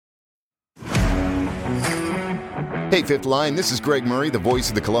Hey, Fifth Line, this is Greg Murray, the voice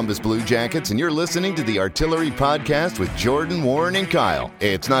of the Columbus Blue Jackets, and you're listening to the Artillery Podcast with Jordan, Warren, and Kyle.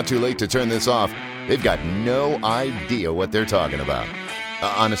 It's not too late to turn this off. They've got no idea what they're talking about.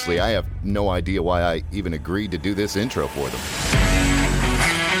 Honestly, I have no idea why I even agreed to do this intro for them.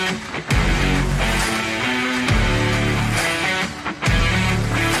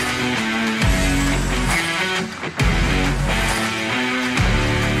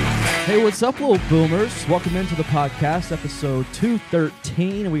 Hey, what's up, little boomers? Welcome into the podcast, episode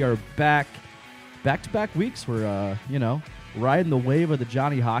 213. We are back-to-back weeks. We're, riding the wave of the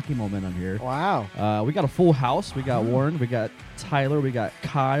Johnny Hockey momentum here. Wow. We got a full house. We got Warren, we got Tyler, we got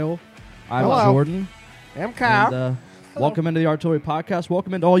Kyle. I'm Hello. Jordan. I'm Kyle. And, welcome into the Artillery Podcast.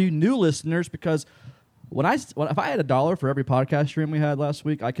 Welcome into all you new listeners, because if I had $1 for every podcast stream we had last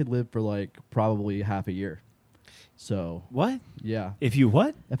week, I could live for probably half a year. So what? Yeah. If you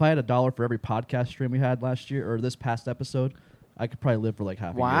what? If I had $1 for every podcast stream we had last year or this past episode, I could probably live for half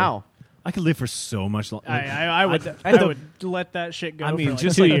a year. Wow. I could live for so much longer. I would let that shit go. I mean, for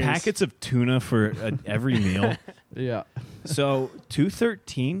just 2 like years. packets of tuna for every meal. Yeah. So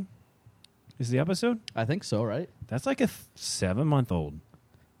 213 is the episode? I think so, right? That's like a 7-month-old.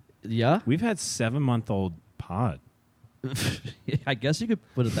 Yeah. We've had 7-month-old pod. I guess you could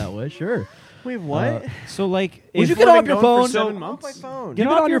put it that way, sure. Wait, what? So like, Would if you get off your phone? I'm on my phone. You've Get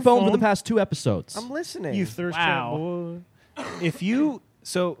been off on your your phone for the phone. past 2 episodes. I'm listening. You thirst Wow. trap boy. if you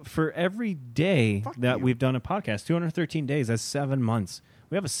for every day Fuck that you. we've done a podcast, 213 days, that's 7 months.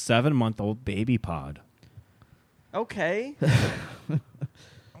 We have a 7-month-old baby pod. Okay.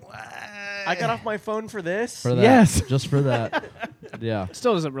 I got off my phone for this. For that. Yes. Just for that. Yeah.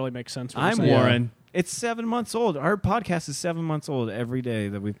 Still doesn't really make sense. what I'm you're saying. Warren. It's 7 months old. Our podcast is 7 months old every day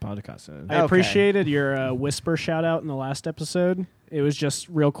that we've podcasted. I Okay. appreciated your whisper shout out in the last episode. It was just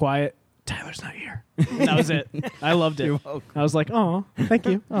real quiet. Tyler's not here. And that was it. I loved it. You're welcome. I was like, oh, thank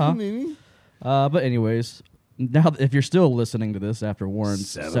you. But anyways, now if you're still listening to this after Warren's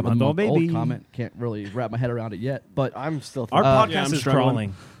 7-month-old 7-month-old baby. comment, can't really wrap my head around it yet. But I'm still Our thinking. Yeah, podcast I'm is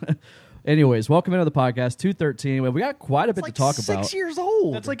struggling. crawling. anyways, welcome into the podcast 213. We got quite a bit It's to talk 6 about. years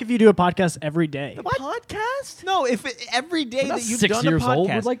old. That's like if you do a podcast every day. the podcast? No, if every day We're not that you've 6 done years a podcast, old.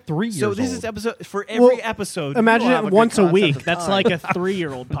 We're like 3 years so old. this is episode for every episode. Imagine you'll have it a good once a concept week. of That's time. like a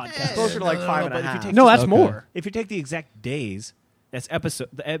 3-year-old podcast. Closer to like No, 5 and but a if you half. take No, that's Okay. more. If you take the exact days, that's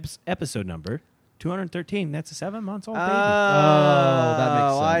episode number 213. That's a 7 months old baby. that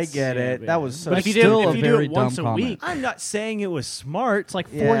makes I sense. get it. Yeah, That was so But if you Still do, a if you do very it once dumb a comment. week, I'm not saying it was smart. it's like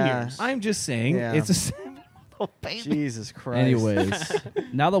 4 Yeah. years. I'm just saying Yeah. it's a 7-month-old baby. Jesus Christ. Anyways,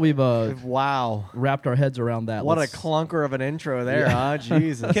 now that we've Wow. wrapped our heads around that, What a let's- clunker of an intro there, huh?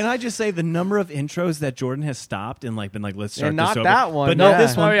 Jesus. Can I just say the number of intros that Jordan has stopped and been like, let's start And this not over. that one, but yeah. not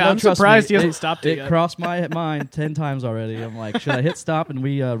this Oh, one. yeah, No, I'm trust surprised me, he hasn't stopped it It yet. crossed my mind 10 times already. I'm like, should I hit stop and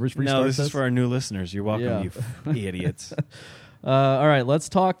we restart No, this this? is for our new listeners. You're welcome, Yeah. you idiots. All right, let's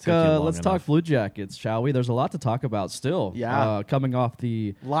talk. Took you long Let's talk enough. Blue Jackets, shall we? There's a lot to talk about still. Yeah. Coming off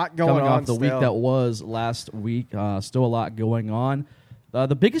the lot going on the still. week that was last week. Still a lot going on.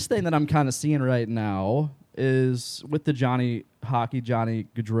 The biggest thing that I'm kind of seeing right now is with the Johnny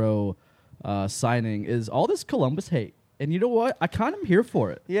Gaudreau signing is all this Columbus hate, and you know what? I kind of am here for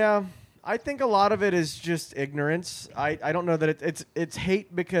it. Yeah, I think a lot of it is just ignorance. I don't know that it's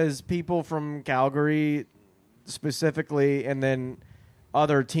hate because people from Calgary specifically, and then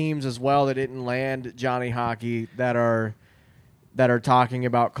other teams as well that didn't land Johnny Hockey that are talking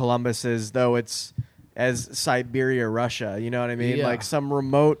about Columbus as though it's as Siberia, Russia. You know what I mean? Yeah. Like some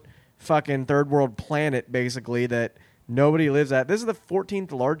remote fucking third world planet, basically, that nobody lives at. This is the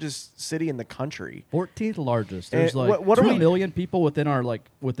 14th largest city in the country. 14th largest. There's And like what are 2 we- million people within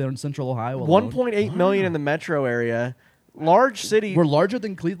Central Ohio. alone. 1.8 million in the metro area. Large city. We're larger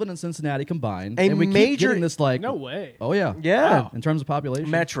than Cleveland and Cincinnati combined. A and we keep major- getting this like No way. Oh yeah, Yeah. Wow. In terms of population,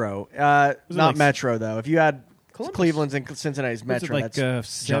 Metro. it Not like- metro, though. If you had Columbus. Cleveland's and Cincinnati's What's it, metro, like that's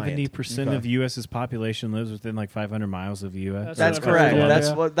 70% Okay. of U.S.'s population lives within like 500 miles of the U.S. That's what I've correct.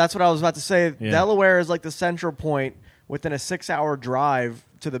 heard, yeah. That's what I was about to say. Yeah. Delaware is like the central point within a 6-hour drive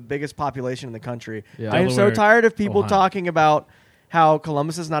to the biggest population in the country. Yeah. I am so Delaware, tired of people Ohio. talking about how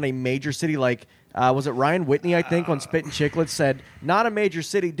Columbus is not a major city. Like, was it Ryan Whitney, I think, on Spit and Chicklets said, not a major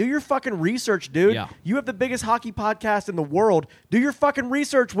city. Do your fucking research, dude. Yeah. You have the biggest hockey podcast in the world. Do your fucking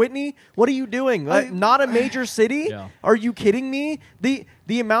research, Whitney. What are you doing? Not a major city? Yeah. Are you kidding me? The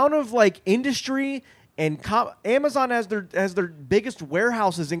amount of like industry and Amazon has their biggest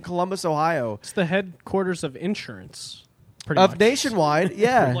warehouses in Columbus, Ohio. It's the headquarters of insurance. pretty of much. nationwide.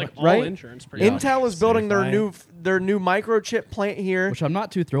 Yeah, Like all right. insurance. Pretty much. Intel is building their Certified. new microchip plant here. Which I'm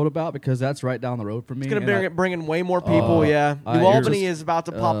not too thrilled about because that's right down the road for me. It's going and to bring in way more people. Yeah, New you're Albany just- is about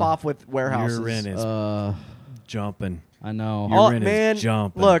to pop off with warehouses. Your rent is jumping. I know. Your rent is Man,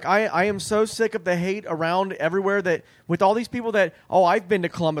 jumping. look, I am so sick of the hate around everywhere that with all these people that, I've been to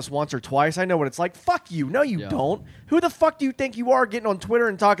Columbus once or twice. I know what it's like. Fuck you. No, you Yeah. don't. Who the fuck do you think you are getting on Twitter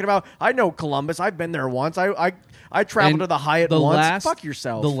and talking about, I know Columbus. I've been there once. I traveled And to the Hyatt once. Fuck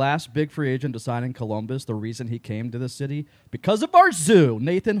yourself. The last big free agent to sign in Columbus, the reason he came to the city, because of our zoo,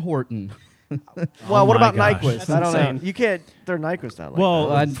 Nathan Horton. well, what my about gosh. Nyquist? That's I don't insane. know. You can't. They're Nyquist not like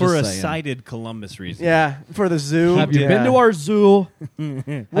Well, I'm for a just saying. cited Columbus reason. yeah, for the zoo. Have you Yeah. been to our zoo? We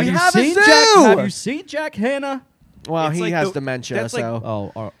you have a seen zoo! Have you seen Jack Hanna? Well, It's he like has the- dementia, that's like-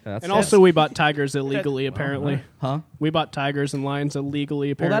 so. That's And also, we bought tigers illegally. Apparently, huh? we bought tigers and lions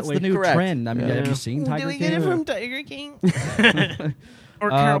illegally. Well, that's Apparently, the new Correct. trend. I mean, Yeah. have you seen Tiger King? Tiger King?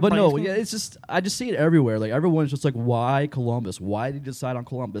 But no, yeah, it's just I just see it everywhere. Like everyone's just like, why Columbus? Why did you decide on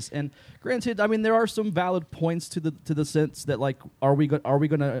Columbus? And granted, I mean there are some valid points to the sense that like, are we going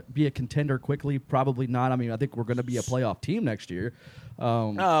to be a contender quickly? Probably not. I mean, I think we're going to be a playoff team next year. Oh,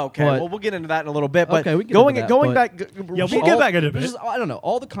 okay. but- Well, we'll get into that in a little bit. But Okay, we can going get into going that, back. Yeah, we'll all- get back into it. Just, I don't know,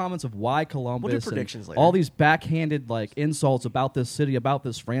 all the comments of why Columbus, and predictions later. all these backhanded like insults about this city, about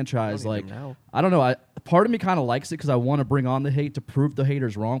this franchise. I don't Like, even know. I don't know. Part of me kind of likes it because I want to bring on the hate to prove the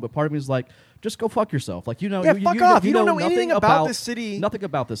haters wrong. But part of me is like, just go fuck yourself. Like, Yeah, fuck off. You don't know nothing anything about this city. Nothing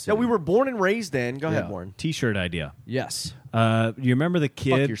about this city. that we were born and raised in. Go ahead, Yeah. Warren. T-shirt idea. Yes. You remember the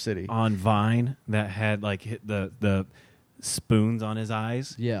kid your city. on Vine that had like hit the spoons on his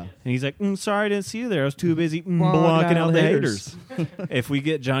eyes? Yeah. And he's like, sorry I didn't see you there. I was too busy Blocking blocking out out the the haters. If we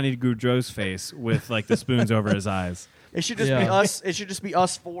get Johnny Goudreau's face with like the spoons over his eyes. It should just be Yeah. us. It should just be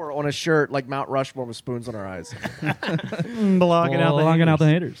us four on a shirt like Mount Rushmore with spoons on our eyes. Blocking out the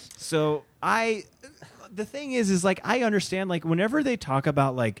haters. haters. So the thing is like I understand like whenever they talk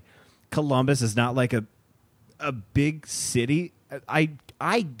about like Columbus is not like a big city,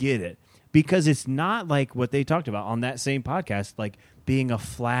 I get it because it's not like what they talked about on that same podcast, like being a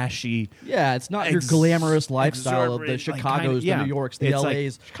flashy. Yeah, it's not your glamorous lifestyle of the exorbitant, like, Chicago's, kinda- yeah. the New Yorks, the It's like-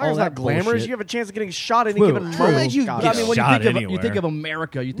 LAs. all Chicago's that not glamorous. bullshit. You have a chance of getting shot any True, given true. moment. You Chicago. get I mean, when you shot think, anywhere. you think of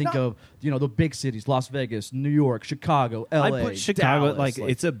America, you think of the big cities: Las Vegas, New York, Chicago, LA. I put Chicago Dallas, like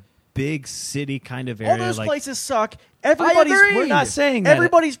it's a big city kind of area. All those like, places suck. Everybody's agree. We're not saying that.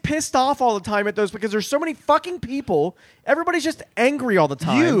 Everybody's pissed off all the time at those because there's so many fucking people. Everybody's just angry all the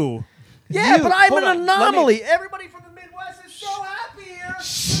time. you. Yeah, You. but I'm Hold an on, let me- anomaly. Everybody from the Midwest is so happy here.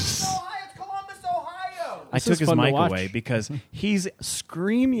 It's Ohio. It's Columbus, Ohio. I This took is his fun to mic watch. away because he's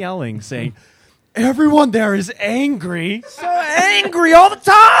scream yelling, saying, "Everyone there is angry." So angry all the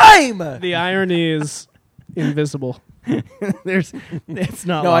time. the irony is invisible. It's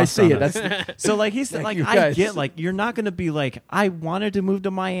not. No, I lost see on it. us. That's So like he's like you, I guys. get like you're not gonna be like I wanted to move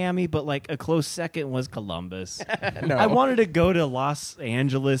to Miami, but like a close second was Columbus. no. I wanted to go to Los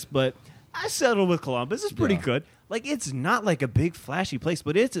Angeles, but I settled with Columbus. It's pretty Yeah. good. Like it's not like a big flashy place,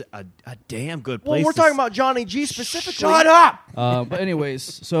 but it's a damn good Well, place. we're to talking s- about Johnny G specifically. Shut up. But anyways,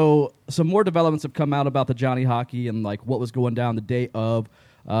 so some more developments have come out about the Johnny Hockey and like what was going down the day of.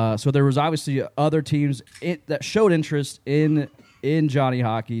 So there was obviously other teams that showed interest in Johnny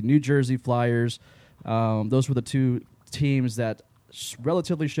Hockey. New Jersey Flyers. Those were the two teams that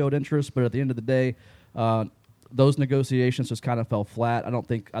relatively showed interest, but at the end of the day, those negotiations just kind of fell flat.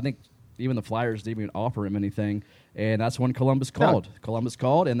 I think even the Flyers didn't even offer him anything, and that's when Columbus called. Columbus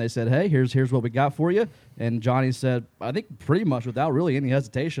called, and they said, "Hey, here's what we got for you." And Johnny said, I think pretty much without really any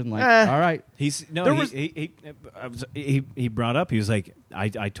hesitation, like, Eh. "All right." He's no. There He brought up. He was like,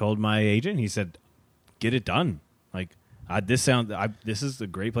 I told my agent. He said, "Get it done." Like this is a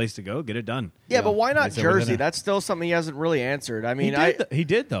great place to go. Get it done. Yeah, but why I not said we're Jersey? gonna- That's still something he hasn't really answered. I mean, he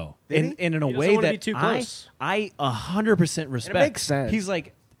did though, Did and he? in a He doesn't way wanna that be too close. I 100% respect. makes sense. He's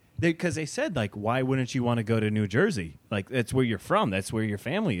like, because they said like, why wouldn't you want to go to New Jersey? Like that's where you're from. That's where your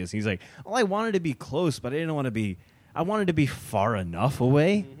family is. He's like, well, I wanted to be close, but I didn't want to be. I wanted to be far enough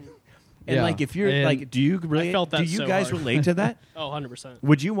away. And Yeah. like, if you're And like, do you really? felt that do you so guys hard. relate to that? Oh, 100%.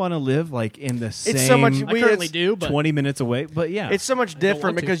 Would you want to live like in the same? so much- I We- currently it's do, but 20 minutes away, but yeah, it's so much different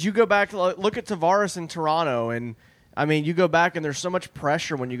want to. because you go back to look at Tavares in Toronto, and I mean, you go back and there's so much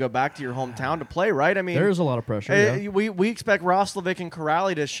pressure when you go back to your hometown to play, right? I mean, There is a lot of pressure. yeah. we expect Roslovic and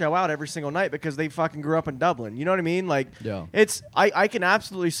Corrali to show out every single night because they fucking grew up in Dublin. You know what I mean? Like, Yeah. it's I can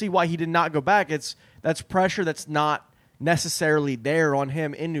absolutely see why he did not go back. That's pressure that's not necessarily there on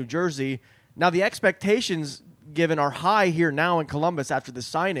him in New Jersey. Now the expectations given are high here now in Columbus after the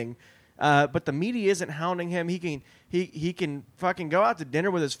signing, but the media isn't hounding him. He can fucking go out to dinner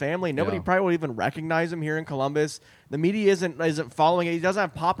with his family. Nobody Yeah. probably will even recognize him here in Columbus. The media isn't following it. He doesn't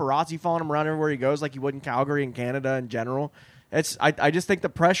have paparazzi following him around everywhere he goes like he would in Calgary and Canada in general. I just think the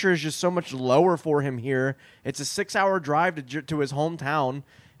pressure is just so much lower for him here. It's a 6-hour drive to his hometown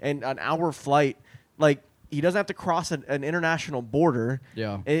and an hour flight. Like, he doesn't have to cross an international border.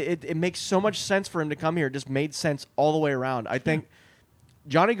 Yeah. It makes so much sense for him to come here. It just made sense all the way around. I think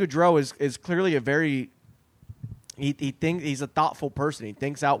Johnny Gaudreau is clearly a very he's a thoughtful person. He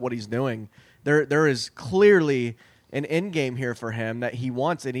thinks out what he's doing. There is clearly an end game here for him that he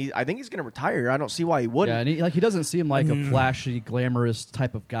wants, and I think he's going to retire. I don't see why he wouldn't. Yeah, and he doesn't seem like a flashy, glamorous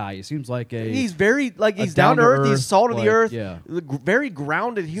type of guy. He seems like He's very he's down to earth. He's salt of the earth. Yeah. Very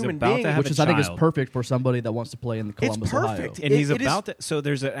grounded human about being. to have which a I think is child. perfect for somebody that wants to play in Columbus, It's perfect. Ohio. And he's it about to. So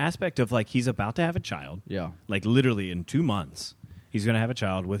there's an aspect of like he's about to have a child. Yeah. Like literally in 2 months, he's going to have a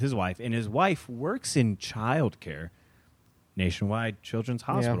child with his wife, and his wife works in childcare, Nationwide Children's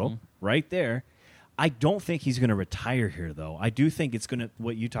Hospital, right there. I don't think he's going to retire here, though. I do think it's going to,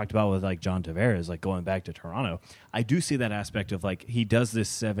 what you talked about with like John Tavares, like going back to Toronto. I do see that aspect of like he does this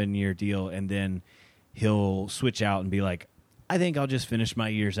 7-year deal, and then he'll switch out and be like, I think I'll just finish my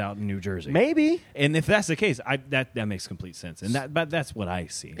years out in New Jersey. Maybe And if that's the case, that makes complete sense. And but that's what I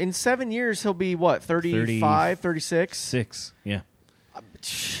see. in 7 years he'll be what 35, 36. 6, yeah.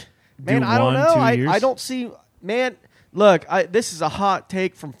 Man, Do I don't 1, know. 2 I years? don't see. Man, look, this is a hot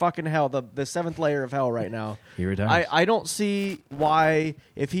take from fucking hell, the seventh layer of hell right now. He retires. I don't see why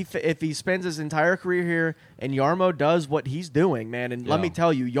if he spends his entire career here and Yarmo does what he's doing, man. And let Yeah. me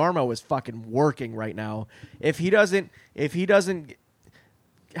tell you, Yarmo is fucking working right now. If he doesn't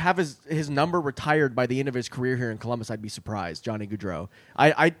have his number retired by the end of his career here in Columbus, I'd be surprised. Johnny Gaudreau.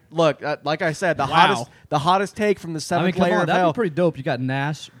 I look like I said, the hottest take from the I seventh mean, come layer on, of that'd hell. be pretty dope. You got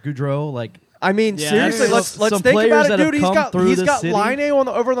Nash, Gaudreau, like. I mean, Yeah, seriously, there's let's some think players about it, that dude. have come through He's the got city. Line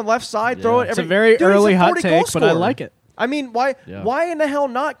over on the left side, Yeah. throw it. It's a every, very dude, he's early hot 40 goal take, but I scorer. like it. I mean, why Yeah. in the hell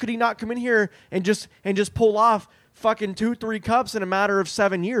not? Could he not come in here and just pull off fucking 2-3 cups in a matter of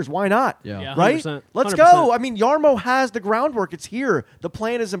 7 years? Why not? Yeah. Yeah. Right? 100%. Let's 100%. go. I mean, Yarmo has the groundwork. It's here. The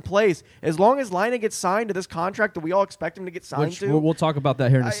plan is in place. As long as Line gets signed to this contract that we all expect him to get signed Which to, we'll talk about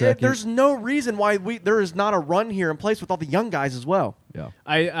that here in a second. there's no reason why there is not a run here in place with all the young guys as well. yeah.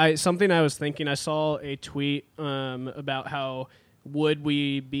 I something I was thinking. I saw a tweet about how would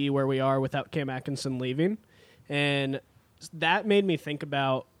we be where we are without Cam Atkinson leaving, and that made me think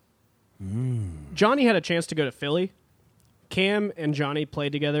about Johnny had a chance to go to Philly. Cam and Johnny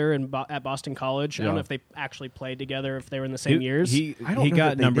played together at Boston College. I don't Yeah. know if they actually played together, if they were in the same years. He I don't know got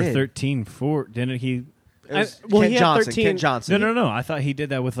that they number did. 13 for, didn't he? It was well, Kent he had Johnson. 13 Kent Johnson. No. I thought he did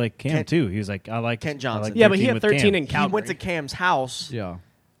that with like Cam Kent- too. He was like, I like Kent Johnson. I like Yeah, but he 13 had with 13 Cam. in Calgary. He went to Cam's house. Yeah.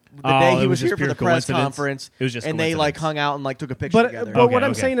 The day Oh, he it was was here just for the pure press coincidence? conference, It was just and they like coincidence. hung out and like took a picture But together. but what Okay,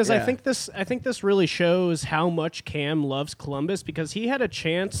 I'm okay. saying is, Yeah. I think this really shows how much Cam loves Columbus, because he had a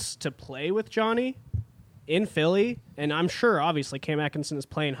chance to play with Johnny in Philly, and I'm sure obviously Cam Atkinson is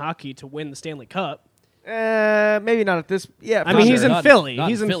playing hockey to win the Stanley Cup. Maybe not at this. Yeah, I mean, he's sure. in Not- Philly. not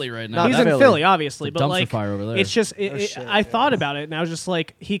He's in Philly right now. He's Not in Philly. Philly, obviously, It's a but dumpster like fire over there. it's just shit, I thought about it, and I was just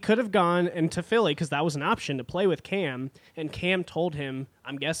like, he could have gone into Philly because that was an option to play with Cam, and Cam told him,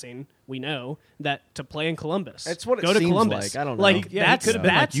 I'm guessing we know that to play in Columbus. That's what it go to seems Columbus. like. I don't know. Like Yeah, he that's could have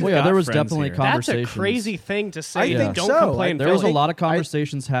been like, that's you Well, yeah, got there was friends definitely here. that's a conversations. crazy thing to say. I think Don't so. come play in There was a Philly. lot of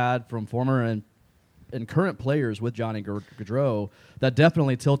conversations had from former and current players with Johnny Gaudreau that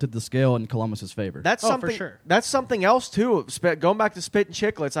definitely tilted the scale in Columbus's favor. That's Oh, for something. sure. That's something else too. Going back to Spit and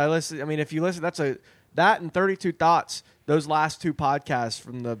Chicklets, I mean, if you listen, that and 32 Thoughts. Those last two podcasts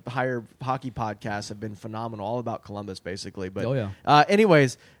from the Higher Hockey Podcast have been phenomenal, all about Columbus, basically. But Oh, yeah.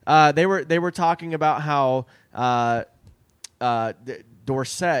 anyways, they were talking about how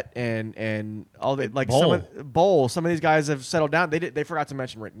Dorsett and all the like some of these guys have settled down. They forgot to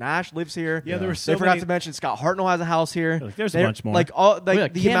mention Rick Nash lives here. Yeah, there were so they forgot many- to mention Scott Hartnell has a house here. Like, there's a They're- bunch more. Like all like Oh, yeah,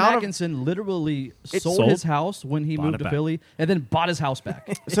 the Cam amount of Atkinson literally sold sold? his house when he Bought moved it to back. Philly, and then bought his house back.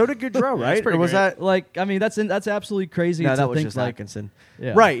 so did Gaudreau, right? pretty Or was great. that Like, I mean, that's absolutely crazy No, to that was think just like. Atkinson.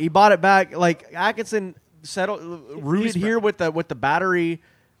 Yeah. Right, he bought it back. Like Atkinson settled, rooted He's- here with the battery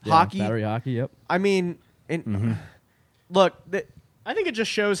Yeah, hockey. battery hockey. Yep. I mean, look, I think it just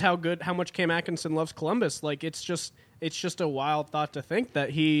shows how much Cam Atkinson loves Columbus. Like it's just a wild thought to think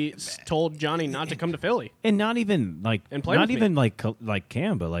that he told Johnny not to come to Philly. And not even like And play not with me. even like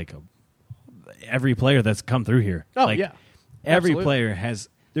Cam, but like every player that's come through here. Oh, Like, yeah. every Absolutely. player has.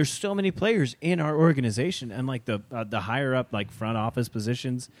 There's so many players in our organization, and like the higher up like front office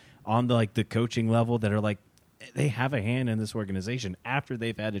positions on the coaching level that are like they have a hand in this organization after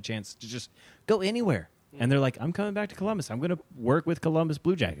they've had a chance to just go anywhere. and they're like, I'm coming back to Columbus. I'm going to work with Columbus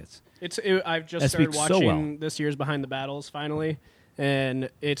Blue Jackets. I've just That started speaks so watching well. this year's Behind the Battles finally, and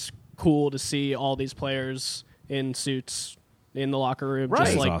it's cool to see all these players in suits in the locker room. Right.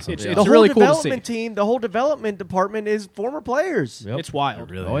 Just like Awesome. it's, Yeah. it's The whole really cool to see. development team, the whole development department is former players Yep. It's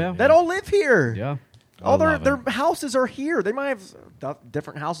wild. Oh yeah. that all live here. Yeah. All I their love it. houses are here. They might have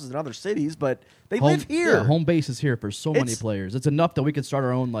different houses in other cities, but they live here. Yeah, home base is here for so many It's- players. It's enough that we could start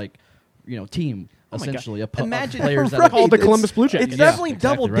our own team. my God. Essentially, Imagine- players that Right. Called the It's- Columbus Blue Jackets. It's Yeah, definitely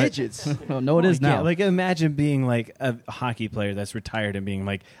exactly double right. digits. no, it is Yeah, now. like imagine being like a hockey player that's retired and being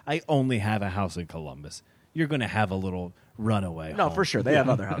like, I only have a house in Columbus. You're going to have a little runaway. No, home. for sure. They have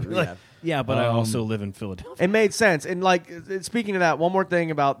other houses. Like, Yeah. yeah, but I also live in Philadelphia. It made sense. And speaking of that, one more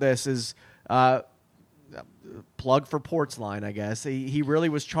thing about this is plug for Portsline, I guess. He really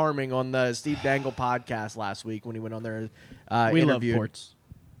was charming on the Steve Dangle podcast last week when he went on there. We love interviewed. ports.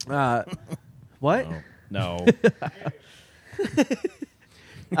 What? No.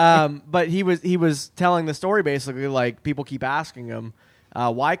 But he was telling the story basically, like, people keep asking him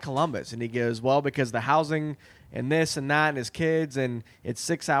why Columbus, and he goes, well, because the housing and this and that and his kids, and it's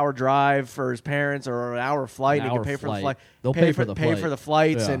 6-hour drive for his parents or an hour flight. An and he hour can pay for the flight. flight. They'll pay for the pay flight. for the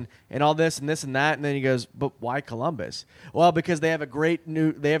flights Yeah. and all this and this and that. And then he goes, but why Columbus? Well, because they have a great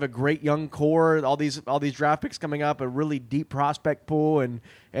young core. All these draft picks coming up, a really deep prospect pool, and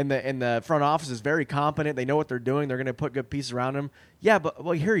the front office is very competent. They know what they're doing. They're going to put good pieces around them. Yeah, but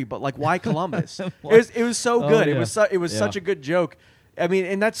like why Columbus? it was so Oh, good. yeah. It was Yeah. such a good joke. I mean,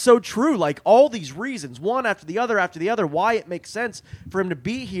 and that's so true. Like, all these reasons, one after the other, why it makes sense for him to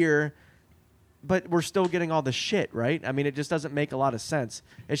be here, but we're still getting all the shit, right? I mean, it just doesn't make a lot of sense.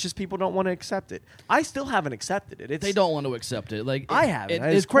 It's just people don't want to accept it. I still haven't accepted it. They don't want to accept it. Like I haven't.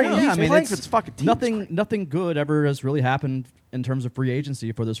 It's crazy. He's playing for this fucking team. Nothing good ever has really happened in terms of free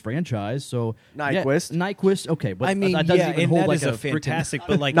agency for this franchise. So Nyquist. Nyquist, okay, but I mean, that doesn't yeah, even and hold that like is a a freaking- fantastic,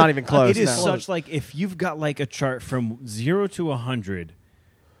 but like Not even close, It is no. such like if you've got like a chart from 0 to 100,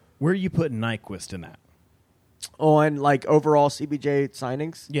 where are you putting Nyquist in that? on like overall CBJ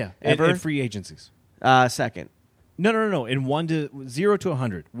signings. Ever ever and free agencies. second. No. In 0 to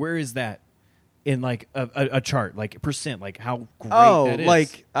 100, where is that in like a chart, like percent, like how great that is?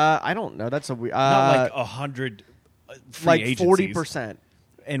 like I don't know. That's a weird. not like 100 free like agencies. 40%.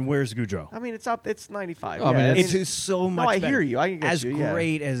 And where's Goudreau? I mean, it's up. It's 95. Oh, I mean, yeah, It's so much. I better. hear you. I get as you, yeah.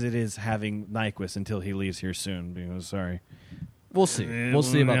 great as it is having Nyquist until he leaves here soon. Because sorry, We'll see. We'll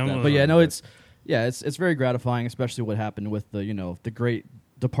see about that. But yeah, no, it's very gratifying, especially what happened with the great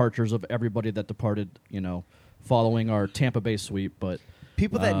departures of everybody that departed, following our Tampa Bay sweep. But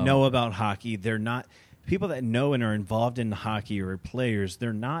people that know about hockey, they're not people that know and are involved in hockey or players.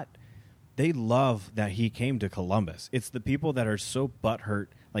 They're not. They love that he came to Columbus. It's the people that are so butthurt,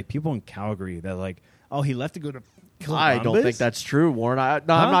 like people in Calgary, that like, oh, he left to go to Columbus. I don't think that's true, Warren.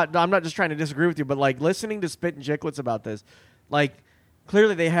 I'm not just trying to disagree with you, but like listening to Spit and Chicklets about this, like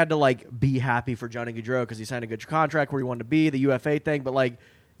clearly they had to like be happy for Johnny Gaudreau because he signed a good contract where he wanted to be, the UFA thing. But like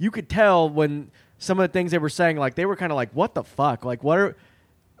you could tell when some of the things they were saying, like they were kind of like, what the fuck? Like what are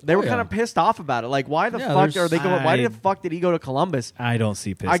they were yeah. kind of pissed off about it. Like why the Yeah, fuck there's- are they going? Why I- the fuck did he go to Columbus? I don't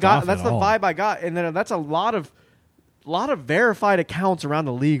see pissed I got off that's at the all. vibe I got, and then that's a lot of verified accounts around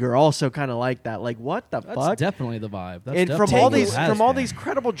the league are also kind of like that. Like what the that's fuck? definitely the vibe. That's And from definitely all what it these has been.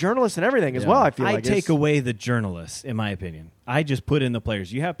 credible journalists and everything as Yeah. well. I feel I like take it's- away the journalists, in my opinion. I just put in the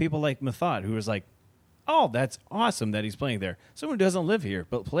players. You have people like Mathod, who was like, "Oh, that's awesome that he's playing there." Someone who doesn't live here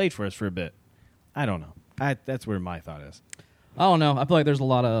but played for us for a bit. I don't know. That's where my thought is. I don't know. I feel like there's a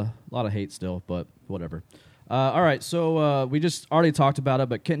lot of hate still, but whatever. All right, so we just already talked about it,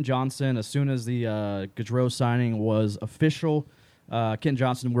 but Kenton Johnson, as soon as the Gaudreau signing was official, Kenton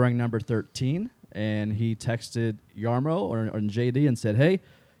Johnson wearing number 13, and he texted Yarmo or JD and said, "Hey,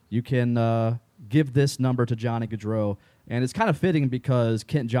 you can give this number to Johnny Gaudreau." And it's kind of fitting because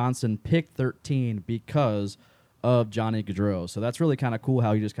Kenton Johnson picked 13 because of Johnny Gaudreau. So that's really kind of cool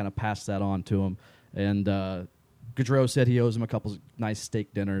how he just kind of passed that on to him. And Gaudreau said he owes him a couple nice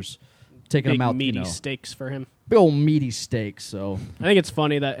steak dinners, taking Big him out, meaty steaks for him. big old meaty steaks. So I think it's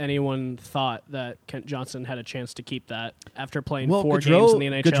funny that anyone thought that Kent Johnson had a chance to keep that after playing 4 Gaudreau, games in the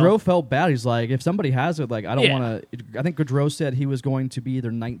NHL. Gaudreau felt bad. He's like, if somebody has it, like I don't Yeah. want to. I think Gaudreau said he was going to be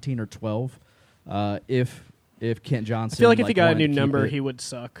either 19 or 12 if Kent Johnson. I feel like if he got a wanted new to keep number, it. he would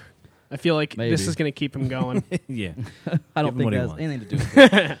suck. I feel like Maybe. this is going to keep him going. Yeah. I don't Give him think what he that has wants. anything to do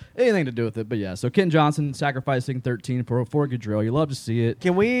with it. Anything to do with it. But yeah, so Ken Johnson sacrificing 13 for Gaudreau. You love to see it.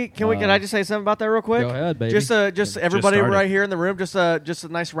 Can I just say something about that real quick? Go ahead, baby. Just everybody started. right here in the room, just a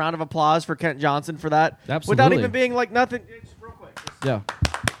nice round of applause for Kent Johnson for that. Absolutely. Without even being like nothing. Just real quick. Just- Yeah.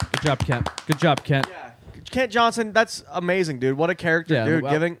 Good job, Kent. Good job, Kent. yeah. Kent Johnson, that's amazing, dude. What a character,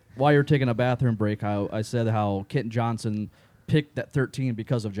 dude. While you're taking a bathroom break, I said how Kent Johnson picked that 13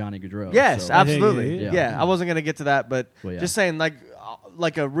 because of Johnny Gaudreau. Yes, so. absolutely. Yeah. Yeah, I wasn't going to get to that, but Well, yeah. just saying,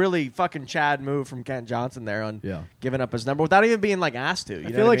 like a really fucking Chad move from Kent Johnson there on Yeah. giving up his number without even being like asked to. You I know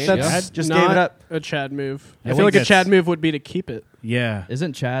feel what like I mean? that's just not gave it up. a Chad move. I I feel think like a that's- Chad move would be to keep it. Yeah.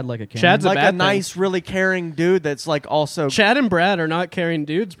 Isn't Chad like a Ken? Chad's a Like bad a thing. nice, really caring dude that's like also. Chad and Brad are not carrying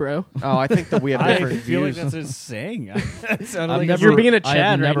dudes, bro. Oh, I think that we have I different feel like views. that's what it's saying. That sounded I've like never, You're being a I have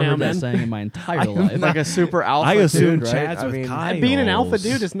Chad right never now, heard man. that saying in my entire life. like a super alpha. I assume dude, right? Chad's I with mean, Kyle. Being an alpha Kyles.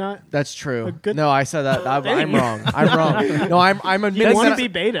 dude is not. That's true. A good No, I said that. I'm thing. wrong. I'm wrong. No, I'm admitting wanna that be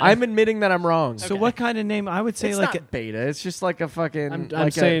beta. I'm admitting that I'm wrong. So what kind of name? I would say it's like not beta. It's just like a fucking. I'm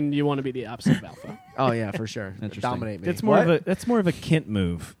like saying you want to be the opposite of alpha. Oh yeah, for sure. Interesting. Dominate me. that's more What? of a Kent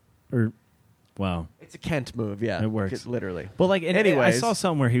move. Or wow. It's a Kent move. Yeah, It works. literally. Well, like, and I Anyways. saw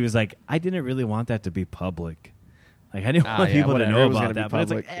somewhere he was like, I didn't really want that to be public. Like, I didn't want yeah, people to whatever. know It was about gonna be that. But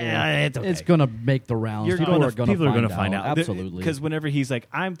it's like, public, yeah. it's okay. It's gonna make the rounds. You're people are gonna find out. Absolutely. Because whenever he's like,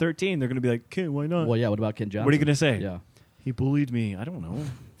 I'm 13, they're going to be like, okay, why not? well, yeah. What about Ken Johnson? What are you going to say? Yeah. He bullied me. I don't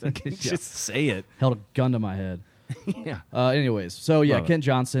know. Just say it. Held a gun to my head. Yeah. Anyways, so yeah, Love it. Ken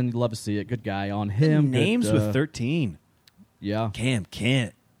Johnson, you'd love to see it. Good guy on him. Names good, with 13. Yeah. Cam,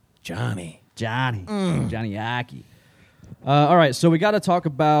 Kent, Johnny. Johnny Aki. All right, so we got to talk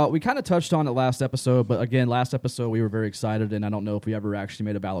about. We kind of touched on it last episode, but again, last episode we were very excited, and I don't know if we ever actually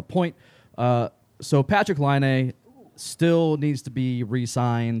made a valid point. So Patrick Laine still needs to be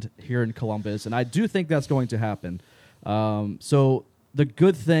re-signed here in Columbus, and I do think that's going to happen. So the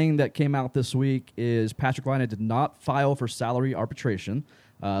good thing that came out this week is Patrick Laine did not file for salary arbitration.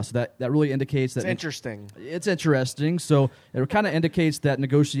 So that really indicates that It's interesting. It's interesting. So it kind of indicates that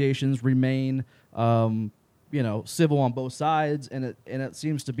negotiations remain, civil on both sides, and it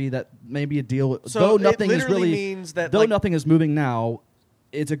seems to be that maybe a deal. So though it nothing is literally really means that, though like- nothing is moving now,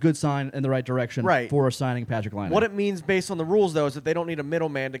 it's a good sign in the right direction Right. for signing Patrick Laine. What it means based on the rules, though, is that they don't need a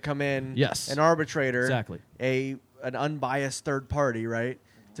middleman to come in. Yes. An arbitrator. Exactly. An unbiased third party, right,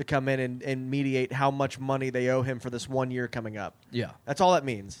 to come in and mediate how much money they owe him for this 1 year coming up. Yeah. That's all that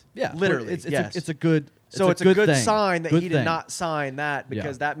means. Yeah, literally. It's yes. a good. So it's a good thing. sign that Good he thing. did not sign that,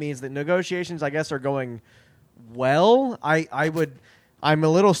 because Yeah. that means that negotiations, I guess, are going well. I'm a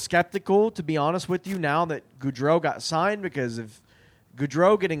little skeptical, to be honest with you, now that Gaudreau got signed, because if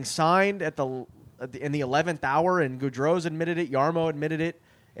Gaudreau getting signed in the 11th hour, and Gaudreau's admitted it, Yarmo admitted it,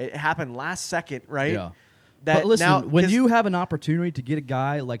 it happened last second, right? Yeah. That But listen, now, when 'cause you have an opportunity to get a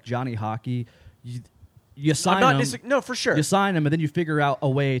guy like Johnny Hockey, you I'm sign not him. no, for sure. You sign him, and then you figure out a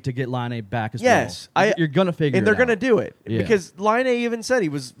way to get Laine back as Yes, well. You're gonna figure, and they're it going to out. do it, Yeah. because Laine even said he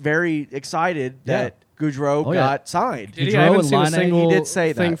was very excited that Gaudreau Oh, yeah. got signed. Did he? Gaudreau I haven't and seen a Laine- single He did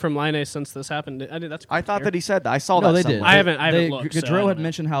say thing that. from Laine since this happened. That's I thought weird. that he said that. I saw No, that they somewhere. did. I haven't looked, so I Gaudreau don't had know.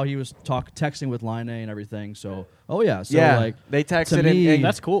 mentioned how he was texting with Laine and everything. So, oh yeah, so Yeah, like they to texted me, and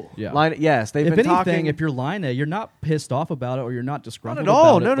That's cool. yeah. Laine, yes, they've If been anything, talking. if you're Laine, you're not pissed off about it, or you're not disgruntled Not at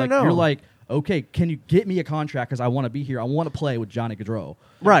all. about No, it. no, Like, no. You're like, okay, can you get me a contract because I want to be here? I want to play with Johnny Gaudreau.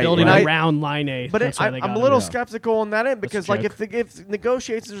 right, Building and I- around Laine. But That's why they I'm got a little Yeah. skeptical on that end, because a like joke. if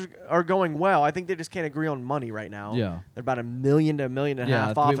negotiations are going well, I think they just can't agree on money right now. Yeah. they're about $1 million to $1.5 million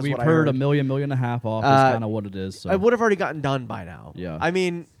Yeah, off. is we've what I heard heard. $1 million and a half off. Uh, Is kind of what it is. So. It would have already gotten done by now. Yeah. I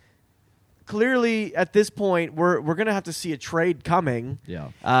mean, clearly at this point we're gonna have to see a trade coming.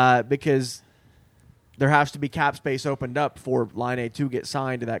 Yeah. Because there has to be cap space opened up for Laine to get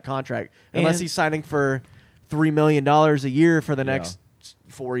signed to that contract, unless And- he's signing for $3 million a year for the next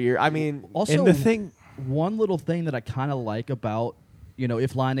 4 years. I mean, Also, And the thing- one little thing that I kind of like about,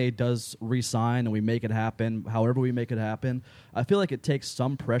 if Laine does re-sign and we make it happen, however we make it happen, I feel like it takes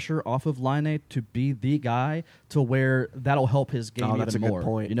some pressure off of Laine to be the guy, to where that'll help his game Oh, that's even a good more.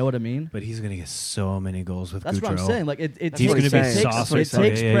 point. You know what I mean? But he's going to get so many goals with That's Gaudreau. what I'm saying. Like it That's takes, what he's it saying. takes, That's what he's it saying.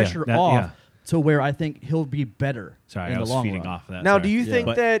 takes Yeah, yeah, pressure yeah. off to where I think he'll be better. Sorry, in I the was long feeding run. off of that. now, Sorry. do you Yeah. think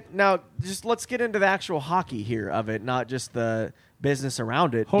But- that just let's get into the actual hockey here of it, not just the business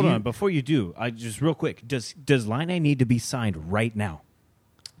around it. Hold Do you- on, before you do, I just real quick, does Laine need to be signed right now?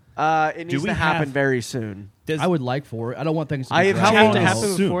 It needs we to happen have- very soon. Does I would like for it. I don't want things to I be have- dragged how have to long out. is-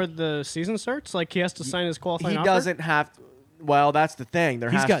 happen soon? before the season starts? Like he has to sign his qualifying He offer? doesn't have. Well, that's the thing. There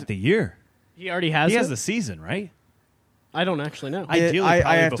he's has got to, the year. He already has He has it? the season, right? I don't actually know. Ideally, I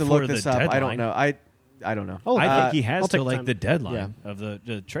probably have to before look the this up. I don't deadline. know. I don't know. Oh, I think he has I'll till take like time. the deadline Yeah. of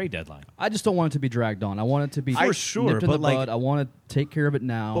the trade deadline. I just don't want it to be dragged on. I want it to be For sure, nipped in but the like- bud. I want to take care of it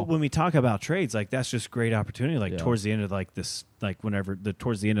now. But when we talk about trades, like that's just great opportunity. Like Yeah. towards the end of like this, like whenever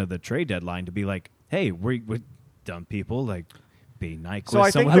towards the end of the trade deadline, to be like, hey, we're done, people. Like be Nyquist, So I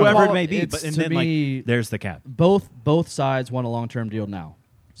think whoever it the- may be. it's But and to then me- like there's the cap. Both sides want a long-term deal now.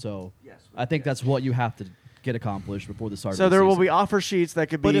 So I think that's what you have to get accomplished before the start. So of the there will season. be offer sheets that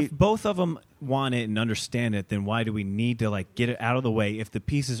could But be. if both of them want it and understand it, then why do we need to like get it out of the way if the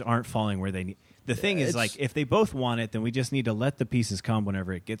pieces aren't falling where they need? The thing is, it's- like, if they both want it, then we just need to let the pieces come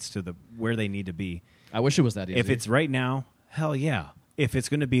whenever it gets to the where they need to be. I wish it was that easy. If it's right now, hell yeah. If it's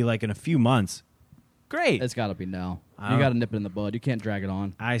going to be like in a few months, great. it's got to be now. I You got to don't- nip it in the bud. You can't drag it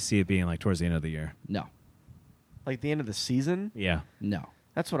on. I see it being like towards the end of the year. No, like the end of the season. Yeah. no,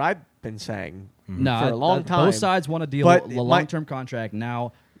 That's what I've been saying no. for a long time. Both sides want a deal, But a my- long-term contract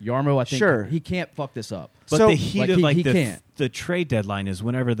now. Yarmo, I think Sure. he can't fuck this up. But So- the heat Like, of he like can't. the trade deadline is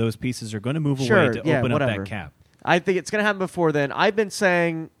whenever those pieces are going to move Sure, away to yeah, open whatever. up that cap. I think it's going to happen before then. I've been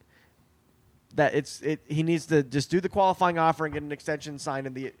saying that he needs to just do the qualifying offer and get an extension signed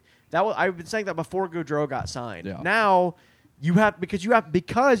in the I've been saying that before Gaudreau got signed. Yeah. Now because you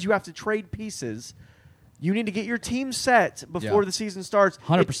have to trade pieces. You need to get your team set before Yeah. the season starts.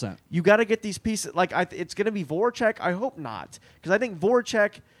 100%. You got to get these pieces. Like it's going to be Voracek. I hope not, because I think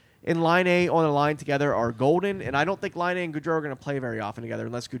Voracek and Line A on the line together are golden, and I don't think Line A and Gaudreau are going to play very often together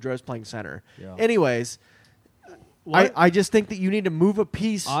unless Gaudreau's playing center. Yeah. Anyways, What? I just think that you need to move a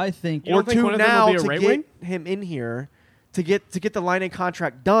piece I think You or don't think two one of them now will be a to right get wing? him in here to get the Line A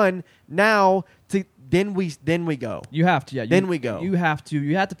contract done. Now then we go. you have to. Yeah, Then we go. You have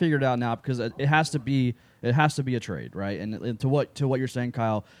to figure it out now because it has to be a trade, right? And to what you're saying,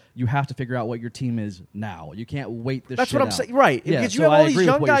 Kyle, you have to figure out what your team is now. You can't wait this. That's shit what I'm out. saying, right? Yeah, Because you so have I all these agree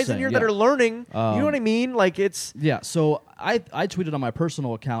with young what you're guys in saying, here that yeah. are learning. You know what I mean? Like it's Yeah, so I tweeted on my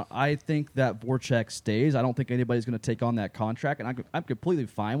personal account. I think that Voracek stays. I don't think anybody's going to take on that contract, and I'm completely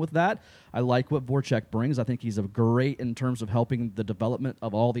fine with that. I like what Voracek brings. I think he's a great in terms of helping the development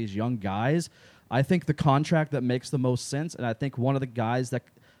of all these young guys. I think the contract that makes the most sense, and I think one of the guys that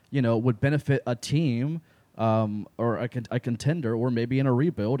would benefit a team or a contender or maybe in a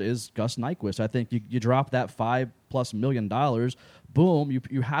rebuild is Gus Nyquist. I think you drop that $5+ million. Boom,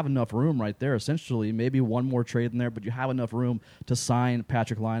 you have enough room right there. Essentially, maybe one more trade in there, but you have enough room to sign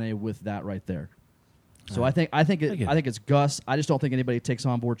Patrick Laine with that right there. So I think it's Gus. I just don't think anybody takes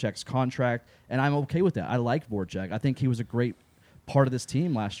on Voracek's contract, and I'm okay with that. I like Voracek. I think he was a great part of this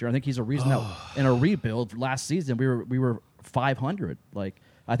team last year. I think he's a reason that in a rebuild last season we were 500. Like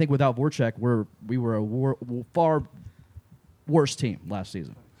I think without Voracek we were a far worse team last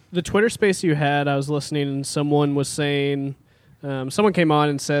season. The Twitter space you had, I was listening, and someone was saying, someone came on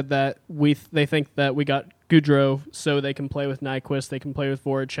and said that they think that we got Gaudreau so they can play with Nyquist, they can play with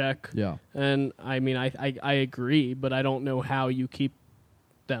Voracek. Yeah. And I mean, I agree, but I don't know how you keep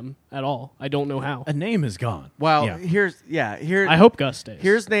them at all. I don't know how. A name is gone. well, Yeah. here. I hope Gus stays.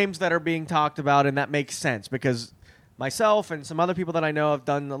 Here's names that are being talked about, and that makes sense because myself and some other people that I know have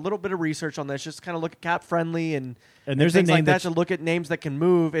done a little bit of research on this. Just kind of look at cap friendly and there's a things name like that that's- to look at names that can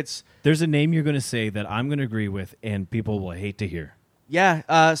move. There's a name you're going to say that I'm going to agree with, and people will hate to hear.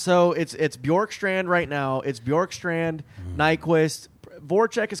 Yeah, so it's Bjorkstrand right now. It's Bjorkstrand, Nyquist.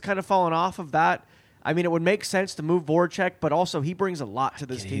 Voracek is kind of fallen off of that. I mean, it would make sense to move Voracek, but also he brings a lot to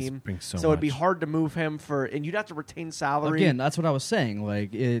this Yeah, he team. brings so it'd be much. hard to move him and you'd have to retain salary. Again, that's what I was saying.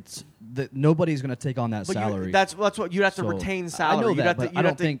 Like it's that nobody's going to take on that but salary. that's what you'd have to So, retain I salary. know You'd that, have to- but you'd I have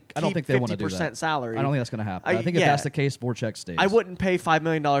don't to think keep they want to do 50% that. salary. I don't think that's going to happen. I think yeah. if that's the case, Voracek stays. I wouldn't pay $5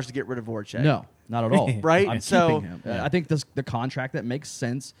 million to get rid of Voracek. No, not at all. Right? I'm So- keeping him. I think the contract that makes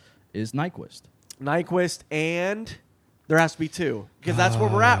sense is Nyquist. Nyquist and there has to be two because that's where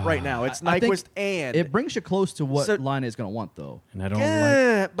we're at right now. It's I think Nyquist and it brings you close to what So- Line is going to want, though. And I don't like.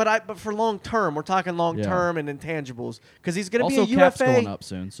 yeah, but for long term, we're talking long term and intangibles because he's going to Also, be a Cap's UFA. going up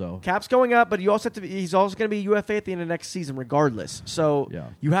soon, so Cap's going up, but you also have to. He's also going to be a UFA at the end of next season, regardless. So Yeah.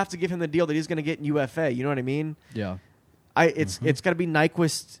 you have to give him the deal that he's going to get in UFA. You know what I mean? yeah. It's going to be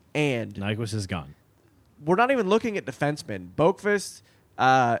Nyquist and Nyquist is gone. we're not even looking at defensemen. Boakvist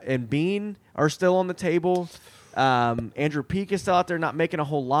and Bean are still on the table. Andrew Peak is still out there, not making a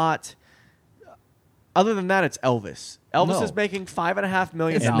whole lot. Other than that, it's Elvis. Elvis No. is making $5.5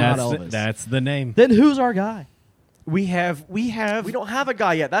 million. It's And not that's Elvis. that's the name. Then who's our guy? We have We don't have a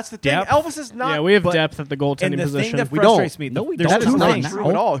guy yet. That's the thing. Depth. Elvis is not. yeah, we have but- depth at the goaltending and the position. thing that We don't. frustrates me. No, we there's don't. That two is not things. true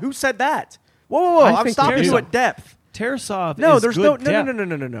at all. Who said that? Whoa! I I'm think stopping you Tarasov. at depth. Tarasov No, is there's good no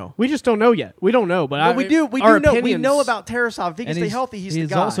depth. no. We just don't know yet. We don't know, but We do. We our do know. We opinions- know about Tarasov. If he can And stay healthy, he's the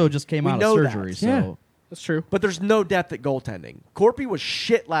guy. also just came We out know of that. surgery, so Yeah. That's true. But there's no depth at goaltending. Corpy was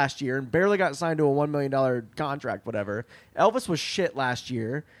shit last year and barely got signed to a $1 million contract, whatever. Elvis was shit last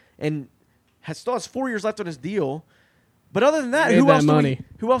year and still has 4 years left on his deal. But other than that, Made who that else money.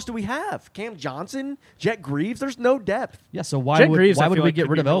 who else do we have? Cam Johnson, Jet Greaves. There's no depth. Yeah, so why Jet would Greaves, I we feel like get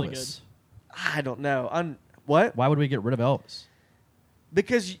could rid be of really Elvis? I don't know. What? Why would we get rid of Elvis?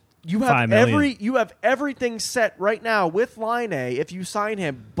 Because you $5 have million. you have everything set right now with Line A if you sign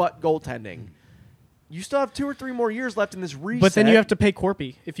him, but goaltending. You still have 2 or 3 more years left in this reset. But then you have to pay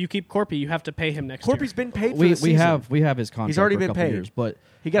Corpy. If you keep Corpy, you have to pay him next Corpy's year. been paid for We the season. we have his contract. He's already for a been couple paid. years, but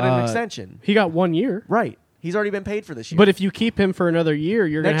He got an extension. He got 1 year. Right. He's already been paid for this year. But if you keep him for another year,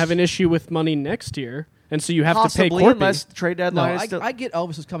 you're going to Next- have an issue with money next year. And so you have possibly, to pay Corpy. unless the trade No, deadline is still. I get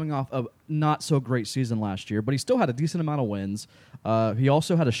Elvis is coming off a not so great season last year, but he still had a decent amount of wins. He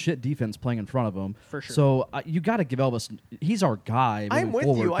also had a shit defense playing in front of him. For sure. So you got to give Elvis. He's our guy. I'm moving with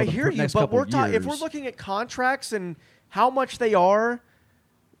forward you. for I the hear you. next But couple we're if we're years. looking at contracts and how much they are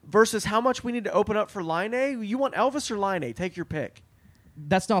versus how much we need to open up for Line A, you want Elvis or Line A? Take your pick.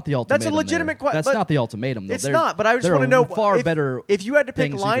 That's not the ultimatum. That's a legitimate there. question. That's not the ultimatum. Though. It's They're- not. But I just there want to are know far if, better. If you had to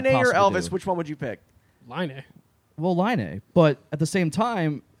pick things you Line could A or possibly Elvis, do. which one would you pick? Line A. Well, Line A, but at the same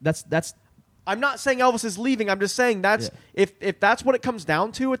time, that's I'm not saying Elvis is leaving. I'm just saying that's if that's what it comes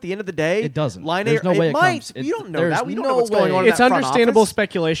down to at the end of the day. It doesn't. Line There's A, no way it might. comes. You don't know There's that. We don't no know what's going way. on. In It's that front understandable office.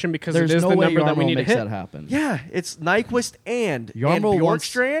 speculation because there's it is no the way number that we Yarmo need to makes hit. that happen. Yeah, it's Nyquist and Yarmo wants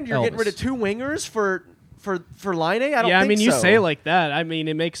Bjorkstrand. You're getting rid of Elvis. 2 wingers for Line A. I don't Yeah, I think mean, you so. say it like that. I mean,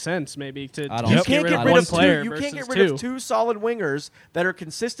 it makes sense maybe to I don't You Yep. can't get get rid of rid one of player two. You can't versus get rid two. of 2 solid wingers that are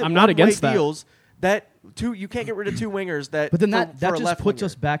consistent. I'm not one-way against that. deals. You can't get rid of 2 wingers that. But then for that a just left puts winger.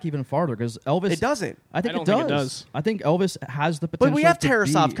 us back even farther because Elvis. It doesn't. I think, I don't it, think does. it does. I think Elvis has the potential. But we have to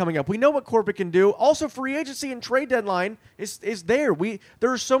Tarasov be- coming up. We know what Corbett can do. Also, free agency and trade deadline is there.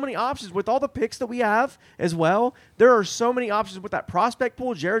 There are so many options with all the picks that we have as well. There are so many options with that prospect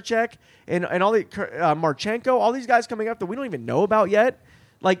pool, Jaracek and all the Marchenko, all these guys coming up that we don't even know about yet.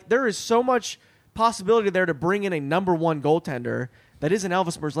 Like there is so much possibility there to bring in a number 1 goaltender that isn't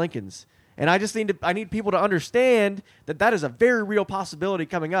Elvis Merzlikins. And I need people to understand that is a very real possibility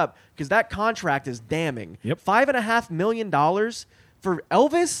coming up because that contract is damning. Yep. $5.5 million for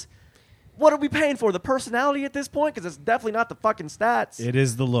Elvis. What are we paying for? The personality at this point? Because it's definitely not the fucking stats. It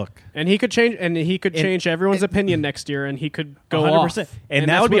is the look. And he could change everyone's opinion next year, and he could go 100%. off. And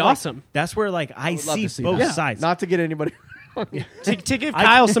that would be where, like, awesome. That's where like I would love see to see both that. sides. Not to get anybody. to give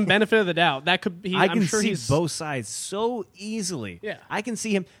Kyle some benefit of the doubt, that could be. I I'm can sure see he's both sides so easily. Yeah. I can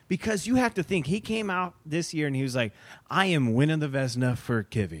see him because you have to think he came out this year and he was like, I am winning the Vezina for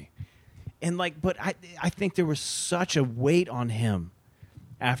Kivy. And but I think there was such a weight on him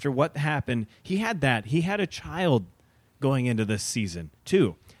after what happened. He had a child going into this season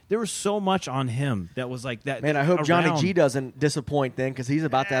too. There was so much on him that was like that. Man, I hope Johnny around- G doesn't disappoint then because he's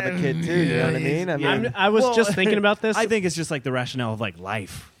about to have a kid too. You know what I mean? I was just thinking about this. I think it's just like the rationale of like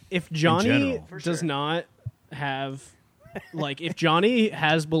life. If Johnny general. does not have, if Johnny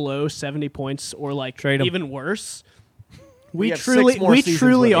has below 70 points or Trade him. even worse, We we have truly 6 more seasons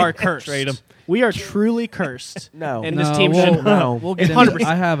truly with are him. cursed. Trade him. We are truly cursed. No. and No, this team we'll, should. we'll get into 100%.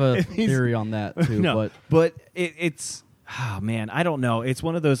 I have a theory on that too, No, but it's man, I don't know. It's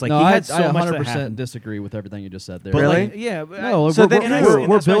one of those like no, he I had so much that 100% happened. disagree with everything you just said there. But Really? like, yeah. No, So we're, then- we're,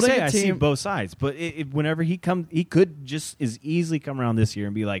 we're that's why I building say a I see team. both sides. But whenever he could just as easily come around this year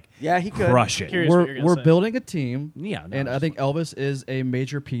and be like, Yeah, he could. crush it. Curious what you're gonna We're say. building a team, Yeah, no, and I it's think Elvis is a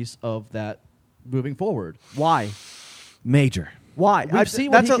major piece of that moving forward. Why? Major. Why? We've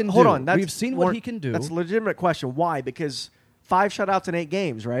seen what he can hold do. on. That's We've seen what more- he can do. That's a legitimate question. Why? Because 5 shutouts in 8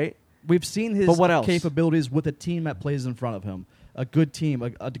 games, right? We've seen his But what else? capabilities with a team that plays in front of him. A good team,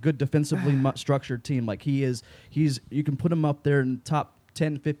 a good defensively structured team. Like he's you can put him up there in top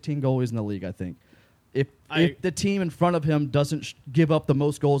 10, 15 goalies in the league, I think. If the team in front of him doesn't give up the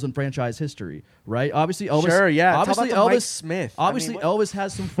most goals in franchise history, right? Obviously, Elvis. Sure, yeah. Talk Obviously, about the Mike Elvis Smith. Obviously, I mean, what- Elvis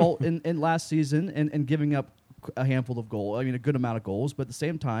has some fault in last season and giving up a handful of goals. I mean, a good amount of goals. But at the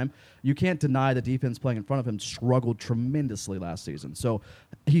same time, you can't deny the defense playing in front of him struggled tremendously last season. So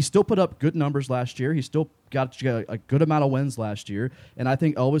he still put up good numbers last year. He still got a good amount of wins last year. And I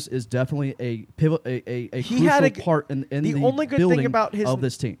think Elvis is definitely a pivot, a He crucial had a- part in the the only good thing building about his- of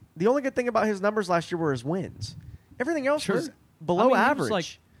this team. The only good thing about his numbers last year were his wins. Everything else Sure. was below I mean, he was average.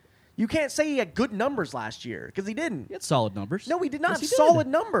 like- you can't say he had good numbers last year because he didn't. He had solid numbers. No, he did not Yes, have he did. solid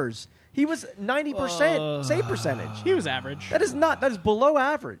numbers. He was 90% save percentage. He was average. That is below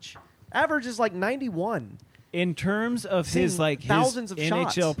average. Average is like 91. In terms of Seen his thousands his of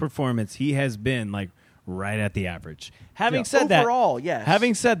shots. NHL performance, he has been like right at the average. Having Yeah. said that, Overall, yes.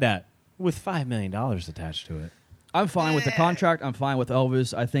 Having said that, with $5 million attached to it, I'm fine with the contract. I'm fine with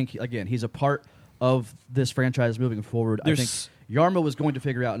Elvis. I think, again, he's a part of this franchise moving forward. I think There's- Yarmo was going to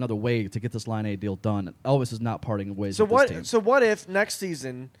figure out another way to get this Line A deal done. Elvis is not parting ways So with this team. what? So what if next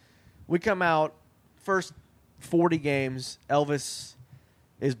season we come out first 40 games, Elvis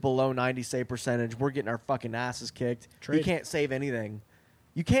is below 90 save percentage. We're getting our fucking asses kicked. He Trade. can't save anything.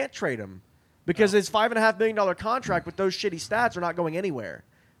 You can't trade him because his $5.5 million contract with those shitty stats are not going anywhere.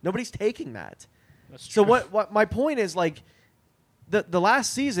 Nobody's taking that. That's So true. what my point is, like, the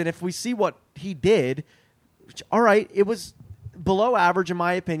last season, if we see what he did, which, all right, it was below average in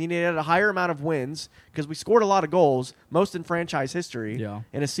my opinion. He had a higher amount of wins because we scored a lot of goals, most in franchise history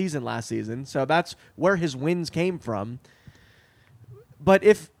in a season last season. So that's where his wins came from. But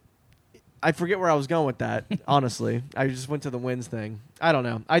if I forget where I was going with that, honestly, I just went to the wins thing. I don't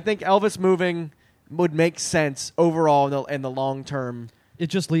know. I think Elvis moving would make sense overall in the long term. It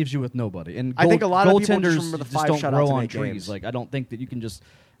just leaves you with nobody. And I think a lot of people just goaltenders remember the just 5 don't shutouts grow in on 8 trees. games. Like I don't think that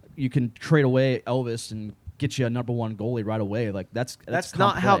you can trade away Elvis and get you a number one goalie right away. Like that's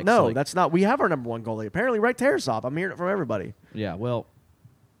not how. complex. No, Like, that's not. We have our number one goalie. Apparently, right, Tarasov. I'm hearing it from everybody. yeah. Well,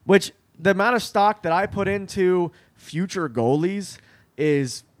 Which the amount of stock that I put into future goalies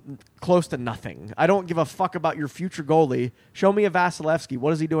is close to nothing. I don't give a fuck about your future goalie. Show me a Vasilevsky.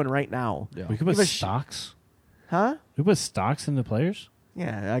 What is he doing right now? yeah. We could Give put a sh- stocks. Huh? We put stocks into players.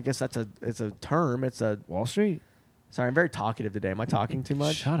 Yeah, I guess it's a term. It's a. Wall Street. Sorry, I'm very talkative today. Am I talking too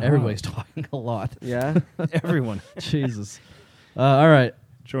much? Shut up. Everybody's talking a lot. Yeah. Everyone. Jesus. All right.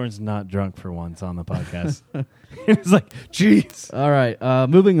 Jordan's not drunk for once on the podcast. It's like, jeez. All right.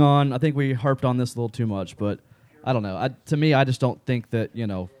 Moving on. I think we harped on this a little too much, but I don't know. To me, I just don't think that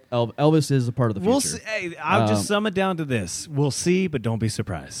Elvis is a part of the future. We'll see. Hey, I'll just sum it down to this: we'll see, but don't be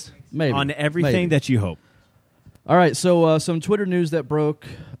surprised. Maybe. On everything Maybe. that you hope. All right, so some Twitter news that broke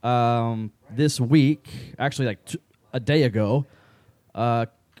this week, actually like a day ago.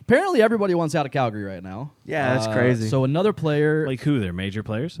 Apparently, everybody wants out of Calgary right now. Yeah, that's crazy. So another player, Like who? They're major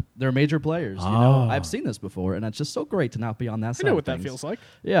players. they're major players. You know, I've seen this before, and it's just so great to not be on that I side. know of what that things. feels like.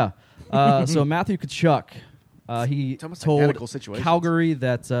 Yeah. So Matthew Tkachuk, he It's almost told identical situations. Calgary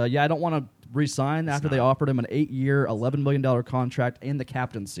that I don't want to resign after they offered him an 8-year, $11 million contract and the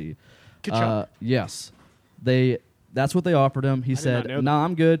captaincy. Tkachuk. Yes, that's what they offered him. He did not said, know "Nah,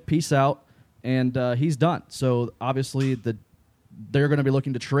 I'm good. Peace out," and he's done. So obviously they're going to be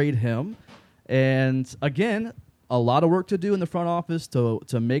looking to trade him, and again, a lot of work to do in the front office to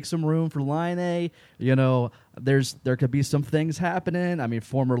make some room for Line A. You know, there could be some things happening. I mean,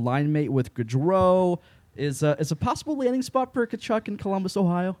 former line mate with Gaudreau is a possible landing spot for Tkachuk in Columbus,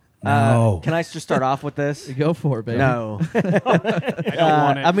 Ohio. No. Can I just start off with this? Go for it, baby. No. I don't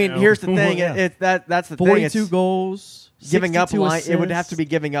want it. I mean, no. here's the thing. Yeah. That's the thing. 42 It's goals, giving up 62 line. It would have to assists. be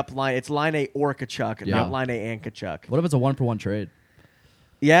giving up line. It's Line A or Kachuk, Yeah. not Line A and Kachuk. What if it's a 1-for-1 trade?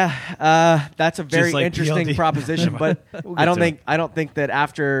 Yeah, that's a very like interesting PLD. proposition, but We'll I get don't to think that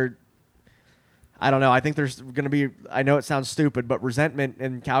after. I don't know. I think there's going to be. I know it sounds stupid, but resentment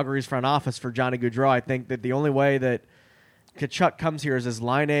in Calgary's front office for Johnny Gaudreau. I think that the only way that Kachuk comes here is as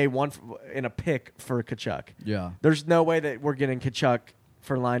Line A in a pick for Kachuk. Yeah. There's no way that we're getting Kachuk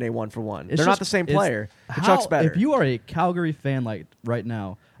for Line A 1-for-1. It's They're not just- the same it's- player. How- Kachuk's better. If you are a Calgary fan like right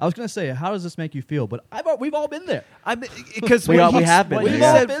now, I was going to say, how does this make you feel? But we've all been there. Because We have been We've there.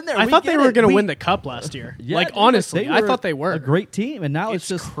 all Yeah. been there. I We thought get they were it. going to We- win the cup last year. Yeah, like they were- honestly, I were thought they were a great team, and now it's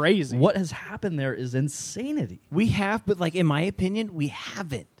It's just crazy. What has happened there is insanity. we have, but like in my opinion, we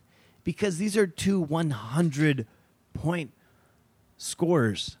haven't because these are 2 100-point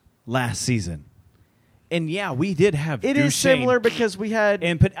scorers last season, and yeah, we did have. It is Duchesne. similar because we had.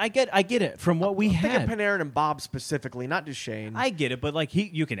 and but I get it from what we I'm thinking had. Panarin and Bob specifically, not Duchesne. I get it, but like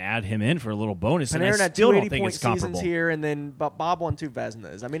you can add him in for a little bonus, and I Panarin had still 2 don't think 80-point it's seasons comparable. here, and then Bob won 2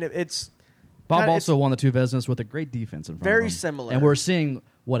 Vezinas. I mean, it's Bob kinda- also won the 2 Vezinas with a great defense in front Very of him. similar. And we're seeing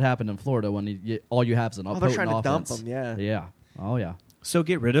what happened in Florida when all you have is an they're potent trying to dump offense. him, yeah. Yeah. Oh, yeah. So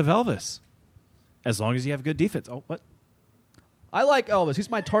get rid of Elvis, as long as you have good defense. Oh, what? I like Elvis. He's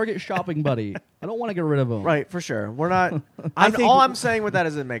my Target shopping buddy. I don't want to get rid of him. right for sure. We're not. I think- all I'm saying with that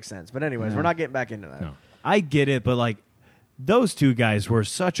is it makes sense. But anyways, we're not getting back into that. No, I get it, but like those 2 guys were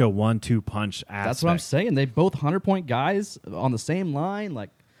such a 1-2 punch. That's what I'm aspect. saying. They both 100-point guys on the same line.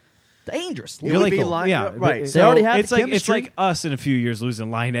 Like, dangerous. It would be Lethal. line- yeah, right. They already had it's the like it's chemistry. like us in a few years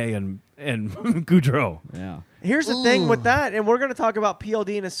losing Line A and Gaudreau. Yeah. Here's the thing with that, and we're going to talk about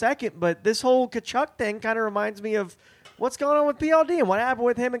PLD in a second. But this whole Kachuk thing kind of reminds me of what's going on with PLD and what happened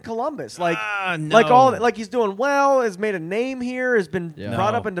with him in Columbus. Like, No. like he's doing well, has made a name here, has been Yeah.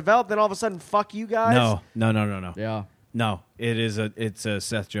 brought No. up and developed. Then all of a sudden, fuck you guys. No. Yeah. No, it's a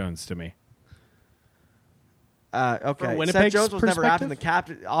Seth Jones to me. Okay. From Seth Winnipeg's Jones was never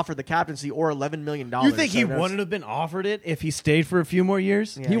perspective? offered the captaincy or $11 million. You think he so that's- wouldn't have been offered it if he stayed for a few more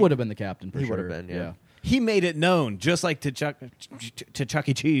years? Yeah, he would have been the captain for he sure. would have been, yeah. He made it known, just like to Chuck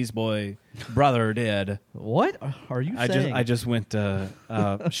E. Cheese boy brother did. What are you saying? I just went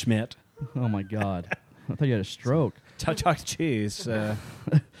Schmidt. Oh my god! I thought you had a stroke. Chuck E. Cheese. Yeah.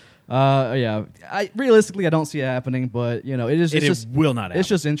 Realistically, I don't see it happening, but you know, it's It just will not happen. It's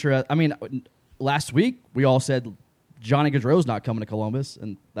just interesting. I mean, last week we all said Johnny Gaudreau's not coming to Columbus,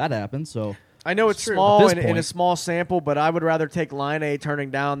 and that happened. So I know it's true. small At this and in a point. small sample, but I would rather take Line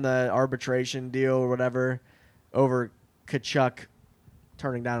turning down the arbitration deal or whatever over Kachuk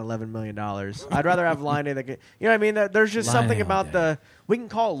turning down $11 million. I'd rather have Line that could, you know what I mean? There's just something Laine all about day. we can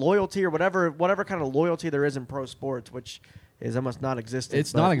call it loyalty or whatever kind of loyalty there is in pro sports, which is almost non-existent.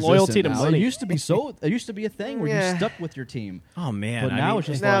 it's but- not existent loyalty to now. money. It used to be so. It used to be a thing where Yeah. you stuck with your team, Oh man! but now mean, it's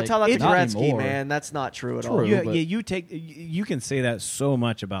just Now like tell that to not Gretzky, anymore. man. That's not true at all. True. you, but- you can say that so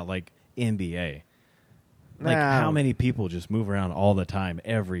much about like NBA. Like Nah. how many people just move around all the time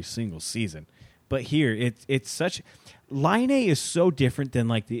every single season. But here it's such Line A is so different than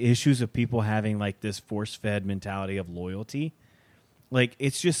like the issues of people having like this force-fed mentality of loyalty. Like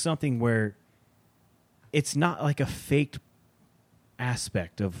it's just something where it's not like a faked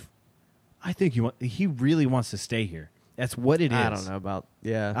aspect of I think he really wants to stay here. That's what it is. I don't know about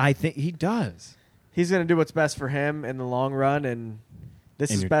I think he does. He's going to do what's best for him in the long run, and this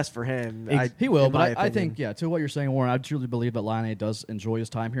And is you're- best for him. He will, in my but I think, opinion. to what you're saying, Warren, I truly believe that Line A does enjoy his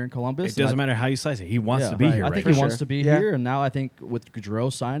time here in Columbus. It doesn't matter how you slice it. He wants to be here. I right think now. he wants to be Yeah. here, and now I think with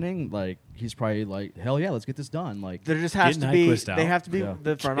Gaudreau signing, like he's probably like, hell yeah, let's get this done. Like, There just has Get to be. Nyquist out. They have to be. Yeah.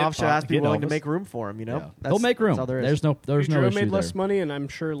 The front Get office has to be Get willing to Elvis. make room for him. You know, yeah. That's- they'll make room. that's all there is. There's no Gaudreau issue made there. less money, and I'm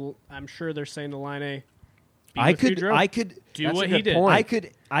sure they're saying to Line I could do That's what a he good did. point.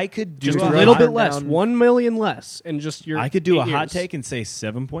 I could do Just a Gaudreau little bit turned less, down- 1 million less, and just your. I could do 8 a hot years. take and say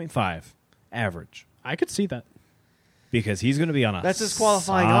 7.5 average I could see that. because he's going to be on a That's his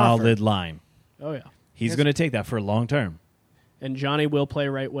qualifying solid offer. line. Oh yeah, He's Yes. going to take that for a long term. and Johnny will play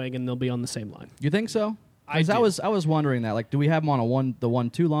right wing, and they'll be on the same line. You think so? I 'Cause do. I was wondering that. Like, do we have him on the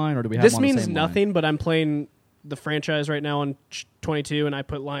 1-2 line, or do we have This him on the means same nothing, line? but I'm playing the franchise right now on 22, and I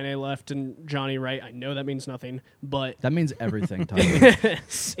put Line A left and Johnny right. I know that means nothing, but That means everything, Tyler.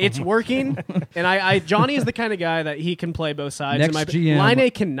 it's working. And I Johnny is the kind of guy that he can play both sides. Next and GM, Line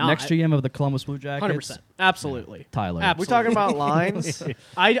A cannot. Next GM of the Columbus Blue Jackets, 100%. Absolutely. Tyler. We're Absolutely. talking about lines.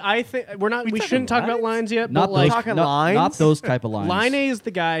 I think we're not. We shouldn't talk about lines yet. Not but like those, talking not, lines? not those type of lines. Line A is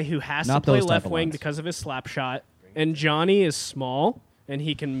the guy who has Not to play those type left of wing lines. because of his slap shot, and Johnny is small and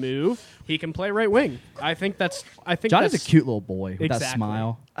he can move. He can play right wing. I think Johnny's that's a cute little boy with that Exactly.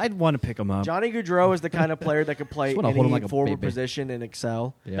 smile. I'd want to pick him up. Johnny Gaudreau is the kind of player that could play Just wanna any hold him like a forward baby. position and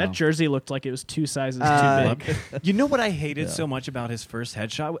excel. Yeah. That jersey looked like it was 2 sizes Uh, too big. You know what I hated Yeah. so much about his first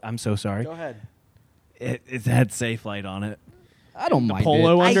headshot? I'm so sorry. Go ahead. It had Safe Light on it. I don't mind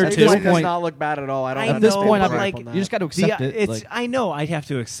polo it. under At two. this It does point, not look bad at all. I don't. I at this know, point, but I'm like, on that. you just got to accept it. It's, Like, I know I'd have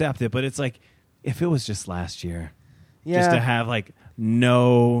to accept it, but it's like if it was just last year, yeah, just to have like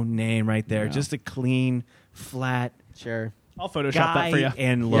no name right there, Yeah. just a clean, flat sure. I'll Photoshop guy that for you.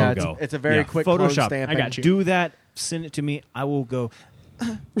 and Yeah, logo. it's a very quick clone Photoshop. stamping. I got you. Do that. Send it to me. I will go.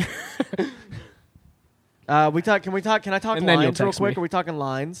 We talk. Can we talk? Can I talk And then you'll lines real text quick? me. Are we talking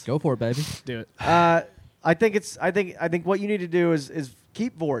lines? go for it, baby. Do it. I think it's. I think what you need to do is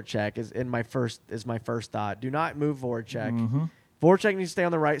keep Voracek is my first thought. Do not move Voracek. Voracek needs to stay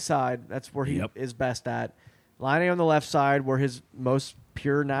on the right side. That's where he Yep. is best at. Line A on the left side, where his most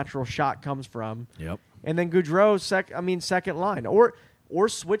pure natural shot comes from. Yep. And then Gaudreau second line, or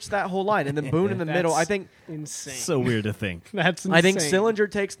switch that whole line, and then Boone in the middle. I think Insane. So weird to think. That's insane. I think Sillinger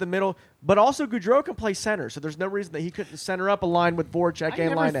takes the middle, but also Gaudreau can play center, so there's no reason that he couldn't center up a line with Voracek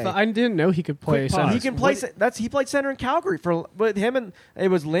and Line A. I didn't know he could play Quick center. pause. He can play. He played center in Calgary for with him, and it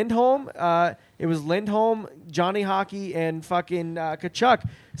was Lindholm. Johnny Hockey, and fucking Kachuk.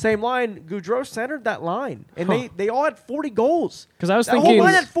 Same line. Gaudreau centered that line, and they all had 40 goals. Because I was That whole thinking,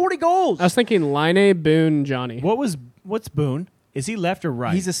 line had 40 goals. I was thinking Line A, Boone, Johnny. What's Boone? Is he left or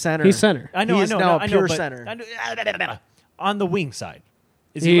right? He's a center. He's center. I know. He's I know. now I a know, pure but- center. I know- on the wing side.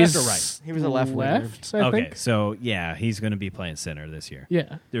 Is he left or right? He was a left winger. left, I Okay, think. so yeah, he's going to be playing center this year.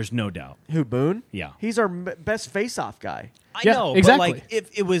 Yeah. There's no doubt. Who Boone? Yeah. He's our best face-off guy. I Yeah, know, exactly. but like if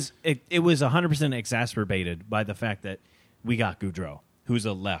it was 100% exacerbated by the fact that we got Gaudreau, who's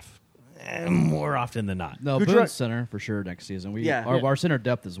a left more often than not. No, Gaudreau- Boone's center for sure next season. Yeah. Our center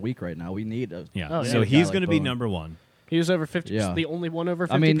depth is weak right now. We need a Yeah, Oh, so yeah. he's Guy going to like be Boone. number one. He was over 50%. Yeah. The only one over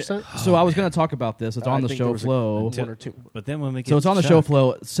 50%. I mean, so I was going to talk about this. It's on the think show there was flow. one or two. But then when we get So it's on the to show Chuck-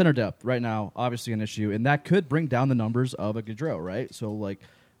 flow. Center depth right now, obviously an issue, and that could bring down the numbers of a Gaudreau, right? So like,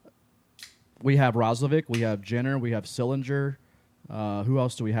 we have Roslovic, we have Jenner, we have Sillinger. Who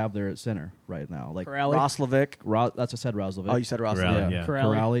else do we have there at center right now? Like Corrali. Roslovic. that's I said Roslovic. Oh, you said Roslovic. Corrali, yeah, yeah.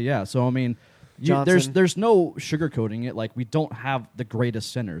 Corrali, yeah. So I mean, Johnson. there's no sugarcoating it. Like we don't have the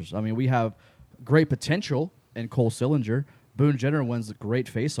greatest centers. I mean, we have great potential in Cole Sillinger. Boone Jenner wins great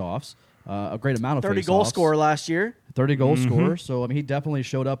face-offs, a great amount of 30 face-offs. goal scorer last year. 30 goal scorer. So I mean, he definitely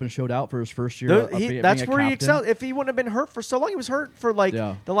showed up and showed out for his first year. That's being a where he captain. excelled. If he wouldn't have been hurt for so long, he was hurt for like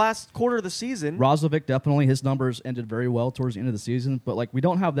Yeah. the last quarter of the season. Roslovic definitely his numbers ended very well towards the end of the season, but like we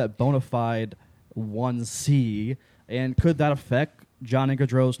don't have that bona fide 1C. And could that affect Johnny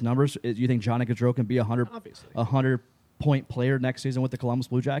Gaudreau's numbers? Do you think Johnny Gaudreau can be a Obviously. 100-point player next season with the Columbus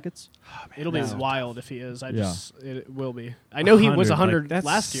Blue Jackets? It'll be wild if he is. Yeah. It will be. I know he was 100 that's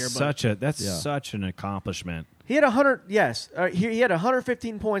last year, but that's Yeah. such an accomplishment. He had 100. Yes, he had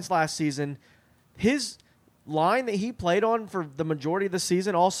 115 points last season. His line that he played on for the majority of the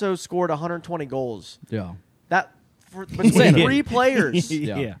season also scored 120 goals. Yeah. That between Insane. three players.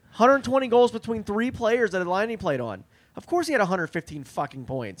 Yeah. 120 goals between three players at a line he played on. Of course, he had 115 fucking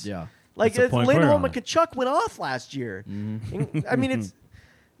points. Yeah. Like That's a point player Lindholm on and it. Kachuk went off last year. And, I mean, it's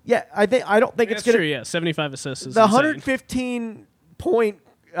I don't think that's it's gonna. true. Yeah, 75 assists is The insane. 115 point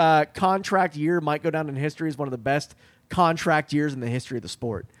contract year might go down in history as one of the best contract years in the history of the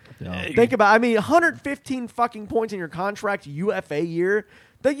sport. Yeah. Think about, 115 fucking points in your contract UFA year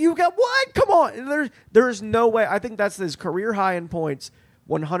that you got. What? Come on. There's no way. I think that's his career high in points,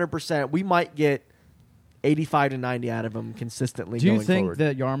 100%. We might get 85 to 90 out of him consistently Do you going think forward.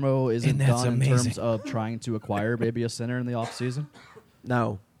 that Yarmo isn't And that's done in amazing. terms of trying to acquire maybe a center in the offseason?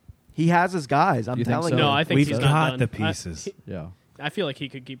 No. He has his guys. I'm You think telling so? you. No, I think We've he's got not the done. pieces. Yeah. I feel like he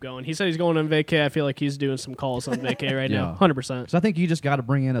could keep going. He said he's going on vacay. I feel like he's doing some calls on vacay right now. 100%. Because I think you just got to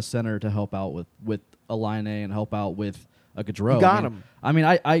bring in a center to help out with a Line A and help out with a Gaudreau. You got him. I mean,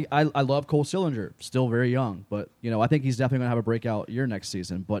 I love Cole Sillinger, still very young, but I think he's definitely going to have a breakout year next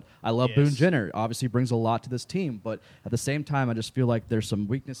season. But I love Yes. Boone Jenner. Obviously, brings a lot to this team, but at the same time, I just feel like there's some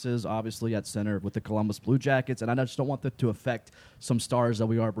weaknesses, obviously, at center with the Columbus Blue Jackets, and I just don't want that to affect some stars that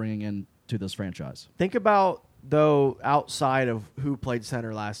we are bringing in to this franchise. Think about, though, outside of who played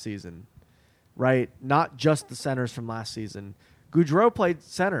center last season, right? Not just the centers from last season. Gaudreau played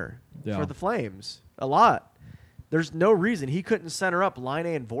center Yeah. for the Flames a lot. There's no reason he couldn't center up Line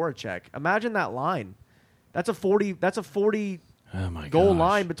A and Voracek. Imagine that line. That's a 40 Oh my goal gosh.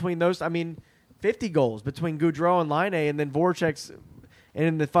 line between those. 50 goals between Gaudreau and Line A, and then Voracek's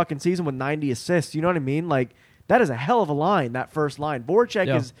in the fucking season with 90 assists. You know what I mean? Like, that is a hell of a line, that first line. Voracek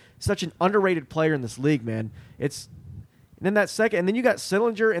Yeah. is such an underrated player in this league, man. And then that second, and then you got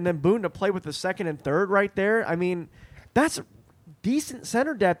Sillinger and then Boone to play with the second and third right there. I mean, that's decent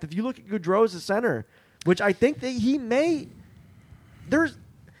center depth if you look at Gaudreau as a center, which I think that he may.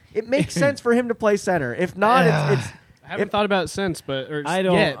 It makes sense for him to play center. If not, it's I haven't thought about it since, but I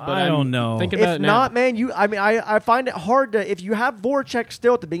don't- yet, but I I'm don't know. Thinking about if it now. not, man, I find it hard to, if you have Voracek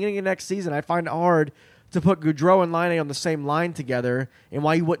still at the beginning of next season, I find it hard to put Gaudreau and Line A on the same line together, and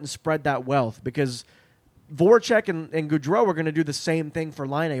why you wouldn't spread that wealth, because Voracek and Gaudreau are going to do the same thing for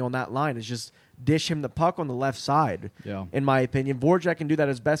Line A on that line. It's just dish him the puck on the left side. Yeah. In my opinion, Voracek can do that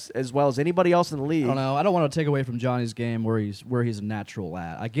as well as anybody else in the league. I don't know. I don't want to take away from Johnny's game where he's a natural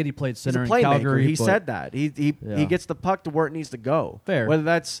at. I get he played He's a center in playmaker. Calgary. He but- said that he Yeah. gets the puck to where it needs to go. Fair. Whether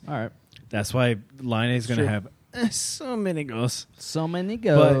that's All right. That's why Line is going to Sure. have so many goals. So many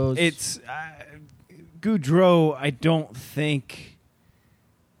goes. But it's Gaudreau. I don't think.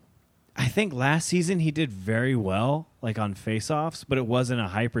 I think last season he did very well, like on faceoffs, but it wasn't a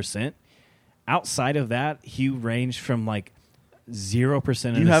high percent. Outside of that, he ranged from like 0% do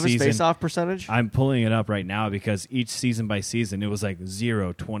in you the have season. his face-off percentage? I'm pulling it up right now because each season by season it was like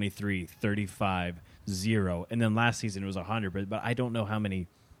 0, 23, 35, 0. And then last season it was 100, but I don't know how many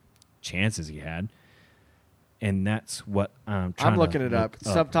chances he had. And that's what I'm trying I'm looking to it up.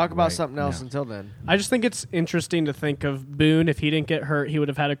 look Talk about right something else now. until then. I just think it's interesting to think of Boone. If he didn't get hurt, he would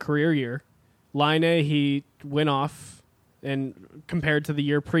have had a career year. Line A, he went off, and compared to the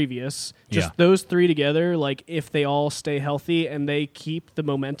year previous, just Yeah. those three together, like if they all stay healthy and they keep the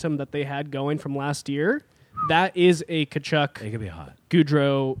momentum that they had going from last year, that is a Kachuk, It could be hot.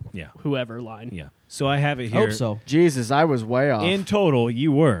 Goudreau, Yeah. whoever line. Yeah. So I have it here. hope so. Jesus, I was way off. In total,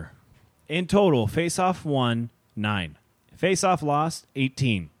 you were. In total, face-off won 9. Face-off lost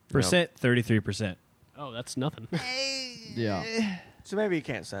 18%, 33%. Oh, that's nothing. Yeah. So maybe you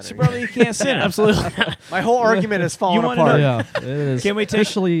can't center. So probably you can't center. Absolutely. My whole argument is falling wanna apart. know- Yeah, it is Can we take-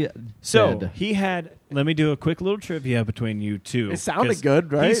 officially So dead. he had. Let me do a quick little trivia between you two. It sounded 'cause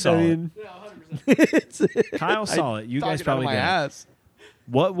good, right? He saw I mean, it. Kyle saw it. You guys talking out probably of my didn't. ass.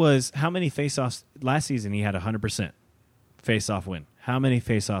 What was how many face-offs last season? He had 100% face-off win. How many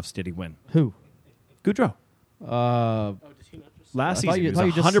face-offs did he win? Who? Goudreau. Last I thought season you- he thought you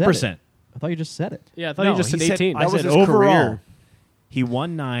was just said 100%. I thought you just said it. Yeah, I thought No, you just he said said- 18. I That was said his overall. career. He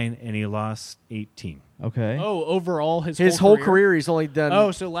won 9 and he lost 18. Okay. Oh, overall His whole career, he's only done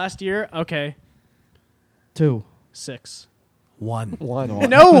Oh, so last year, okay, 2. 6. One. one.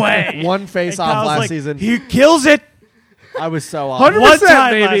 No way. One face off last season. He kills it. I was so off. 100%, One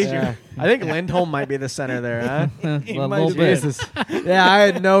time baby. last year. Yeah. I think Lindholm might be the center there, huh? A might little have bit. Jesus. Yeah, I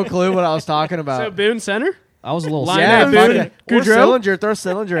had no clue what I was talking about. So Boone center. I was a little. Line yeah, up, fuck Boone. it. Or Goudreau? Sillinger. Throw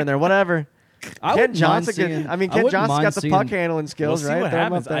Sillinger in there. Whatever. I Kent wouldn't mind Johnson seeing- could. I mean, I Kent wouldn't Johnson's mind got the seeing- puck handling We'll skills, see right? what Throw him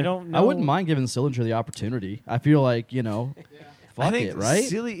up happens. there. I don't know. I wouldn't mind giving Sillinger the opportunity. I feel like fuck I think it, right?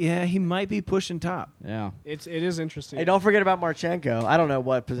 Silly, yeah, he might be pushing top. Yeah. It is interesting. Hey, don't forget about Marchenko. I don't know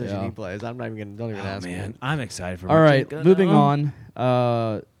what position Yeah. he plays. I'm not even gonna. Don't even ask me. I'm excited for. All right, Marchenko. moving on.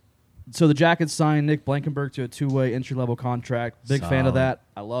 So the Jackets signed Nick Blankenberg to a 2-way entry-level contract. Big fan of Solid. that.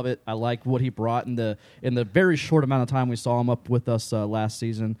 I love it. I like what he brought in the very short amount of time we saw him up with us last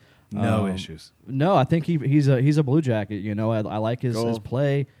season. No issues. No, I think he's a Blue Jacket. You know, I like his Cool.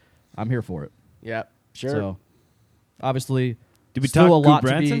 play. I'm here for it. Yeah, sure. So obviously, Did we still talk a lot to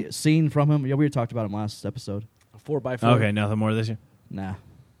Gudbranson? be seen from him. Yeah, we talked about him last episode. 4x4. Okay, nothing more this year. Nah,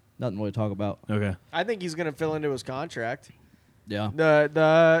 nothing really to talk about. Okay. I think he's gonna fill into his contract. Yeah. The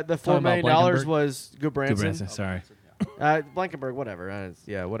 $4 Talking million about Blankenberg? was Gudbranson. Gudbranson, sorry. Blankenberg, whatever.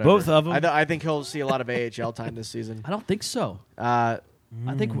 Yeah, whatever. Both of 'em? I think he'll see a lot of AHL time this season. I don't think so. Uh,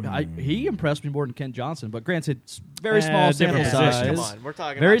 I think he impressed me more than Kent Johnson, but granted, it's very small different sample position. size. Come on, we're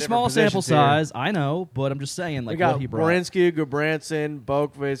talking Very about small different sample positions here. size. I know, but I'm just saying, We like got what he brought. Borinsky, Gudbranson,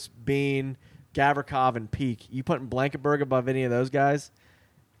 Boqvist, Bean, Gavrikov, and Peak. You putting Blankenberg above any of those guys?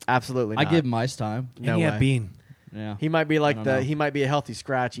 Absolutely I not. give him ice time. no and yeah, way. Bean. Yeah, He might be I like don't know. he might be a healthy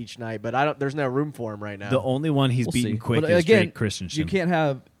scratch each night, but I don't. There's no room for him right now. The only one he's We'll beaten see. quick But is again, Drake Christensen. you can't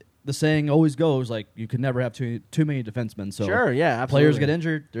have the saying always goes like you can never have too many defensemen. So sure, yeah, absolutely. players get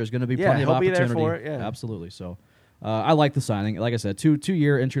injured. There's going to be Yeah, plenty of he'll be there opportunity. for it, yeah. Absolutely. So I like the signing. Like I said,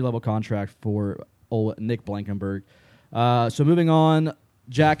 2-year entry level contract for old Nick Blankenberg. So moving on,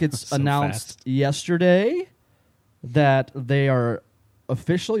 Jackets So announced fast. yesterday that they are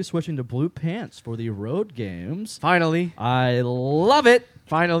officially switching to blue pants for the road games. Finally, I love it.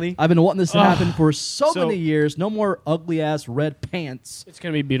 finally. I've been wanting this to happen for so So- many years. No more ugly ass red pants. It's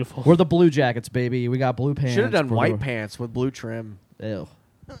gonna be beautiful. We're the Blue Jackets, baby. We got blue pants. Should have done for white the- pants with blue trim. Ew.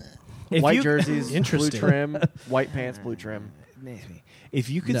 If White you- jerseys, blue Interesting. trim, white pants, blue trim. If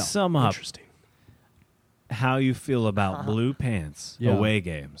you could No. sum up Interesting. how you feel about blue pants Yeah. away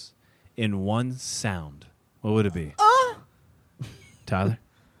games in one sound, what would it be? Tyler?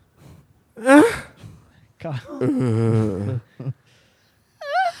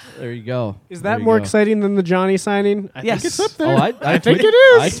 There you go. Is There that you more go. exciting than the Johnny signing? I Yes. think it's up there. Oh, I think tweeted- it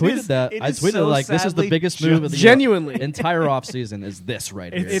is. I tweeted that. It I is tweeted so like this is the sadly biggest move of the Genuinely. entire offseason is this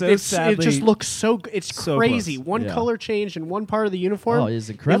right here. It's so It sadly- just looks so good. It's so crazy. close. One Yeah. color change in one part of the uniform. Oh, it's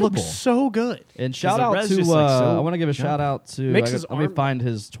incredible. It looks so good. And shout the out res to just, like, so I want to give a shout out to Makes his let me arm- find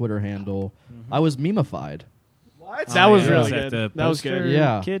his Twitter handle. I was memeified. What? That was yeah. really Is that good. the That was poster? good.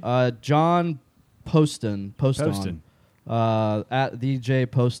 Yeah, kid? John Poston, Poston. at DJ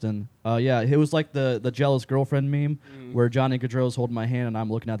Poston. Yeah, it was like the jealous girlfriend meme where Johnny Gaudreau's holding my hand and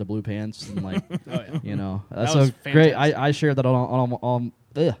I'm looking at the blue pants and like, you know, that's was so great. fantastic. I shared that on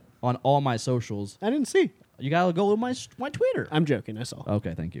all my socials. I didn't see. You gotta go with my Twitter. I'm joking. I saw.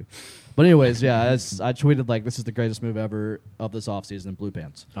 Okay, thank you. But anyways, yeah, I tweeted like this is the greatest move ever of this offseason, blue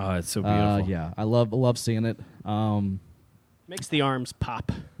pants. Oh, it's so beautiful. Yeah, I love seeing it. Makes the arms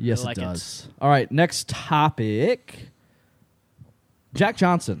pop. Yes, I like it does. All right, next topic. Jack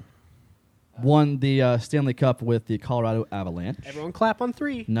Johnson won the Stanley Cup with the Colorado Avalanche. Everyone clap on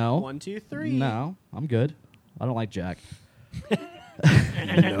 3. No. 1, 2, 3. No, I'm good. I don't like Jack.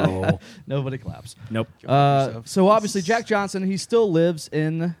 No. Nobody claps. Nope. So obviously, Jack Johnson, he still lives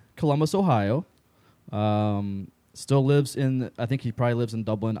in Columbus, Ohio. Still lives in, I think he probably lives in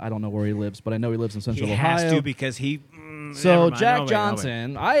Dublin. I don't know where he lives, but I know he lives in Central He Ohio. has to because he. So never mind. Jack No way, no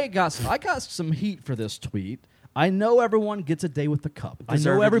way. Johnson, I got some heat for this tweet. I know everyone gets a day with the cup. I know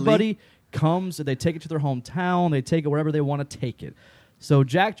Deservedly. everybody comes and they take it to their hometown. They take it wherever they want to take it. So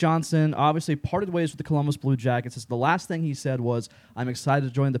Jack Johnson obviously parted ways with the Columbus Blue Jackets. The last thing he said was, "I'm excited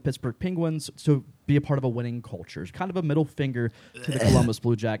to join the Pittsburgh Penguins to be a part of a winning culture." It's kind of a middle finger to the Columbus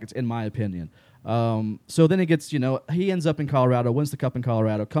Blue Jackets, in my opinion. So then he gets, he ends up in Colorado, wins the Cup in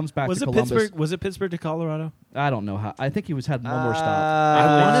Colorado, comes back to Columbus. Was it Pittsburgh to Colorado? I don't know how. I think he had one more stop. I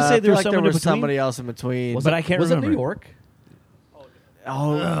wanna say there was there someone in was between. somebody else in between. Was but it- I can't was remember. it New York?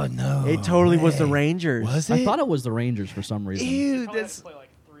 Oh no! it totally was the Rangers. Was I thought it was the Rangers for some reason. Ew, that's play like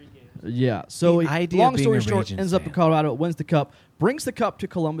 3 games. Yeah. So The idea long of being story a short, Rangers ends up in fan. Colorado, wins the Cup, brings the Cup to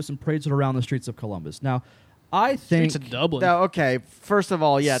Columbus, and parades it around the streets of Columbus. Now, I think Streets of Dublin. Now, okay, first of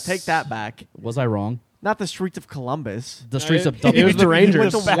all, take that back. was I wrong? Not the streets of Columbus. The streets of it Dublin. was the He went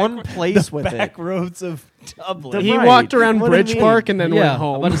Rangers. to one place with back it. roads of Dublin. He Right. walked around What do you Bridge mean? Park and then yeah, went I'm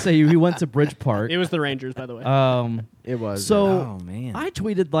home. about to say he went to Bridge Park. It was the Rangers, by the way. It was. So Oh, man. I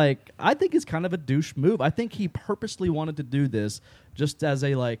tweeted I think it's kind of a douche move. I think he purposely wanted to do this just as I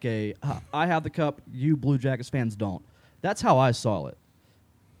have the Cup, you Blue Jackets fans don't. That's how I saw it.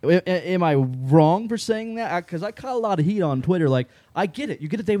 Am I wrong for saying that? Because I caught a lot of heat on Twitter. Like, I get it. You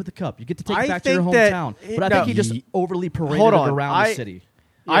get a day with the Cup. You get to take I it back to your think that- hometown. But I no. think he just overly paraded Hold it on. around the city.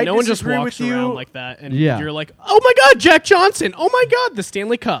 Yeah, I no one just disagree walks with you. around like that, and Yeah. you're like, "Oh my God, Jack Johnson! Oh my God, the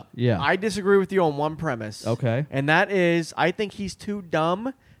Stanley Cup!" Yeah. I disagree with you on one premise. Okay. And that is, I think he's too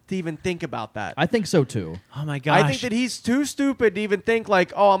dumb to even think about that. I think so, too. Oh my gosh! I think that he's too stupid to even think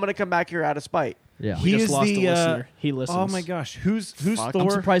like, oh, I'm going to come back here out of spite. Yeah. We just is lost the, a listener. He listens. Oh my gosh! Who's Fuck. I'm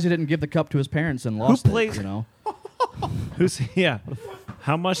Thor? surprised he didn't give the Cup to his parents and lost plays- it, Who's yeah?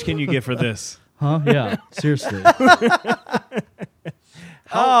 How much can you get for this? Huh? Yeah. Seriously.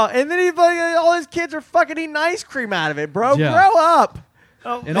 Oh, and then he's like, all his kids are fucking eating ice cream out of it, bro. Yeah. Grow up.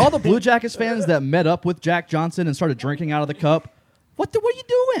 And all the Blue Jackets fans that met up with Jack Johnson and started drinking out of the cup, what are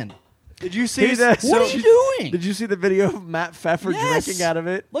you doing? Did you see Here's- that? What are you doing? Did you see the video of Matt Pfeffer Yes. drinking out of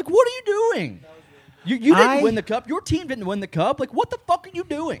it? Like, what are you doing? You didn't I- win the cup. Your team didn't win the cup. Like, what the fuck are you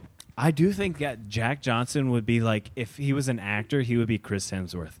doing? I do think that Jack Johnson would be like, if he was an actor, he would be Chris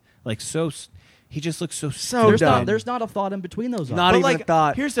Hemsworth. Like, he just looks so dumb. There's not a thought in between those. Not But, even like, a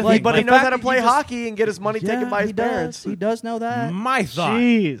thought. here's the Like, thing, but he the knows fact how to that play you just- hockey and get his money taken by his he parents. does. He does know that. My thought.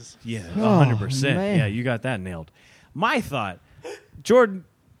 Jeez. Yeah, Oh, 100%. man. Yeah, you got that nailed. My thought, Jordan,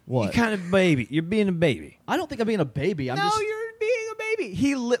 What? you kind of baby. You're being a baby. I don't think I'm being a baby. I'm no, just. you're being a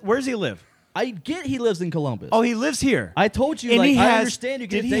baby. Where's he live? I get he lives in Columbus. Oh, he lives here. I told you. And Like, he I has- understand you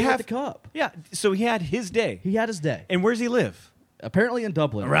get did a he day have- with the cup. Yeah, so he had his day. He had his day. And where's he live? Apparently in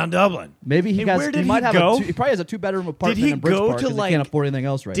Dublin. Around Dublin. Maybe he And has. where he did might he have go? he probably has a 2-bedroom apartment he in Bridge go Park to, 'cause like- he can't afford anything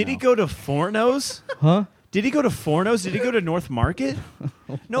else right Did now. he go to Fornos? Huh? Did he go to Fornos? Did he go to North Market?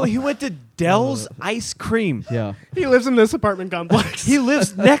 No, he went to Dell's Ice Cream. Yeah. He lives in this apartment complex. He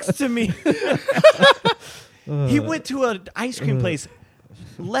lives next to me. He went to an ice cream place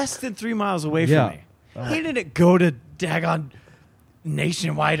less than 3 miles away Yeah. from me. He didn't go to daggone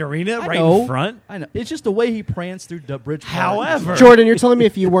Nationwide Arena I right know. in front. I know. It's just the way he pranced through Bridge Park. However, Jordan, you're telling me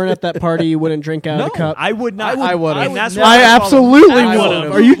if you weren't at that party, you wouldn't drink out of the cup? I would not. I would've. and that's never- why I call him- absolutely I would would've.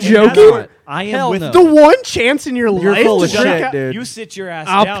 have. Are you And that's joking? why I am Hell with no. The one chance in your You're life full to of drink shit, out- dude. You sit your ass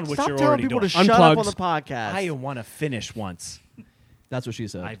I'll- down, which Stop you're telling already people doing. to shut up on Unplugged. the podcast. I want to finish once. That's what she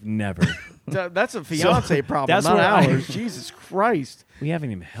said. I've never. That's a fiance problem, that's not where I- ours. Jesus Christ. We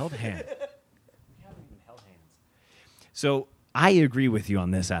haven't even held hands. So I agree with you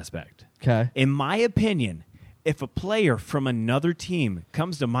on this aspect. Okay. In my opinion, if a player from another team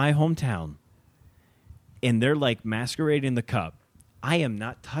comes to my hometown and they're like masquerading the cup, I am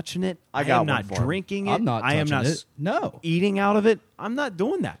not touching it. I got am one not for him. drinking it. I'm not I am touching not it. No. eating out of it. I'm not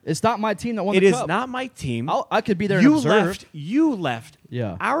doing that. It's not my team that won It the is cup. not my team. I could be there you and observe. You left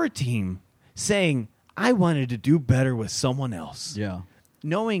Yeah. our team saying, I wanted to do better with someone else. Yeah.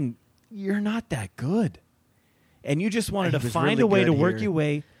 Knowing you're not that good. And you just wanted He to was find really a way good to work here. your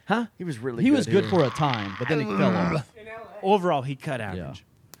way. Huh? He was really He good was good here. for a time, but then he fell off. Overall, he cut average.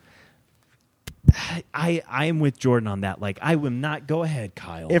 I am with Jordan on that. Like, I will not go ahead,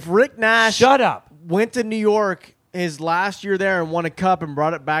 Kyle. If Rick Nash Shut up. went to New York his last year there and won a cup and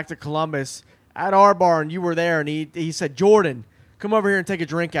brought it back to Columbus at our bar and you were there and he said, Jordan, come over here and take a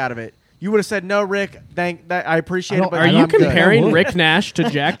drink out of it. You would have said, no, Rick, I appreciate it, but Are I you don't think I comparing would. Rick Nash to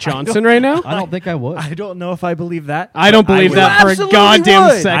Jack Johnson right now? I don't think I would. I don't know if I believe that. I don't but believe would. that for a absolutely goddamn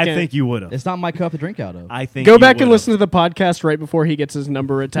would. second. I think you would have. It's not my cup to drink out of. I think Go you back and would've. listen to the podcast right before he gets his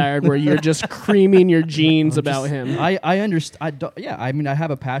number retired, where you're just creaming your jeans about him. I understand. I don't, yeah, I mean, I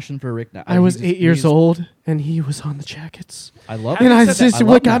have a passion for Rick Nash. I was He's- 8 years he's- old, and he was on the Jackets. I love And it. I just I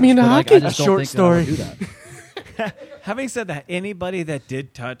what love got me into Nash, but hockey. I just A don't short think that I would story. do that. Having said that, anybody that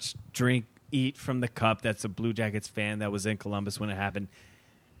did touch, drink, eat from the cup. That's a Blue Jackets fan that was in Columbus when it happened.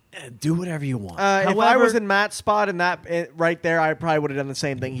 Do whatever you want. If I was in Matt's spot and right there, I probably would have done the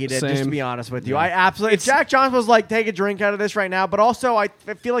same thing he did. Just to Same. be honest with you, I absolutely. If Jack Johnson was like, take a drink out of this right now, but also I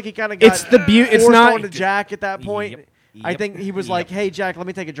feel like he kind of got. It's the beauty. It's forced not. onto Jack at that point. Yep. I Yep. think he was Yep. like, "Hey Jack, let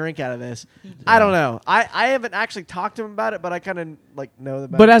me take a drink out of this." I don't know. I haven't actually talked to him about it, but I kind of like know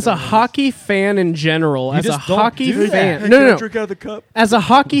about. But it. as a hockey fan in general, as a just don't hockey do fan, Hey, no, can I no, no. drink out of the cup. As a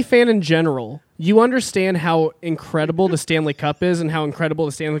hockey fan in general, you understand how incredible the Stanley Cup is and how incredible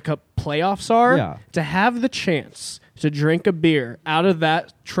the Stanley Cup playoffs are. Yeah. To have the chance to drink a beer out of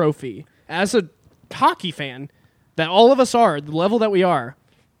that trophy as a hockey fan, that all of us are, the level that we are,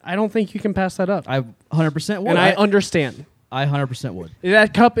 I don't think you can pass that up. I 100% would. And I understand. I 100% would.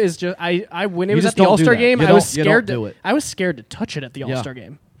 That cup is just I when it You was just at the don't do All-Star that. game, You I was don't- you don't scared do it. I was scared to touch it at the Yeah. All-Star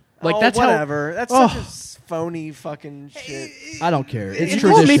game. Like Oh, that's whatever. That's Oh. such a phony fucking shit. I don't care. It's You tradition.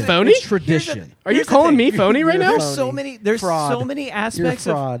 calling me phony? It's tradition. Are you Here's the calling thing. me phony right now? You're There's so phony. many. There's Fraud. so many You're a aspects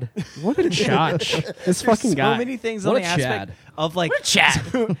of. fraud. What a chotch. This fucking So guy. many things What on a the aspect Chad. of like What a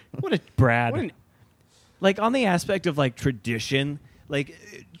Chad. what a Brad. What an- Like on the aspect of like tradition, like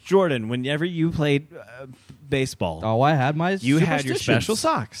Jordan, whenever you played baseball, Oh, I had my you had your superstitions. special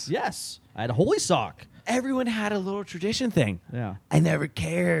socks. Yes. I had a holy sock. Everyone had a little tradition thing. Yeah. I never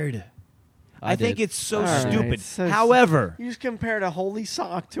cared. I think did. it's so All right. stupid. So- However, You just compared a holy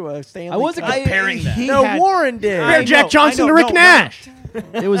sock to a Stanley. I wasn't Cup. comparing that. he No, had- Warren did. I Compare know, Jack Johnson I to know, Rick no, Nash.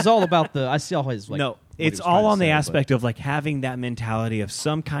 It was all about the. I see always like. no, what he it's was trying all to on the say, but- aspect of like having that mentality of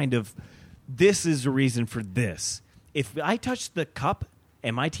some kind of this is the reason for this. If I touched the cup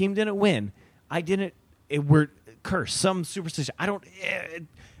and my team didn't win, I didn't. It were curse some superstition. I don't.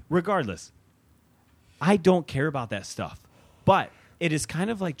 Regardless, I don't care about that stuff. But it is kind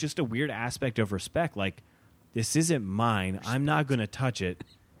of like just a weird aspect of respect. Like this isn't mine. I'm not going to touch it.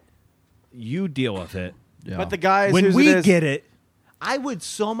 You deal with it. Yeah. But the guys When whose we it is, get it, I would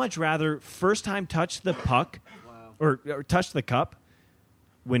so much rather first time touch the puck or touch the cup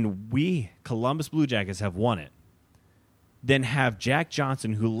when we, Columbus Blue Jackets, have won it than have Jack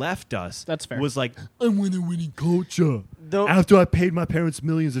Johnson, who left us, That's fair. was like, I'm with a winning culture Though- after I paid my parents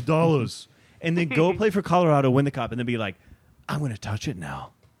millions of dollars. And then go play for Colorado, win the cup, and then be like, I'm going to touch it now.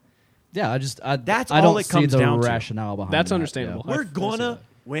 Yeah, That's I all don't it see comes the down to. rationale behind That's that, understandable. yeah. We're going to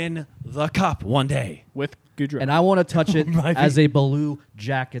win the cup one day With Goudreau. And I want to touch it Right. as a Blue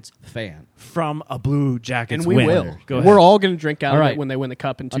Jackets fan. from a Blue Jackets and we win. will. Go ahead. We're all going to drink out All of right. it when they win the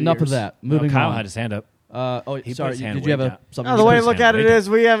cup in 2 Enough years. of that. No, Moving Kyle on. had his hand up. Oh, He put sorry. his hand Did you have way a down. something? No, the way I His look hand at it way is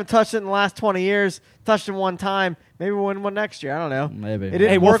we haven't touched it in the last 20 years. Touched it one time. Maybe we'll win one next year. I don't know. Maybe. It didn't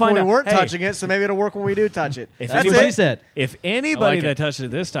Hey, we'll work when find we out. weren't Hey. touching it, so maybe it'll work when we do touch it. If That's That's what it. she said. If anybody I like that it. touched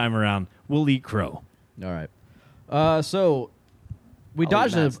it this time around will eat crow. All right. So we I'll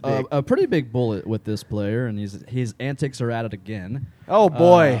dodged eat Matt's dick. a pretty big bullet with this player, and his antics are at it again. Oh,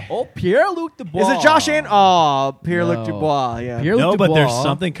 boy. Pierre-Luc Dubois. Is it Josh Oh, Pierre-Luc No. Dubois. Yeah. Pierre-Luc No, but Dubois there's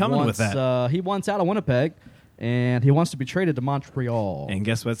something coming with wants, that. he wants out of Winnipeg, and he wants to be traded to Montreal. And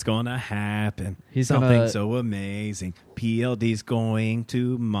guess what's going to happen? He's something gonna- so amazing. PLD's going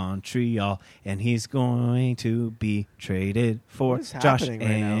to Montreal, and he's going to be traded for What is Josh happening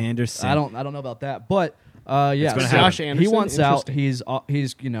right now? Anderson. I don't know about that, but yeah, gonna so happen. Josh he Anderson? wants out. Interesting.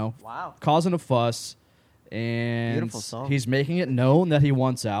 He's Wow. causing a fuss, and Beautiful song. he's making it known that he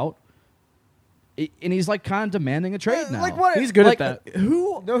wants out. And he's like kind of demanding a trade now. Like what? He's good Like, at that.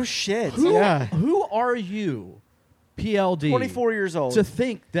 Who No shit. who yeah. who are you, PLD? 24 years old. to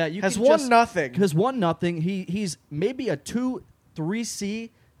think that you Has can won just, nothing. Has won nothing. He's maybe a 2-3C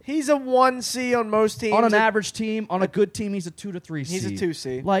He's a 1C on most teams. on an average team. On a good team, he's a 2 to 3C. He's a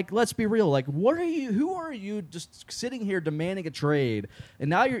 2C. Like, let's be real. Like, what are you? Who are you? Just sitting here demanding a trade, and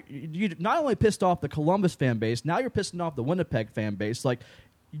now you not only pissed off the Columbus fan base, now you're pissing off the Winnipeg fan base. Like,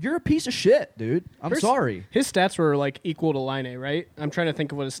 you're a piece of shit, dude. I'm sorry. His stats were like equal to Line A, right? I'm trying to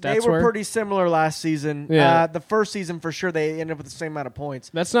think of what his They stats were pretty similar last season. Yeah. The first season, for sure, they ended up with the same amount of points.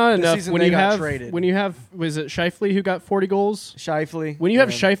 That's not This enough. season When they you got have traded. when you have was it Scheifele who got 40 goals? Shifley. When you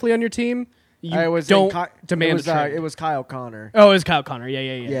have yeah. Scheifele on your team, you It was don't it demand was, a trade. it was Kyle Connor. Oh, it was Kyle Connor. Yeah.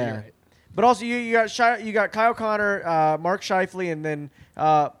 Yeah. You're right. But also, you got Kyle Connor, Mark Scheifele, and then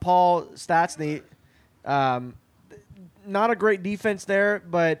Paul Stastny. Not a great defense there,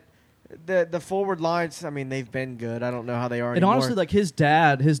 but the forward lines, I mean, they've been good. I don't know how they are And anymore. honestly, like his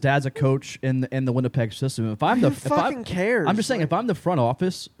dad's a coach in the Winnipeg system. If I'm Who fucking cares? I'm just saying, if I'm the front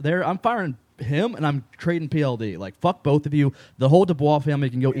office there, I'm firing him and I'm trading PLD. Like, fuck both of you. The whole Dubois family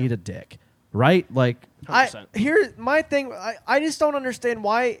can go eat a dick, right? Like, 100%. Here's my thing. I just don't understand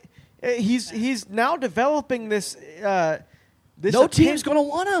why he's now developing this No team's going to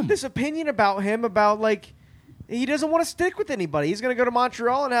want him. This opinion about him about like he doesn't want to stick with anybody. He's going to go to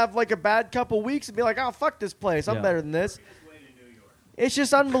Montreal and have like a bad couple weeks and be like, "Oh, fuck this place. I'm Yeah. better than this." It's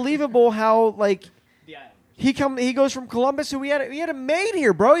just unbelievable how like he goes from Columbus, who he had a made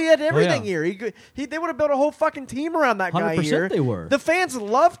here, bro. He had everything here. They would have built a whole fucking team around that guy 100% here. they were. The fans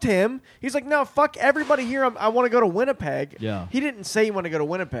loved him. He's like, no, fuck everybody here. I want to go to Winnipeg. Yeah. He didn't say he wanted to go to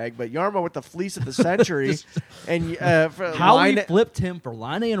Winnipeg, but Yarmo with the fleece of the century and for How Line- we flipped him for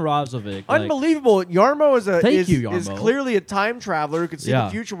Line and Rozovic. unbelievable. Yarmo is Thank you, is Yarmo. clearly a time traveler who could see Yeah.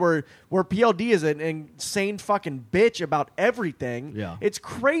 the future where PLD is an insane fucking bitch about everything. Yeah. It's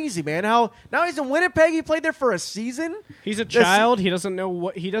crazy, man. How now he's in Winnipeg. He played there for a season. He's a This- child. He doesn't know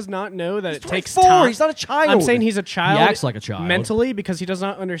what. He does not know that He's it takes 24. time. He's not a child. I'm saying he's a child. He acts like a child. mentally because he does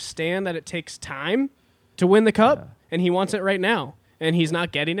not understand that it takes time to win the cup, and he wants it right now, and he's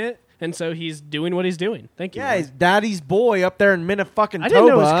not getting it, and so he's doing what he's doing. Thank you. Yeah, he's daddy's boy up there in Minnefucking I didn't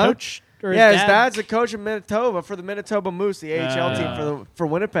know his Toba. coach. Or Yeah, his his dad. dad's a coach in Manitoba for the Manitoba Moose, the AHL team for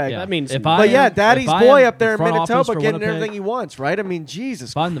Winnipeg. Yeah. That means If But yeah, am- daddy's if I boy am up there the in front office Manitoba for getting Winnipeg, everything he wants, right? I mean,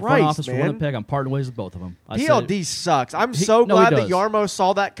 Jesus If I'm the Christ, front office man. for Winnipeg, I'm parting ways with both of them. I said- PLD sucks. I'm He- so no, he glad that does. Yarmo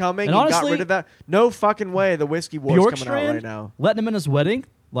saw that coming And and got honestly, rid of that. No fucking way the Whiskey War's coming out right now. letting him in his wedding.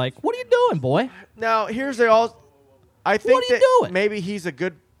 Like, what are you doing, boy? Now, here's the all. I think What are you that doing? maybe he's a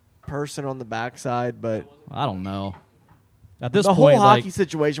good person on the backside, but I don't know. At this the point, whole hockey like,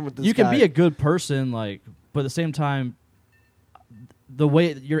 situation with this you can guy, be a good person, like, but at the same time, the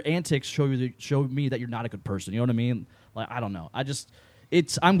way your antics show me that you're not a good person. You know what I mean? Like, I don't know.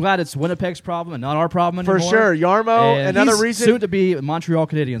 I'm glad it's Winnipeg's problem and not our problem for anymore. sure. Yarmo, And another he's reason. soon to be Montreal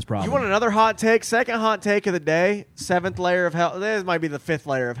Canadiens' problem. You want another hot take? Second hot take of the day. Seventh layer of hell. This might be the fifth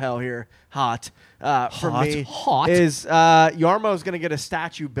layer of hell here. Hot. For me. Hot. Is Yarmo's going to get a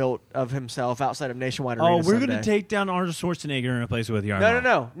statue built of himself outside of Nationwide Arena Oh, we're Sunday. going to take down Arnold Schwarzenegger and replace it with Yarmo.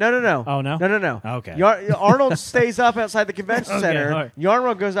 No. Oh, no? No. Okay. Arnold stays up outside the convention Okay, center. all right.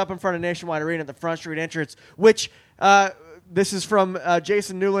 Yarmo goes up in front of Nationwide Arena at the Front Street entrance, which this is from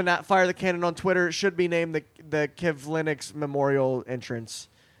Jason Newland at Fire the Cannon on Twitter. It should be named the Kiv Linux Memorial entrance.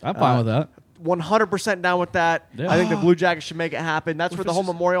 I'm fine with that. 100% down with that. Yeah. I think the Blue Jackets should make it happen. That's where the whole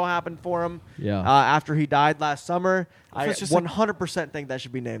memorial happened for him. Yeah. After he died last summer, I it's just like- 100% think that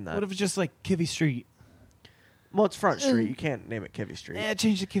should be named that. What if it's just like Kivy Street? Well, it's Front Street. You can't name it Kivy Street. Yeah,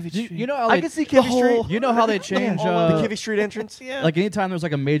 change the Kivy Street. You know how I they, can see Kivy Street. You know how they change the Kivy Street entrance. Yeah. like anytime there's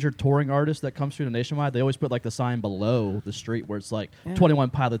like a major touring artist that comes through the Nationwide, they always put like the sign below the street where it's like 21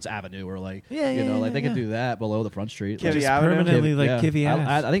 Pilots Avenue or like like they could do that below the Front Street. Kivy Like, Avenue. permanently like yeah. Kivy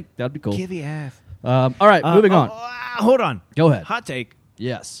Ave. I think that'd be cool. Kivy Ave. All right, moving on. Hold on. Go ahead. Hot take.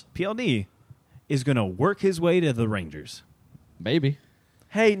 Yes, PLD is going to work his way to the Rangers. maybe.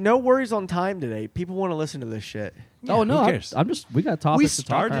 Hey, no worries on time today. People want to listen to this shit. Oh no, who I'm, cares? I'm just we got topics We to talk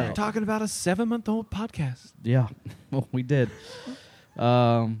started about. talking about a 7-month-old podcast. Yeah, well, we did.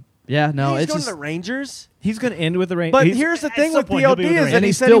 Yeah, no, He's it's going just, to the Rangers. He's going to end with the Rangers. But here's the thing with PLD is and that he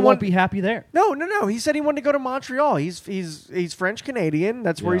he said still he won't wanted. be happy there. No. He said he wanted to go to Montreal. He's French Canadian.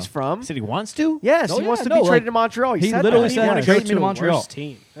 That's where Yeah. he's from. he said he wants to? Yes, Oh, he wants yeah, to no, be traded like, to Montreal. he said literally that. said, wanna "Trade go me to Montreal." Worst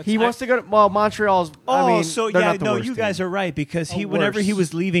team. He wants to go to. Well, Montreal's. Oh, I mean, so they're yeah, not the no, worst you team. guys are right because he, Oh, whenever worse. he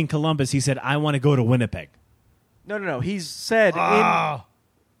was leaving Columbus, he said, "I want to go to Winnipeg." No. He's said.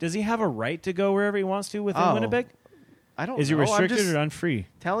 Does he have a right to go wherever he wants to within Oh. Winnipeg? I don't. Is he know. I'm restricted just or unfree?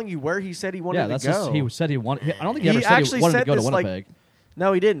 telling you where he said he wanted Yeah, to that's go. just he said he wanted. I don't think he He ever said actually he wanted to said go to this, like, Winnipeg.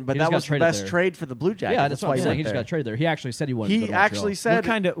 No, he didn't. But He that just got was the traded best there. trade for the Blue Jackets. Yeah, that's what I'm why saying. He went just there. got traded there. He actually said he wanted. to He go to Montreal. actually said. What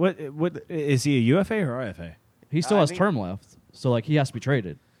kind of what is he a UFA or RFA? He still I has think- term left, so like he has to be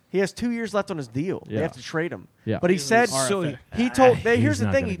traded. He has 2 years left on his deal. Yeah. They have to trade him. Yeah. But he said So he told. he's Here's the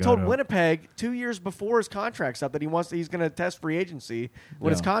not thing. gonna He go told to- Winnipeg 2 years before his contract's up that he's going to test free agency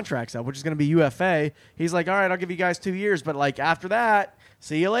when his Yeah. contract's up, which is going to be UFA. He's like, all right, I'll give you guys 2 years, but like after that,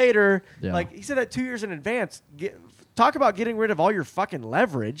 see you later. Yeah. Like he said that 2 years in advance. Talk about getting rid of all your fucking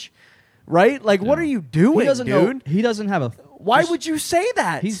leverage, right? Like what Yeah. are you doing, He doesn't dude? know. He doesn't have a. Why would you say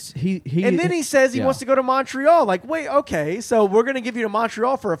that? he? And then he says he yeah. wants to go to Montreal. Like, wait, okay, so we're going to give you to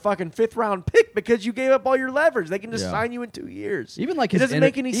Montreal for a fucking 5th round pick because you gave up all your leverage. They can just Yeah. sign you in 2 years. Even like it his doesn't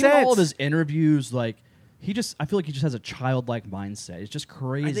make any even sense. all of his interviews, like I feel like he just has a childlike mindset. It's just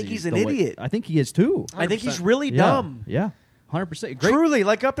crazy. he's an the way- idiot. I think he is too. I think he's really Yeah. dumb. Yeah, 100%. Great, Truly,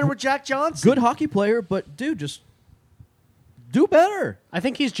 like up there with Jack Johnson. good hockey player, but dude, just do better. I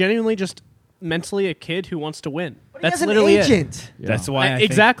think he's genuinely just mentally a kid who wants to win. He That's has an literally it. agent. Yeah. That's why I think-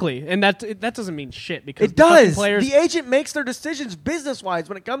 Exactly, and that doesn't mean shit because It the fucking does. players. The agent makes their decisions business-wise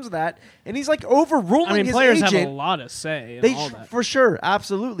when it comes to that, and he's like overruling I mean, his players agent. have a lot of say in They all that. for sure,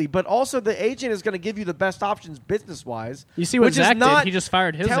 absolutely. But also, the agent is going to give you the best options business-wise. You see what which is Zach did? not He just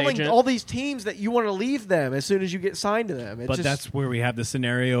fired his telling agent. all these teams that you want to leave them as soon as you get signed to them. It's But just, that's where we have the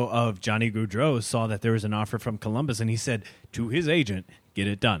scenario of Johnny Gaudreau saw that there was an offer from Columbus, and he said to his agent, "Get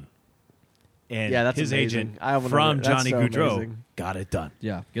it done." And Yeah, that's his amazing. agent I wanna- from that's Johnny so Gaudreau amazing. got it done.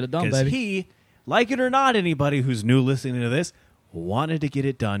 Yeah, get it done, Because baby. he, like it or not, anybody who's new listening to this wanted to get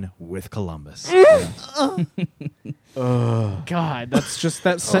it done with Columbus. God, that's just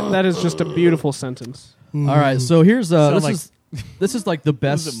that is just a beautiful sentence. All right, so here's Sound this is like the Was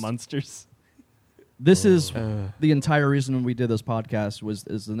best. it Munsters? This is the entire reason we did this podcast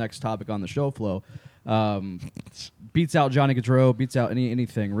is the next topic on the show flow. Beats out Johnny Gaudreau, beats out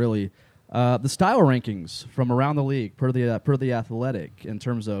anything really. The style rankings from around the league per the Athletic in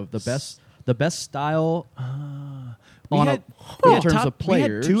terms of the best style in terms of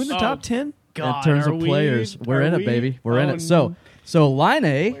players. We had 2 in the Oh, top 10. God, in terms are of players, we're are in we? it, baby. We're in Oh, it. So Line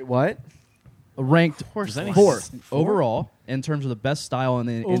A wait, what? ranked course they- fourth overall in terms of the best style in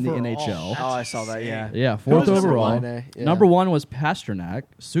the Overall. NHL. Oh, I saw that. Yeah. Yeah, fourth Who was overall. Line A? Yeah. Number 1 was Pasternak.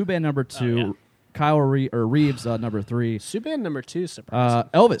 Subban number 2. yeah. Kyle Reeves number 3. Subban number 2, surprising.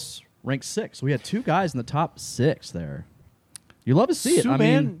 Elvis ranked 6. We had 2 guys in the top 6 there. You love to see it. Subban I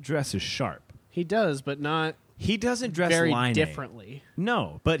mean, dresses sharp. He does, but not He doesn't dress very line A. differently.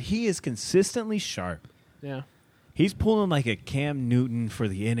 No, but he is consistently sharp. Yeah, He's pulling like a Cam Newton for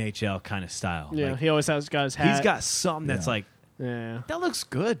the NHL kind of style. yeah. Like, He always has got his hat. he's got something that's Yeah. like, Yeah. that looks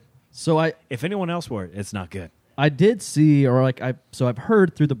good. so If anyone else wore it, it's not good. I did see, or like I've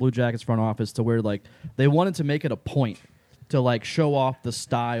heard through the Blue Jackets front office to where like they wanted to make it a point to like show off the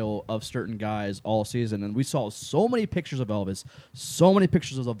style of certain guys all season, and we saw so many pictures of Elvis, so many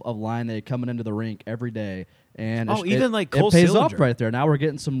pictures of Line A coming into the rink every day, and even like Cole it pays off Sillinger. right there. Now we're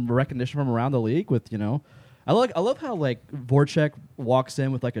getting some recognition from around the league with I love how like Voracek walks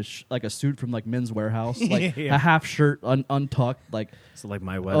in with like a suit from like Men's Warehouse, like Yeah. a half shirt untucked, like. So like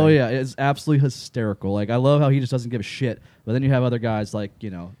my wedding. Oh yeah, it's absolutely hysterical. Like I love how he just doesn't give a shit. But then you have other guys like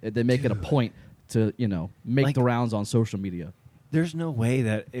they make it a point to make Like- the rounds on social media. There's no way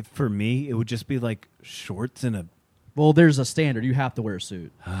that if for me it would just be like shorts and a. Well, there's a standard. You have to wear a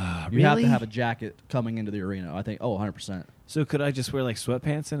suit. You have Really? to have a jacket coming into the arena. I think 100%. So could I just wear like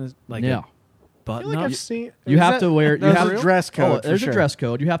sweatpants and a Yeah. I button feel like up? I've seen. You is have that- to wear. You There's have a dress code. for there's sure. a dress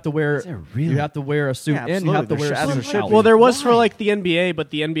code. You have to wear. Is there really? You have to wear a suit Yeah, in. You have to absolutely. wear a There suit should- out. Well, there was for Why? like the NBA, but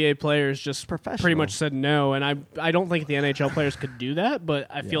the NBA players just Professional. pretty much said no, and I don't think the NHL players could do that. But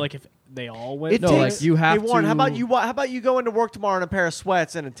I feel like if they all went, It No, takes, like, you have hey, Warren, to- How about you go into work tomorrow in a pair of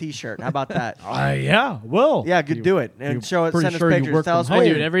sweats and a t-shirt? How about that? Yeah, well. Yeah, good. Do it and show it. pretty Send us sure you pictures. work Tell from us home. what I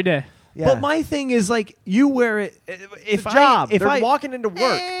you do it every day. Yeah. But my thing is like you wear it. If it's a job. If They're I walking into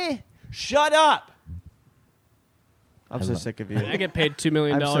work. Shut up. I'm so sick of you. I get paid $2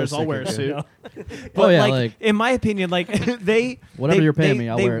 million. I'm so I'll sick wear a of you. suit. But yeah, like, like- in my opinion, like they Whatever they- you're paying they- me,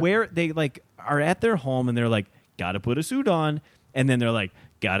 I'll they wear it. They like are at their home and they're like, gotta put a suit on, and then they're like,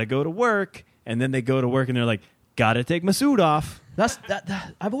 gotta go to work, and then they go to work and they're like, gotta take my suit off. That's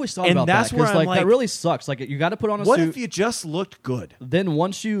that. I've always thought And about that's that where because I'm like that like- really sucks. Like you got to put on a What suit. if you just looked good? Then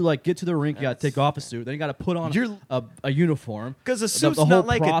once you like get to the rink, you got to take off a suit. Then you got to put on You're- a uniform. 'Cause a The- suit's the whole not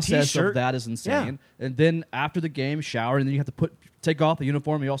like a process t-shirt. of that is insane. And then after the game, shower, and then you have to take off the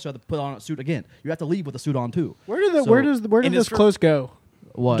uniform. You also have to put on a suit again. You have to leave with a suit on too. Where did So- where did and this it's for- clothes go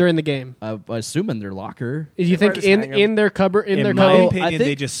What during the game? I assume in their locker. Do you They think probably just hang 'em. in their cupboard in their In my cupboard? I opinion, they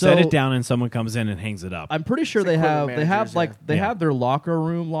think just set so. it down and someone comes in and hangs it up. I'm pretty sure It's they equipment have managers, like yeah. they Yeah. have their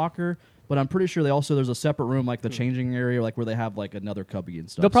locker, but I'm pretty sure they also there's a separate room like the changing area like where they have like another cubby and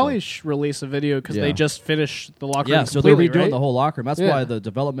stuff. They'll probably So- release a video because Yeah. they just finished the locker yeah, room. so they're redoing completely, right? the whole locker room. That's Yeah. why the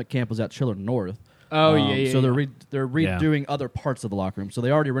development camp was at Chiller North. Oh yeah. So yeah. they're Yeah. redoing other parts of the locker room. So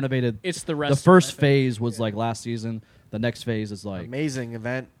they already renovated. It's the The rest. first of it, I think. phase was like last season. The next phase is like Amazing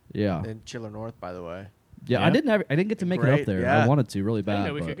event yeah, in Chiller North, by the way. yeah. Yeah. I didn't get to make it Great, up there. yeah. I wanted to really I didn't bad.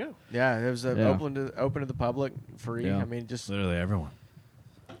 know we but- could go. Yeah, it was Yeah. open to the public, free. Yeah. I mean, just Literally everyone.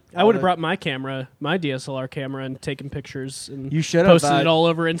 I would the- have brought my camera, my DSLR camera, and taken pictures and you should have posted it all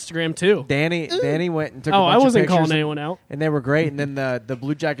over Instagram too. Danny went and took. Oh, a I bunch wasn't of pictures calling anyone out. and they were great. And then the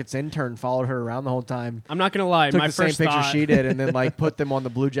Blue Jackets intern followed her around the whole time. I'm not gonna lie. Took My the same first picture thought, she did, and then like put them on the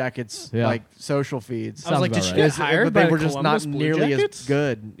Blue Jackets Yeah. like social feeds. I was like, Sounds did she about get Because- hired but by they the were just Columbus not Blue nearly Jackets? as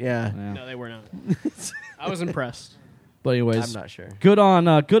good. Yeah, Yeah. No, they were not. I was impressed. But anyways, I'm not sure. good on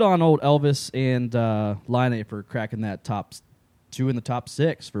old Elvis and Line for cracking that top 2 in the top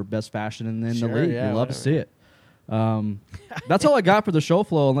 6 for best fashion in the Sure, league. yeah, we love to whatever. see it. That's all I got for the show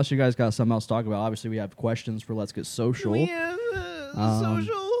flow. Unless you guys got something else to talk about. Obviously, we have questions for Let's Get Social.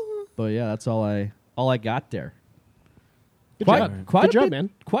 Social. But yeah, that's all I got there. Good Quite job. a Good job, bit, man.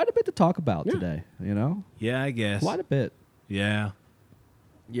 Quite a bit to talk about Yeah. today. You know, Yeah, I guess. quite a bit. Yeah.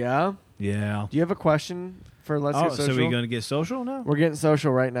 Yeah. Yeah. Do you have a question for Let's Get Social? So we're going to get social now? We're getting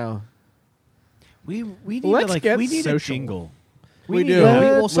social right now. We need Let's to, get we need social. a jingle. We need do. a-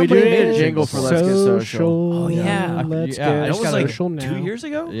 well, We somebody do made need a a jingle for Let's Get Social. Oh, yeah. Let's Yeah, I get That just was gotta- like social now. 2 years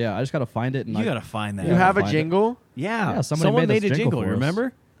ago? Yeah, I just got to find it. And You I- got to find that. You Yeah, have a find it. jingle? Yeah. Yeah, somebody Someone made made us a jingle jingle, for us.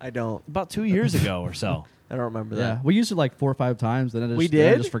 remember? I don't. About 2 years ago or so. I don't remember Yeah, that. we used it like 4 or 5 times. Then We then I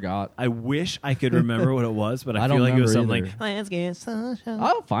did? just forgot. I wish I could remember what it was, but I, I feel don't like it was remember something either. like, let's get social.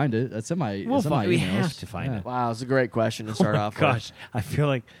 I'll find it. It's in my. We'll it's in my find- we emails. have to find it. Wow, it's a great question to start Oh my off gosh, I feel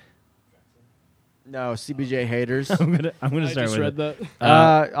like with. No, CBJ haters. I'm gonna I start just with read it.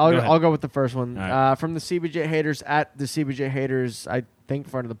 that. I'll go ahead. I'll go with the first one. All right. From the CBJ haters at the CBJ haters. I think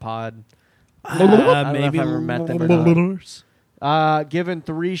front of the pod. I don't know if maybe I've ever met them or not. Given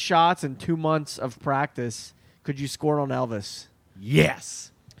 3 shots and 2 months of practice, could you score on Elvis?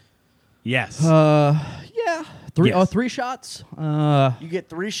 Yes. Yes. Yeah. 3 Yes. Oh, 3 shots. You get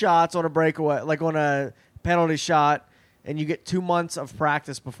 3 shots on a breakaway, like on a penalty shot, and you get 2 months of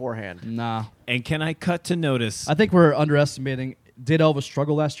practice beforehand. Nah. And can I cut to notice? I think we're underestimating. Did Elvis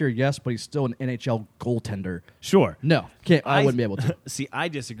struggle last year? Yes, but he's still an NHL goaltender. Sure. No, can't. I wouldn't be able to. See, I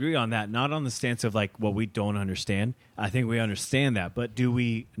disagree on that. Not on the stance of like, well, we don't understand. I think we understand that, but do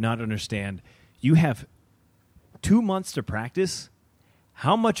we not understand? You have 2 months to practice.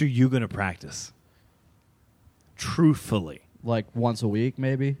 How much are you going to practice? Truthfully, Like once a week,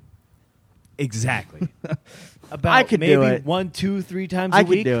 maybe. exactly. About I could maybe do it. 1, 2, 3 times I a could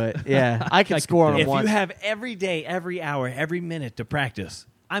week. do it. Yeah, I could score on If him once. you have every day, every hour, every minute to practice,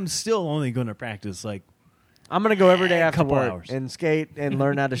 I'm still only going to practice like. I'm gonna go every day a after couple work hours. and skate and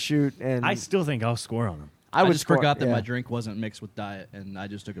learn how to shoot. And I still think I'll score on them. I would just score, forgot that yeah. my drink wasn't mixed with diet, and I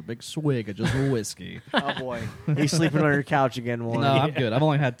just took a big swig of just whiskey. Oh boy, he's sleeping on your couch again. Warren. No, I'm good. I've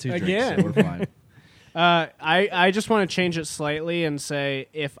only had 2 drinks, Again. so we're fine. I just want to change it slightly and say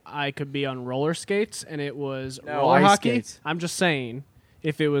if I could be on roller skates and it was No, roller ice hockey. skates. I'm just saying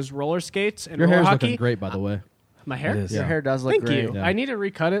if it was roller skates and Your roller hair's hockey. looking great, by the way. My hair. It is. Your Yeah. hair does look Thank great. you. Yeah. I need to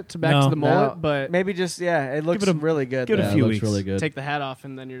recut it to back No. to the mullet, No, but maybe just it looks Give it a- really good. give it a though. Yeah, few it looks weeks. really good. take the hat off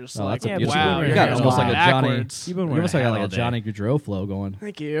and then you're just Oh, like, that's a yeah, beautiful. wow, you your got hair's almost like a Johnny. backwards. You've been You wearing almost a got hat like all a day. Johnny Gaudreau flow going.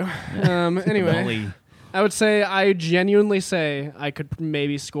 Thank you. Anyway, Molly. I would say I genuinely say I could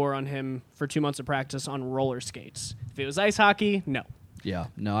maybe score on him for 2 months of practice on roller skates. If it was ice hockey, no. Yeah,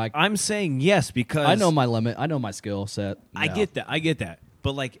 no, I I'm saying yes because I know my limit. I know my skill set. I Yeah. get that. I get that.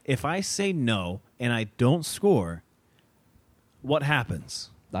 But like, if I say no and I don't score, what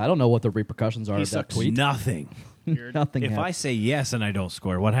happens? I don't know what the repercussions are He of that sucks. tweet. Nothing. Nothing. If I say yes and I don't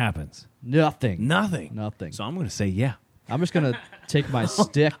score, what happens? nothing. Nothing. Nothing. So I'm going to say yeah. I'm just gonna take my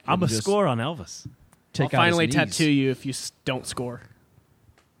stick. I'm and a just score on Elvis. Take I'll out his finally knees. tattoo you if you don't score.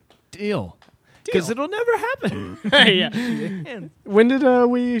 Deal. Because it'll never happen. yeah. When did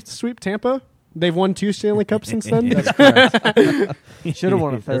we sweep Tampa? They've won 2 Stanley Cups since then. Should have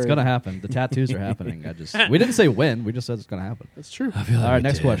won a third. It's gonna happen. The tattoos are happening. We didn't say when. We just said it's gonna happen. That's true. I feel like All right, we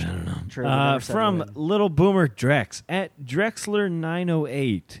next did. question. I don't know. True, we never said From win. Little Boomer Drex at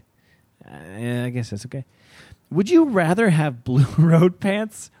Drexler908. I guess that's okay. Would you rather have Blue Road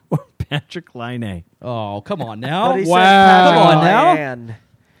Pants or Patrick Laine? Oh, come on now. But he said Wow. Patrick Come on now. Lyon.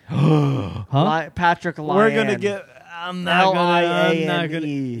 Huh? Patrick Lyon. We're gonna get. I'm not L-I-A-N-E. gonna.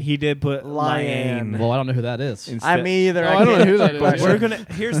 He did put Lion. Lion. Well, I don't know who that is. I me either. Oh, I don't know who that is. We're gonna.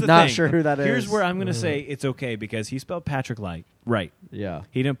 Here's the Not thing. sure who that Here's is. where I'm gonna say it's okay because he spelled Patrick right. Yeah.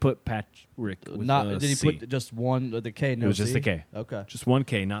 He didn't put Patrick with Not. a Did he C. put just one? The K. No. It was just C? the K. Okay. Just one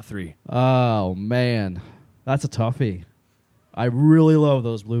K, not 3. Oh man, that's a toughie. I really love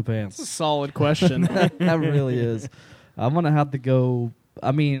those blue pants. Solid question. That really is. I'm gonna have to go.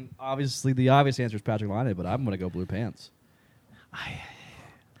 I mean, obviously, the obvious answer is Patrick Laine, but I'm gonna go blue pants.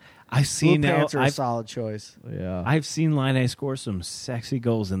 I've seen Blue now. pants are a I've, solid choice. Yeah, I've seen Laine score some sexy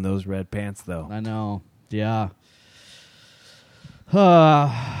goals in those red pants, though. I know. Yeah.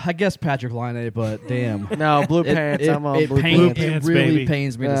 I guess Patrick Laine, but damn. No, blue pants. I'm on blue pain- pants. pants, It really baby.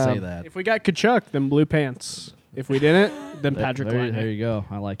 pains me to Yeah. say that. if we got Kachuk, then blue pants. If we didn't, then Patrick there, Laine. there you go.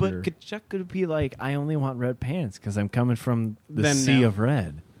 I like your. But Kachuk could be like, I only want red pants because I'm coming from the Then sea no. of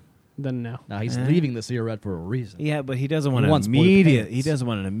red. Then no. Now he's Eh? leaving the Sea of Red for a reason. Yeah, but he doesn't want wants an blue immediate. pants. He doesn't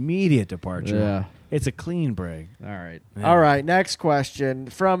want an immediate departure. Yeah. It's a clean break. All right. Yeah. All right, next question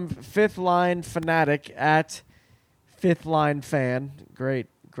from Fifth Line Fanatic at Fifth Line Fan. Great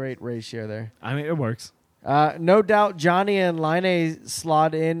ratio there. I mean, it works. No doubt Johnny and Line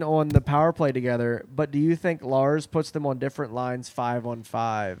slot in on the power play together, but do you think Lars puts them on different lines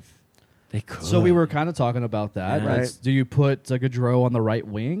 5-on-5? They could. So we were kind of talking about that. Yeah. Right. That's- Do you put Gaudreau on the right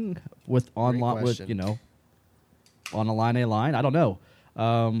wing with on Great with question. on a line? I don't know.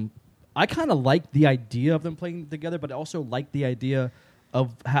 I kind of like the idea of them playing together, but I also like the idea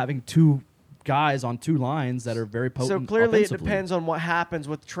of having two guys on two lines that are very potent. So clearly it offensively. depends on what happens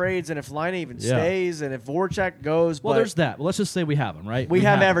with trades and if Line even Yeah. stays and if Voracek goes. Well, but there's that. Well, let's just say we have them, right? we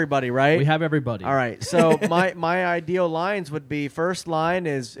have them. everybody, right? We have everybody. All right. So my ideal lines would be first line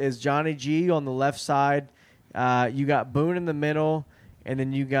is Johnny G on the left side. You got Boone in the middle, and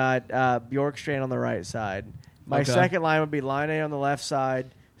then you got Bjorkstrand on the right side. My Okay. second line would be Line on the left side,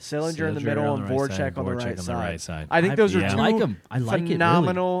 Sillinger in the Sillinger middle, on and the right Voracek side, on the Voracek right on the right side. I think those are Yeah. two I like 'em. I like it, really.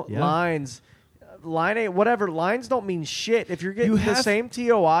 phenomenal Yeah. lines. Line whatever lines don't mean shit. If you're getting You the have- same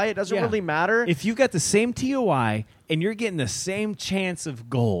TOI, it doesn't Yeah. really matter. If you got the same TOI and you're getting the same chance of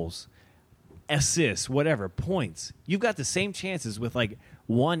goals, assists, whatever, points, you've got the same chances with like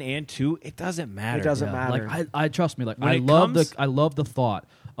 1 and 2. It doesn't matter. It doesn't Yeah. matter. Like I trust me. Like When I it love comes- I love the thought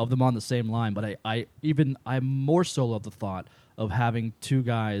of them on the same line, but I more so love the thought of having two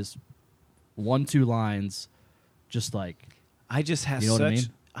guys, 1-2 lines, just like I just have You know such. what I mean?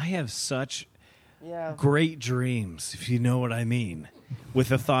 I have such yeah. great dreams, if you know what I mean, with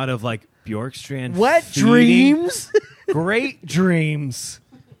the thought of like Bjorkstrand. Wet feeding- dreams. Great dreams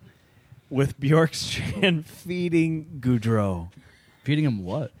with Bjorkstrand feeding Gaudreau. feeding him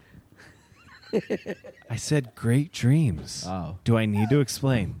what? I said great dreams. Oh, Do I need to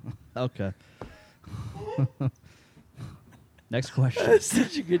explain? okay. Next question. That's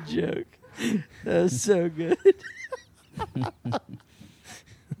such a good joke. That was so good.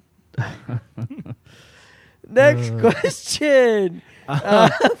 Next question.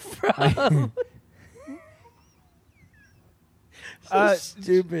 So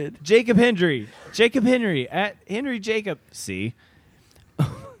stupid. Jacob Hendry. Jacob Henry at Henry Jacob. See,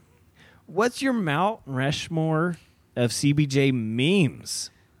 what's your Mount Rushmore of CBJ memes?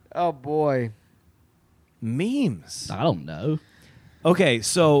 Oh boy. Memes. I don't know. Okay,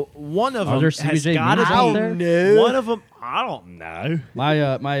 so one of Are them there has CBJ got to memes out there? No. One of them, I don't know.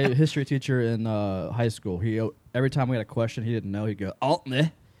 My history teacher in high school, he every time we had a question he didn't know, he'd go, "Oh, meh."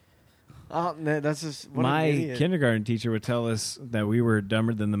 Oh, no, that's just what My an idiot. kindergarten teacher would tell us that we were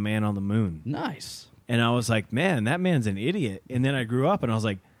dumber than the man on the moon. Nice. And I was like, man, that man's an idiot. And then I grew up and I was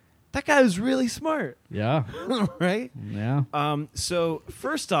like, that guy was really smart, Yeah. right? Yeah. So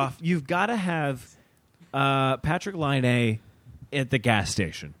first off, you've got to have Patrick Laine at the gas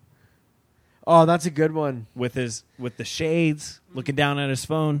station Oh, that's a good one. with the shades, looking down at his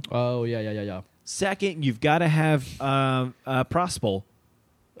phone. Oh yeah. Second, you've got to have Prospol.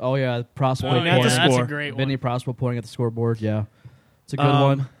 Oh yeah, Prospel Pointing at yeah, the that's score. a great Vinny one. Prospel pointing at the scoreboard. Yeah, it's a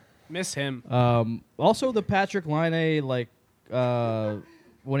good Miss him. one. Also, the Patrick Laine, like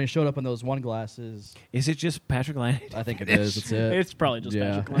when he showed up in those one glasses, Is it just Patrick Laine? I think it is. It's it. It's probably just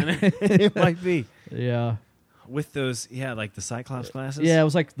Yeah. Patrick Laine. It might be. Yeah. With those, like the Cyclops glasses? Yeah, it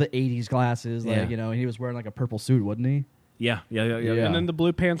was like the '80s glasses. Like Yeah. he was wearing like a purple suit, wasn't he? Yeah. Yeah. And then the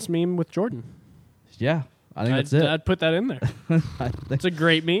blue pants meme with Jordan. Yeah, I think that's I'd, it. I'd put that in there. I think, It's a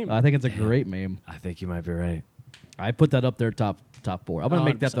great meme. I think it's a great meme. I think you might be right. I put that up there top 4. I'm gonna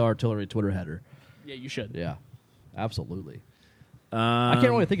make that 100%. the artillery Twitter header. Yeah, you should. Yeah, absolutely. I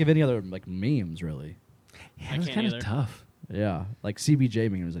can't really think of any other like memes really. Yeah, it was can't kind of either. tough. Yeah, like CBJ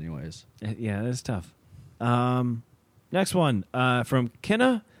memes, anyways. Yeah, it's tough. Next one from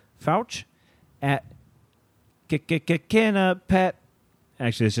Kenna Fouch at Kenna Pet.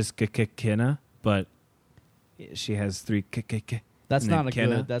 Actually, it's just Kenna, but she has 3 That's and then not a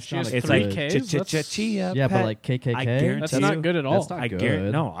Kenna. good. That's She not has a It's three good. Ks? like That's- chia. Yeah, but pet. like KKK. I guarantee That's you- not good at all. That's not I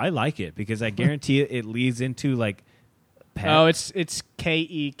good. No, I like it because I guarantee it leads into like pet. Oh, it's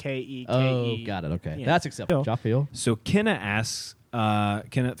KEKE. Oh, got it. Okay, Yeah. that's acceptable. Phil. Jaffiel. So Kenna asks,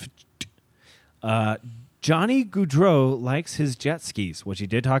 Johnny Gaudreau likes his jet skis, which he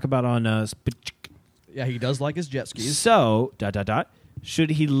did talk about on Yeah, he does like his jet skis. So, should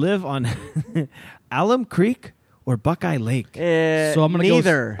he live on Alum Creek or Buckeye Lake? So I'm gonna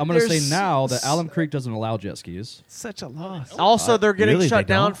neither. I'm gonna say There's now that Alum Creek doesn't allow jet skis. Such a loss. Also, they're getting really, shut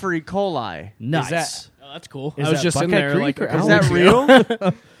they down don't? for E. coli. Nice. that- Oh, that's cool. Is I was that just in Buckeye there Creek like or a Is Alum that Creek?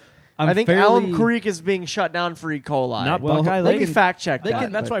 real? I'm I think fairly- Alum Creek is being shut down for E. coli. Not Well, Buckeye they They Lake. can fact check they that.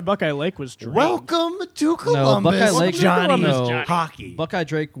 can- That's but- why Buckeye Lake was drained. Welcome to Columbus, Buckeye Lake- Johnny no. Hockey. Buckeye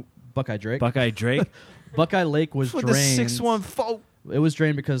Drake. Buckeye Drake Buckeye Lake was with drained. the 6-1 folk. It was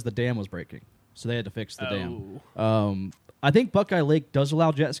drained because the dam was breaking, so they had to fix the dam. I think Buckeye Lake does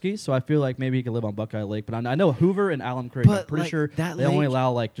allow jet skis, so I feel like maybe he could live on Buckeye Lake. But I know Hoover and Alum Creek. But, I'm pretty like, sure that they only lake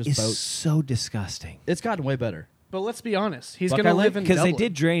allow like just It's boats. so disgusting. It's gotten way better. But let's be honest. He's Buckeye going to Lake? live in Because they Dublin.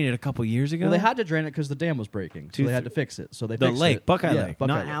 did drain it a couple years ago. Well, they had to drain it because the dam was breaking, so they had to fix it. So they the fixed lake, it. Buckeye Yeah, Lake,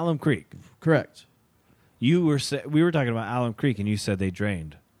 Buckeye not Lake. Alum Creek. Correct. We were talking about Alum Creek, and you said they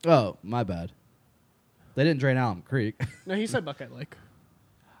drained. Oh, my bad. They didn't drain Alum Creek. No, he said Buckeye Lake.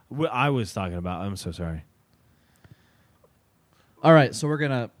 I was talking about. I'm so sorry. All right, so we're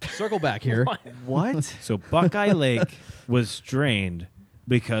gonna circle back here. What? So Buckeye Lake was drained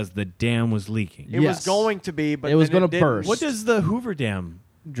because the dam was leaking. It Yes. was going to be, but It was then gonna didn't. burst. What does the Hoover Dam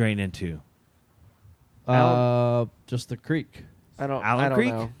drain into? Just the creek. I don't. Alum I don't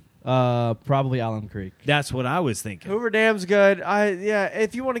Creek? know. Probably Alum Creek. That's what I was thinking. Hoover Dam's good.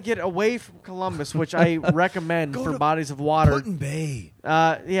 If you want to get away from Columbus, which I recommend Go for to bodies of water. Putin Bay.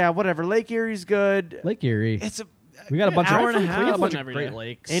 Whatever. Lake Erie's good. Lake Erie. It's a We got a bunch hour of and a half. we got a bunch every of great day.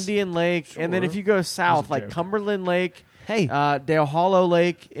 lakes. Indian Lake, and then if you go south, like joke. Cumberland Lake, Hey. Dale Hollow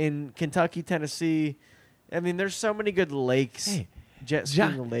Lake in Kentucky, Tennessee. I mean, there's so many good lakes, Hey, jet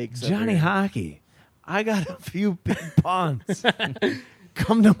skiing lakes. up Johnny here. Hockey. I got a few big ponds.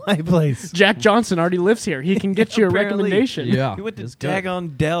 Come to my place. Jack Johnson already lives here. He can get you a Apparently. recommendation. Yeah, He went to it's good.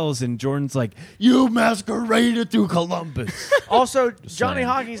 Dagon Dells, and Jordan's like, "You masqueraded through Columbus." Also, Johnny saying.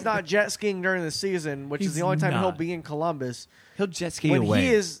 Hockey's not jet skiing during the season, which is He's the only time he'll not. be in Columbus. He'll jet ski When away. he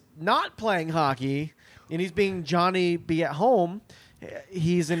is not playing hockey and he's being Johnny be at home,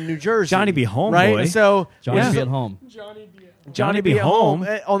 he's in New Jersey. Johnny be home, right? boy. So Johnny yeah. be at home. Johnny be at home.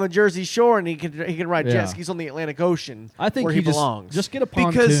 on the Jersey Shore, and he can ride Yeah. jet skis on the Atlantic Ocean. I think where he he belongs. just get a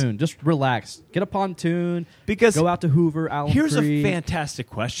Because- pontoon. Just relax. Get a pontoon. Because go out to Hoover, Alum here's Creek. a fantastic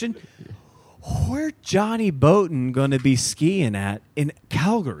question: where Johnny Bowden going to be skiing at in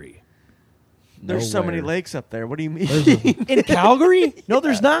Calgary? There's so many Nowhere. lakes up there. What do you mean? There's a- In Calgary? No,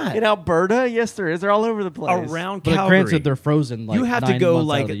 there's not. In Alberta, yes, there is. They're all over the place. Around But Calgary, granted, they're frozen. Like you have to 9 go months out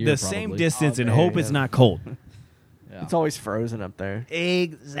like of the, the, year, same probably. distance and Okay, hope it's yeah. not cold. Yeah. It's always frozen up there.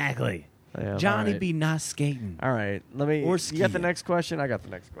 Exactly. Yeah, Johnny alright. be not skating. All right, let me. Or You got the skiing. next question. I got the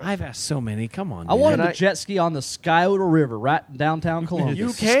next question. I've asked so many. Come on, I man. wanted Can to I- jet ski on the Scioto River, right in downtown Columbus.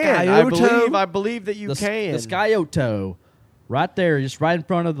 You The can. Scioto? I believe that you the, can. The Scioto, right there, just right in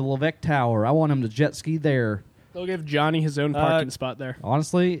front of the Levesque Tower. I want him to jet ski there. They'll give Johnny his own parking spot there.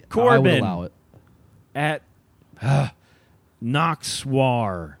 Honestly, I would Corbin. allow it. At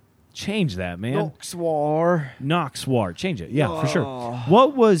Knoxwar. Change that, man. Noxwar. Knoxwar. Change it. Yeah, for sure. Oh.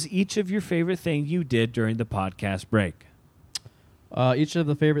 What was each of your favorite thing you did during the podcast break? Each of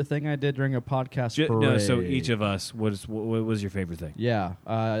the favorite thing I did during a podcast break. No, so each of us, what was your favorite thing? Yeah,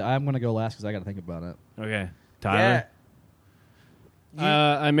 I'm going to go last because I got to think about it. Okay. Tyler?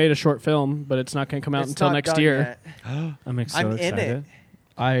 I made a short film, but it's not going to come out It's until not next done year. yet. I'm I'm so in excited. it.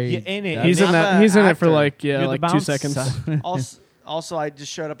 You're in it. He's I'm in that. a He's in it for actor. like You're the 2 bounce seconds. Also, I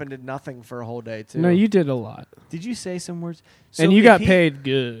just showed up and did nothing for a whole day too. No, you did a lot, Did you say some words? and you got paid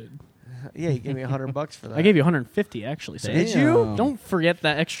good. Yeah, you gave me $100 for that. I gave you 150 actually. So Did you? Damn. don't forget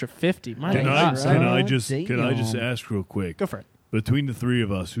that extra 50. My Can God. I- can I Can I ask real quick? Go for it. Between the three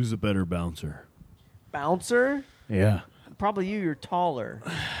of us, who's a better bouncer? Bouncer? Yeah. Probably you. You're taller.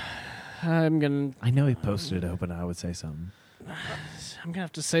 I'm gonna I know he posted it open. I would say something.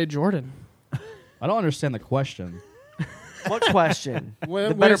 have to say Jordan. I don't understand the question. What question? When,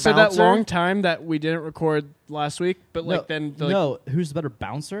 The better so that bouncer? long time that we didn't record last week, but like no, then the, no, who's the better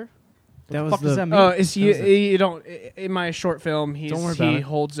bouncer? What That the was fuck does the- that mean? Oh, it's you. What is it? You don't. In my short film, Don't worry about he it.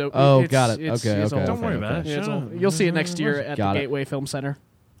 holds open. Oh, got it. Okay, it's okay, all- okay, Don't worry about it. Yeah, it's Shut all- up. you'll see it next year at Got the it. Gateway Film Center.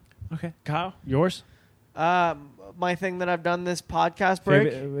 Okay. Kyle, yours? My thing that I've done this podcast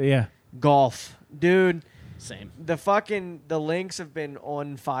break, Yeah. golf, dude. Same. The links have been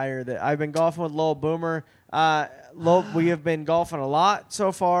on fire. That I've been golfing with Lowell Boomer. We have been golfing a lot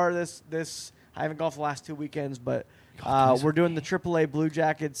so far. This I haven't golfed the last 2 weekends, but we're doing the AAA Blue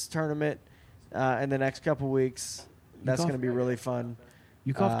Jackets tournament in the next couple weeks. That's golf- going to be really fun.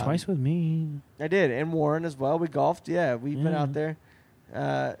 You golfed twice with me. I did, and Warren as well. We golfed. Yeah, we've been out there.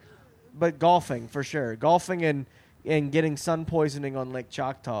 But golfing for sure. Golfing and getting sun poisoning on Lake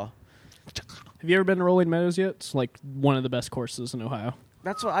Choctaw. Have you ever been to Rolling Meadows yet? It's like one of the best courses in Ohio.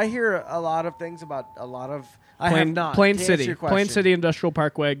 That's what I hear. A lot of things about a lot of. I have not. Plain To answer City. your Plain question. City Industrial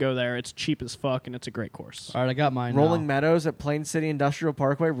Parkway. Go there. It's cheap as fuck, and it's a great course. All right, I got mine. Rolling now. Meadows at Plain City Industrial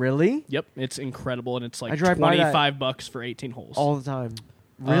Parkway. Really? Yep, it's incredible, and it's I like drive by that $25 for 18 holes. All the time.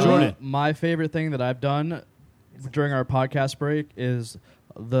 Really? Jordan. My favorite thing that I've done during our podcast break is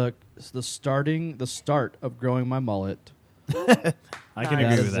the start of growing my mullet. I can That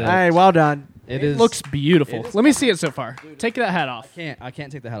agree is with it. that. Hey, well done. It is. looks beautiful. Let me see it so far. Take that hat off. I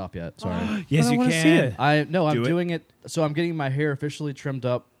can't take the hat off yet. Sorry. Yes, I you wanna can. see it. I'm Do it. doing it. So I'm getting my hair officially trimmed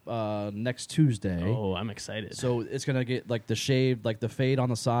up next Tuesday. Oh, I'm excited. So it's gonna get like the shave, like the fade on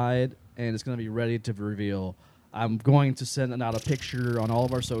the side, and it's gonna be ready to reveal. I'm going to send out a picture on all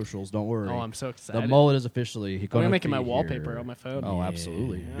of our socials. Don't worry. Oh, I'm so excited. The mullet is officially. I'm gonna make it be my wallpaper here. on my phone. Oh,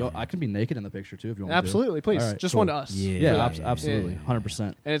 absolutely. Yo, I can be naked in the picture too if you want. Absolutely, please. All right, Just cool. one to us. Yeah, absolutely, 100%.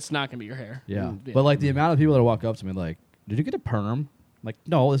 And it's not gonna be your hair. Yeah, Mm, but like the amount of people that walk up to me like, "Did you get a perm?" Like,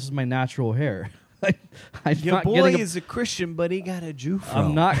 no, this is my natural hair. Like, I'm Your not boy getting a is a Christian, but he got a Jufro.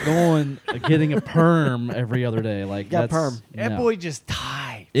 I'm not going getting a perm every other day. Like Got that's, perm. That no. boy just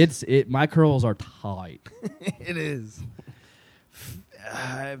tied. My curls are tight. It is.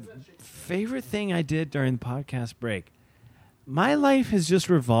 Favorite thing I did during the podcast break. My life has just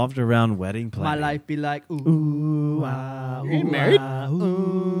revolved around wedding planning. be like Ooh, ah, Are you ooh, married? ah,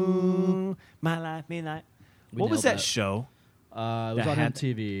 ooh, my life be like. We What was nailed that show? It was that on had-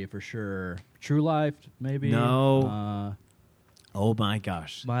 MTV for sure. True Life, maybe. No. Oh my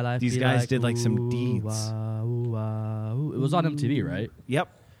gosh. My life. These be guys like, did like some ooh, deeds. ah, ooh, ah, ooh. It was on MTV, right? Yep.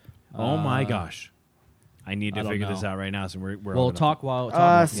 Oh my Uh, gosh. I need I to don't figure this know. out right now. So we're Well, all gonna- talk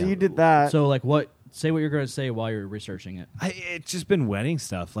while. So you did that. So like, what? Say what you're going to say while you're researching it. It's just been wedding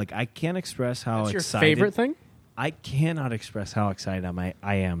stuff. Like I can't express how That's your excited. favorite thing? I cannot express how excited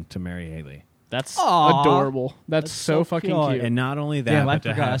I am to marry Haley. That's Aw. adorable. That's so so fucking cute. cute. And not only that, Damn, I but to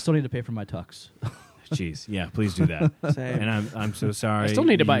forgot. I have, still need to pay for my tux. jeez, yeah, please do that. Same. And I'm so sorry. I still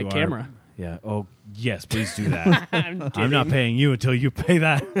need to buy a You are- camera. Yeah. Oh yes, please do that. I'm I'm not paying you until you pay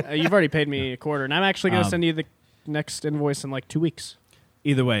that. You've already paid me a quarter, and I'm actually going to Um, send you the next invoice in like 2 weeks.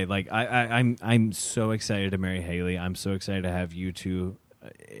 Either way, like I'm so excited to marry Haley. I'm so excited to have you two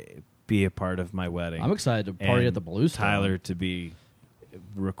be a part of my wedding. I'm excited to party And at the Bluestone. Tyler to be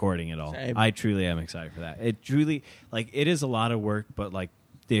recording it all. Same. I truly am excited for that. It truly it is a lot of work, but like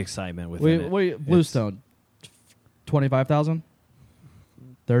the excitement within it. Wait, Bluestone. 25,000?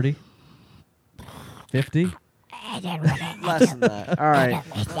 30? 50? Less than that. All right.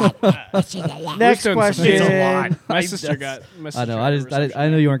 Next Bluestone's question. It's a lot. My sister got. My I sister know. got a I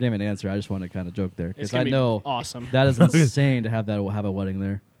know you weren't giving me an answer. I just wanted to kind of joke there It's because gonna I be know awesome. that is insane to have a wedding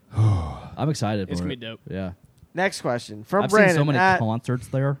there. I'm excited for It's it. gonna be dope. Yeah, Next question from I've Brandon. seen so many at- concerts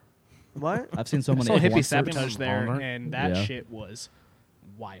there. what? I've seen so I many. saw Hippie concerts. Sabotage there, Honor. and that Yeah. shit was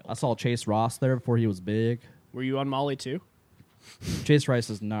wild. I saw Chase Ross there before he was big. Were you on Molly too? Chase Rice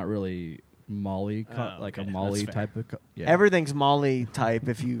is not really Molly, like a okay. Molly That's fair. type of. Yeah. Everything's Molly type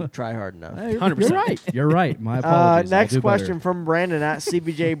if you try hard enough. Hey, you're 100%. right. You're right. My apologies. I'll Next do better. question from Brandon at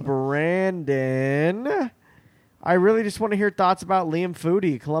CBJ Brandon. I really just want to hear thoughts about Liam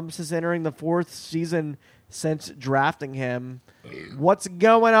Foodie. Columbus is entering the 4th season since drafting him. What's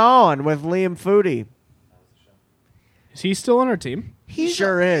going on with Liam Foodie? Is he still on our team? He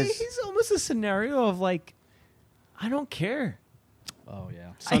sure is. He's almost a scenario of like, I don't care. Oh yeah.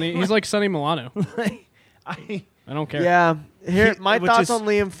 Sonny, he's like Sonny Milano. I I don't care. Yeah. Here, my which thoughts is- on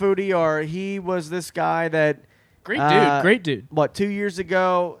Liam Foodie are he was this guy that Great dude. Great dude. 2 years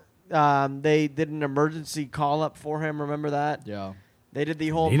ago they did an emergency call up for him. Remember that? Yeah. They did the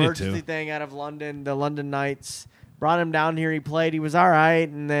whole Needed emergency to. thing out of London, the London Knights. Brought him down here. He played. He was all right.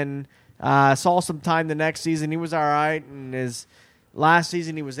 And then saw some time the next season. He was all right. And his last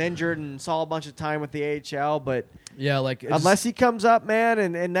season, he was injured and saw a bunch of time with the AHL. But Yeah. Like it's- unless he comes up, man,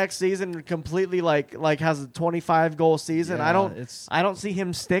 and next season completely like has a 25-goal season, Yeah, it's- I don't see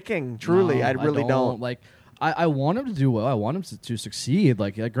him sticking. Truly, No, I really don't. Like, I want him to do well. I want him to succeed.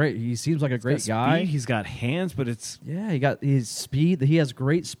 Like, great. He seems like a great guy. Speed, he's got hands, but it's Yeah, he got his speed. He has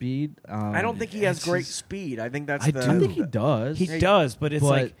great speed. I don't think he has it's great just- speed. I think that's I the. do. I think he does. he does, but it's But-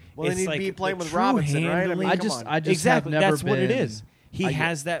 like Well, then it's he'd like be playing the with true Robinson, right? I mean, handling- I come just, on. I just exactly have never that's what it been- is. He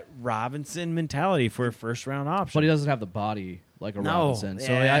has that Robinson mentality for a first round option. but he doesn't have the body like a No, Robinson.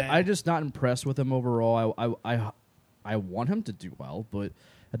 So yeah. I'm just not impressed with him overall. I want him to do well, but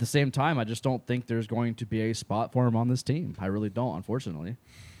at the same time, I just don't think there's going to be a spot for him on this team. I really don't, unfortunately.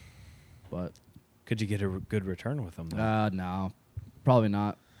 But Could you get a good return with him? Though? no, probably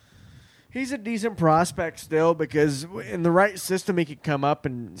not. He's a decent prospect still because in the right system he could come up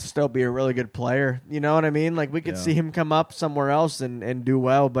and still be a really good player. You know what I mean? Like we could Yeah. see him come up somewhere else and do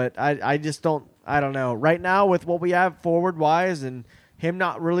well, but I just don't. I don't know. Right now with what we have forward wise and him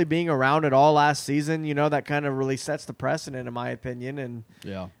not really being around at all last season, you know, that kind of really sets the precedent in my opinion. And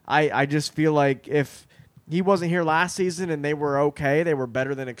Yeah. I just feel like if he wasn't here last season and they were okay, they were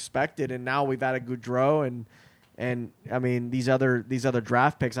better than expected, and now we've had a Goudreau and I mean these other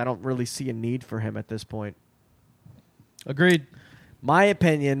draft picks, I don't really see a need for him at this point. Agreed. My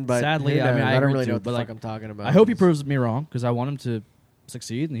opinion, but Sadly, who I mean, knows? I don't agree really too, know what the but, fuck like, I'm talking about. I hope he proves me wrong because I want him to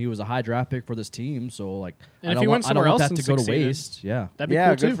succeed, and he was a high draft pick for this team. So like, And I if don't he want, went I don't somewhere want else that and to go to succeeded, waste. Yeah. That'd be Yeah,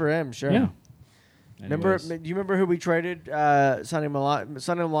 cool good too. for him. Sure. Yeah. Remember? Anyways. Do you remember who we traded? Sonny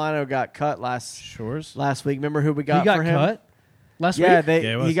Milano got cut last Shores. week. Remember who we got He got for him? cut. Last Yeah, week? they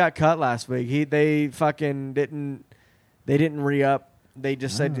Yeah, it was. he got cut last week. They fucking didn't re up. They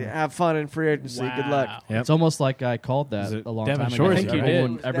just said have fun in free agency. Good luck. Wow. Yep. It's almost like I called that Is it a long Devin time Shores, ago. I think you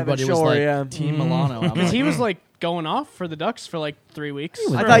Everyone- did. Everybody Devin was Shore, like yeah. Team Milano. I'm Because like, he was like going off for the Ducks for like 3 weeks.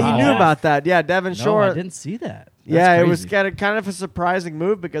 I thought you knew Wow. about that. Yeah, Devin no, Shore. I didn't see that. Yeah, That's it was crazy. kind of a surprising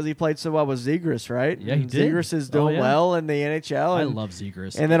move because he played so well with Zegras, right? Yeah, he And did. Zegras is Oh, doing yeah. well in the NHL. I And, love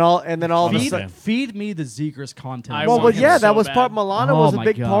Zegras. and then all of a feed, sudden. feed me the Zegras content. I Well, want him yeah, so that was bad. part. Milano Oh was a my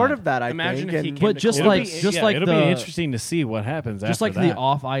big part God. of that. I Imagine think. if he and- came But to just Columbus. like it'll the be interesting to see what happens. just after like that. the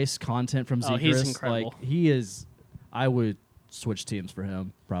off ice content from Zegras. Oh, he's incredible. Like he is, I would switch teams for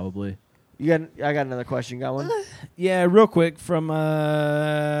him probably. I got another question. Got one? Yeah, real quick from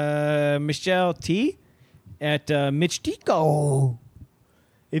Michelle T at Mitch Tico.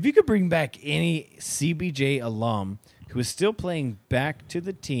 If you could bring back any CBJ alum who is still playing back to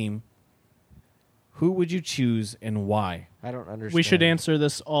the team, who would you choose and why? I don't understand. We should answer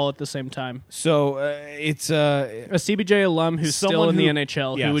this all at the same time. So it's A CBJ alum who's still Someone in the who-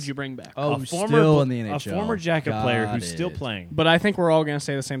 NHL, yes. who would you bring back? Oh, a former still in the NHL. a former Jacket player Got who's still it. playing. But I think we're all going to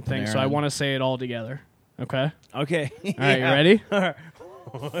say the same thing, so I Panarin. want to say it all together. Okay? Okay. All right, you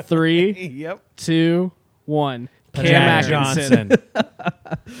ready? 3, Yep. 2, 1. Cam Jack Atkinson.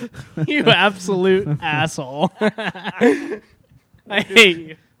 Johnson. You absolute asshole. I hate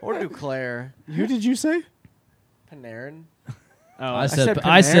you. Or Duclair. Who did you say? Panarin. Oh, I said said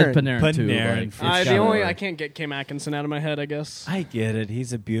Panarin. Panarin too. Panarin, Like, for the sure. only I can't get Cam Atkinson out of my head, I guess. I get it.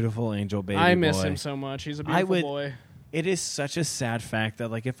 He's a beautiful angel baby I miss boy. him so much. He's a I beautiful would- boy. It is such a sad fact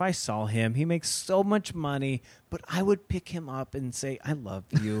that, like, if I saw him, he makes so much money, but I would pick him up and say, "I love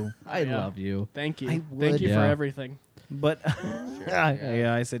you." I Yeah. love you. Thank you. I Thank would. you for Yeah. everything. But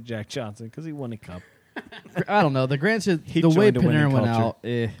yeah, I said Jack Johnson because he won a cup. I don't know. The granted, He the way joined a winning Panarin went culture.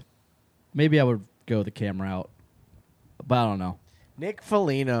 out, maybe I would go the Cam route, but I don't know. Nick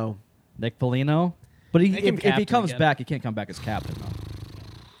Foligno. Nick Foligno, but Make him if he captain comes again. back, he can't come back as captain though.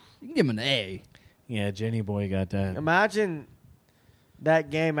 You can give him an A. Yeah, Jenny boy got that. Imagine that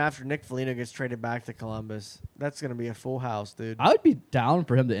game after Nick Foligno gets traded back to Columbus. That's going to be a full house, dude. I would be down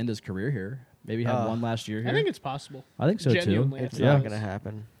for him to end his career here. Maybe have one last year here. I think it's possible. I think so genuinely, too. It's Yeah. not going to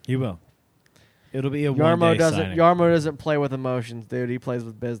happen. He will. It'll be a Yarmo one-day doesn't. signing. Yarmo doesn't play with emotions, dude. He plays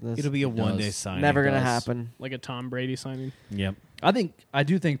with business. It'll be a He one-day does. signing. never going to does. happen. Like a Tom Brady signing. Yep. I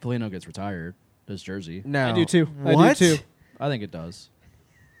do think Foligno gets retired. His jersey. No, I do too. What? I do too. I think it does.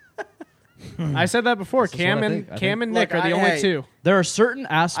 I said that before. This is what I think. I Cam think- and Nick Look, are the I- only hey. two. There are certain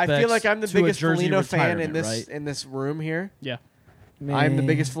I aspects. feel like I'm the to a biggest jersey Foligno fan in retirement, this room here. Yeah. I'm the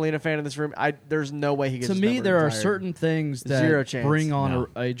biggest Foligno fan in this room. There's no way he gets. To his me, number there are retired. certain things that Zero chance. bring on No.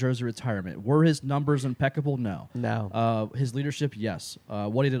 a jersey retirement. Were his numbers impeccable? No. No. His leadership, yes.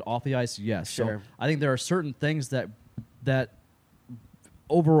 What he did off the ice, yes. Sure. So I think there are certain things that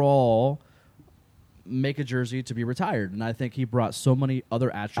overall make a jersey to be retired, and I think he brought so many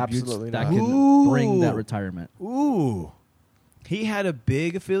other attributes Absolutely that not. can bring that Ooh. retirement. Ooh. He had a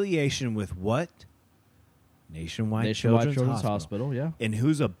big affiliation with what? Nationwide Children's Hospital. yeah. And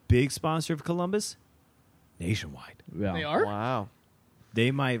who's a big sponsor of Columbus? Nationwide. Yeah. They are? Wow.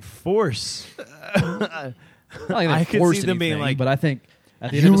 They might force. I don't think they I could force see them being anything, like, but I think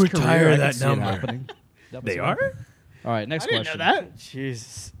at the "You end of his retire career, I that can see it number." happening. They are? All right, next I didn't question. know that.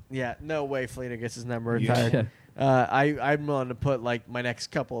 Jesus. Yeah. No way. Foligno gets his number Yeah. retired. I'm willing to put like my next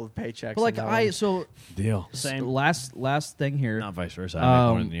couple of paychecks. But like on that one. so Deal. Same. last thing here. Not vice versa. I make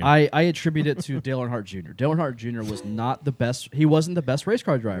more than you. I attribute it to Dale Earnhardt Jr. Dale Earnhardt Jr. was not the best. He wasn't the best race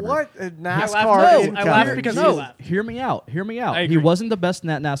car driver. What a laughed- NASCAR? no, income. I laughed because no, you laughed. hear me out. Hear me out. I He agree. wasn't the best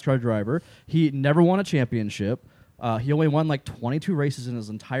NASCAR driver. He never won a championship. He only won like 22 races in his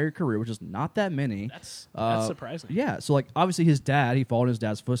entire career, which is not that many. That's Uh, surprising. Yeah, so like obviously his dad, he followed in his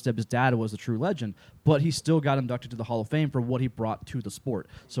dad's footsteps. His dad was a true legend, but he still got inducted to the Hall of Fame for what he brought to the sport.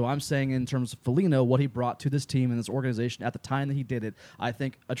 So I'm saying in terms of Foligno, what he brought to this team and this organization at the time that he did it, I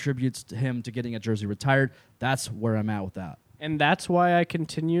think attributes to him to getting a jersey retired. That's where I'm at with that. And that's why I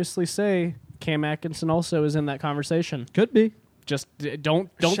continuously say Cam Atkinson also is in that conversation. Could be. Just don't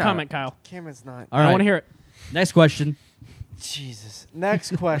Shut comment, up. Kyle. Cameron's not. All I right. want to hear it. Next question. Jesus.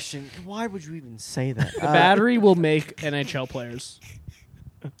 Next question. Why would you even say that? The battery will make NHL players.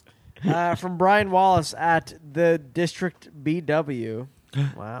 From Brian Wallace at the District BW.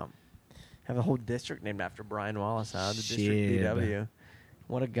 Wow. Have a whole district named after Brian Wallace, huh? The district Shit. DW.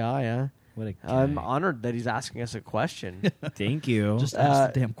 What a guy, huh? What a I'm guy. honored that he's asking us a question. Thank you. Just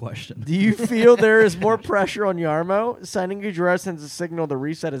ask the damn question. Do you feel there is more pressure on Yarmo? Signing Gaudreau sends a signal the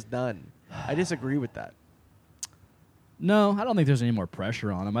reset is done. I disagree with that. No, I don't think there's any more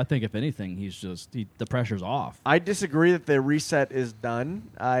pressure on him. I think if anything, the pressure's off. I disagree that the reset is done.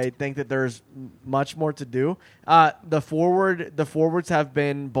 I think that there's much more to do. The forwards have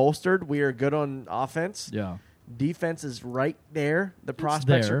been bolstered. We are good on offense. Yeah. Defense is right there. The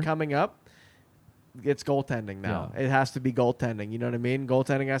prospects there. are coming up. It's goaltending now. Yeah. It has to be goaltending. You know what I mean?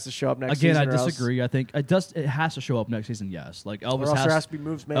 Goaltending has to show up next Again, season. I disagree. I think it has to show up next season. Yes, like Or else Elvis there has to be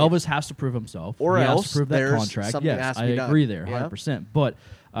moves made. Elvis has to prove himself, Or he has else to prove that there's contract. something that Yes, has to I be done. agree there, Yeah. 100%. But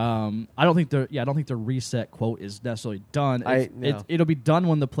I don't think the reset quote is necessarily done. It'll be done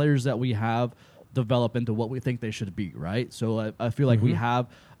when the players that we have develop into what we think they should be, right? So I feel like we have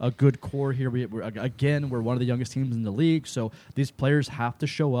a good core here. We're one of the youngest teams in the league, so these players have to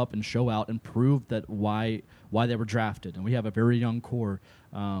show up and show out and prove that why they were drafted, and we have a very young core.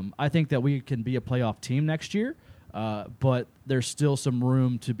 I think that we can be a playoff team next year, but there's still some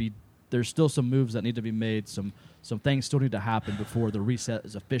room to be. There's still some moves that need to be made. Some things still need to happen before the reset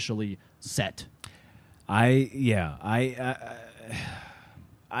is officially set.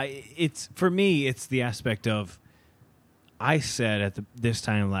 It's for me. It's the aspect of I said at this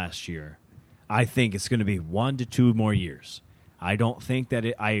time last year, I think it's going to be 1 to 2 more years. I don't think that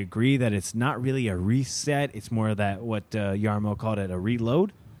I agree that it's not really a reset. It's more that what Yarmo called it, a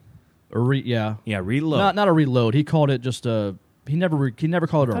reload. Reload. Not a reload. He called it just a. He never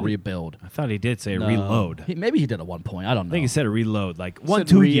called it a rebuild. I thought he did say No. reload. Maybe he did at one point. I don't know. I think he said a reload, like 1 Said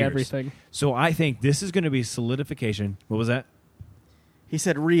 2 re years. everything. So I think this is going to be solidification. What was that? He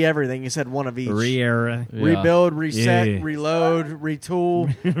said everything. He said one of each. Re-era. Yeah. Rebuild, reset, Yeah. reload,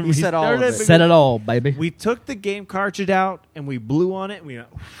 retool. He said all of it. Said it all, baby. We took the game cartridge out and we blew on it and we went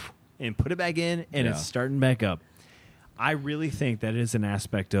and put it back in and Yeah. it's starting back up. I really think that is an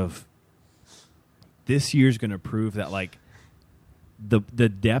aspect of this year's going to prove that like the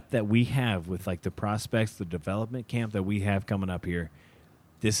depth that we have with like the prospects, the development camp that we have coming up here.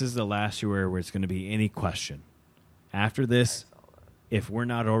 This is the last year where it's going to be any question. After this, if we're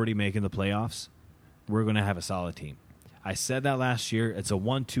not already making the playoffs, we're going to have a solid team. I said that last year. It's a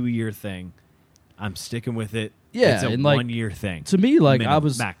 1-2 year thing. I'm sticking with it. Yeah, it's a and, like, 1 year thing. To me, like Minimum, I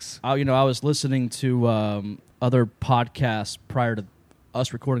was max. I was listening to other podcasts prior to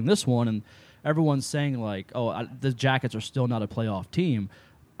us recording this one, and everyone's saying like, "Oh, the Jackets are still not a playoff team."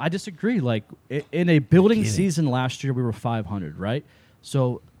 I disagree. Like in a building season last year, we were 500, right?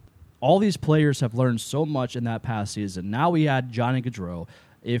 So all these players have learned so much in that past season. Now we add Johnny Gaudreau.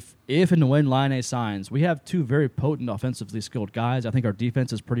 If and when Line signs, we have 2 very potent offensively skilled guys. I think our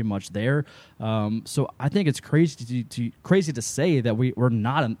defense is pretty much there. So I think it's crazy to say that we're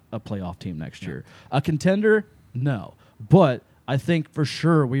not a playoff team next year. A contender, no. But I think for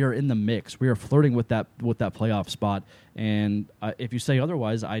sure we are in the mix. We are flirting with that playoff spot. And if you say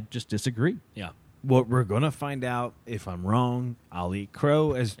otherwise, I just disagree. Yeah. Well, we're going to find out if I'm wrong. I'll eat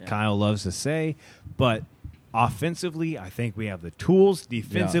crow, as Kyle loves to say. But offensively, I think we have the tools.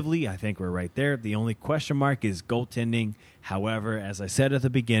 Defensively, I think we're right there. The only question mark is goaltending. However, as I said at the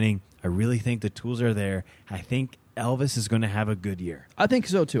beginning, I really think the tools are there. I think Elvis is going to have a good year. I think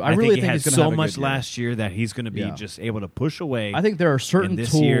so too. I really think he had he's gonna so have a much good year. last year that he's going to be just able to push away. I think there are certain And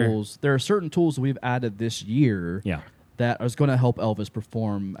this year- tools. There are certain tools we've added this year. Yeah. That is going to help Elvis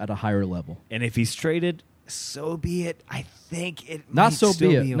perform at a higher level. And if he's traded, so be it. I think it Not might so still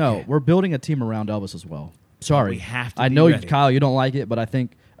be it. okay. No, we're building a team around Elvis as well. Sorry, We have to I be know, ready. Kyle, you don't like it, but I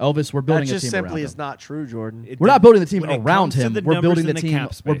think Elvis, we're That building a just team simply around is him. not true, Jordan. We're not building the team when it around comes to him. the We're building numbers the in the team. cap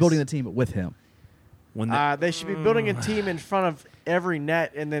We're space. building the team with him. When They should be building a team in front of every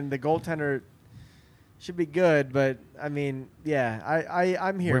net, and then the goaltender should be good. But I mean,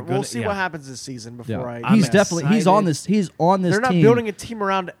 I'm here. We're We'll gonna- see yeah. what happens this season before I. He's I'm definitely he's on excited. this. He's on this They're not team. building a team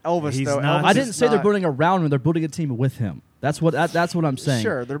around Elvis, He's though. not. Elvis I didn't is say they're not- building around him. They're building a team with him. That's what I'm saying.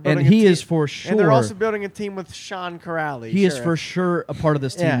 Sure, they're building and a he team. is for sure. And they're also building a team with Sean Corrali. he is for sure a part of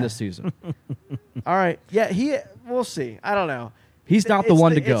this team Yeah. this season. All right. Yeah, we'll see. I don't know. He's not the It's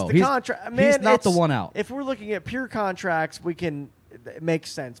one to it's go. the He's, contra- he's Man, not the it's- one out. If we're looking at pure contracts, it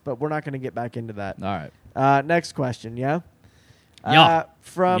makes sense, but we're not going to get back into that. All right. Next question, yeah? Yeah.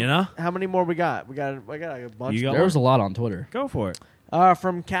 From You know? how many more we got? We got a bunch. You got There was a lot on Twitter. Go for it.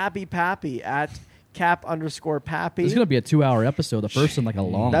 From Cappy Pappy at Cap_Pappy. It's going to be a 2-hour episode, the first in like a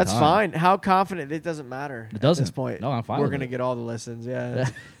long That's time. fine. How confident? It doesn't matter. It doesn't. At this point. No, I'm fine We're with going to it. get all the listens. Yeah.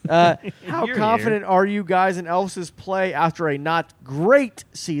 How You're confident are you guys in Elvis's play after a not great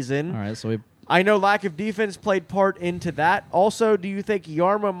season? All right, so we I know lack of defense played part into that. Also, do you think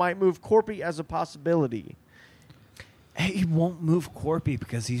Yarmo might move Corpy as a possibility? He won't move Corpy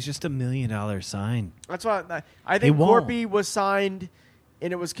because he's just $1 million sign. That's why I think won't. Corpy was signed,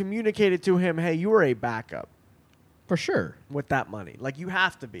 and it was communicated to him, "Hey, you are a backup for sure. with that money. Like you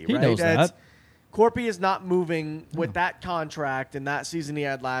have to be." He right? knows that. Corpy is not moving with that contract and that season he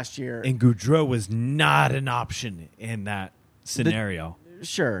had last year. And Goudreau was not an option in that scenario.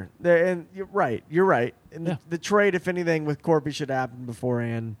 Sure, and you're right. You're right. And Yeah. the trade, if anything, with Corpy should happen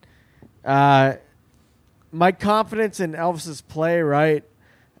beforehand. My confidence in Elvis's play, right?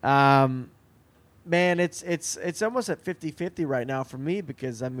 Man, it's almost at 50-50 right now for me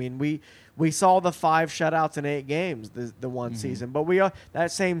because I mean we saw the 5 shutouts in 8 games the one season, but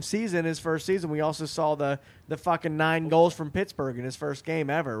that same season, his first season, we also saw the fucking 9 goals from Pittsburgh in his first game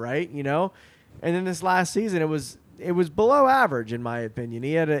ever, right? You know, and then this last season it was below average in my opinion.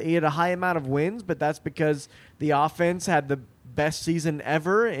 He had a high amount of wins, but that's because the offense had the best season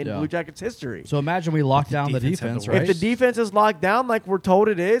ever in Yeah. Blue Jackets history. So imagine we lock down the defense had defense, the right? If the defense is locked down like we're told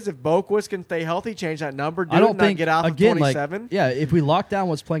it is, if Boquist can stay healthy, change that number, I don't not think get out again, of 27. like, yeah, if we lock down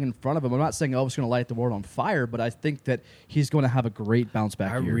what's playing in front of him, I'm not saying Elvis going to light the world on fire, but I think that he's going to have a great bounce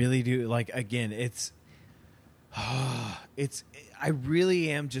back I year. really do. Like, again, it's I really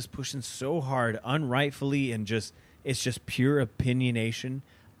am just pushing so hard unrightfully and it's just pure opinionation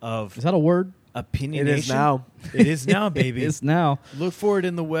of Is that a word? opinionation. It is now. It is now, baby. It's now. Look for it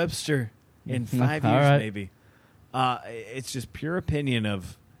in the Webster in 5 All years, right. maybe. It's just pure opinion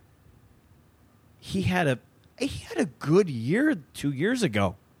of he had a good year 2 years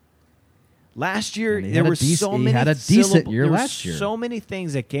ago. Last year And he there had a were dec- so he many had a decent year there were last year. so many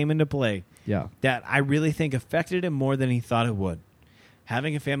things that came into play Yeah. that I really think affected him more than he thought it would.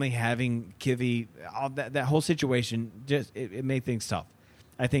 Having a family, having Kivy, all that whole situation, just it made things tough.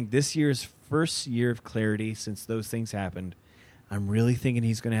 I think this year's first year of clarity since those things happened, I'm really thinking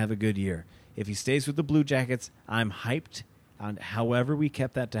he's going to have a good year. If he stays with the Blue Jackets, I'm hyped on however we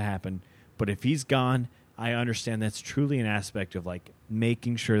kept that to happen. But if he's gone, I understand that's truly an aspect of like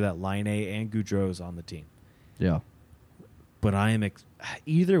making sure that Line A and Goudreau is on the team. Yeah. But I am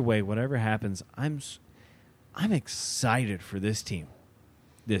either way, whatever happens, I'm excited for this team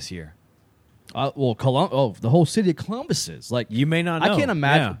this year. Well, the whole city of Columbus is like You may not know. I can't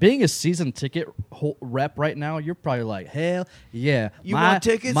imagine Yeah. being a season ticket rep right now. You're probably like, hell yeah! You want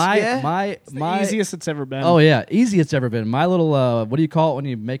tickets? My Yeah. my my. Easiest it's ever been. Oh yeah, easy it's ever been. My little what do you call it when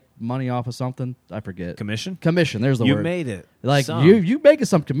you make money off of something? I forget. Commission? Commission. There's the You word. made it. Like Some. you making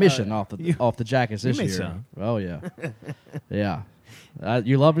some commission off you- the Jackets you this made year. some. Oh yeah, yeah.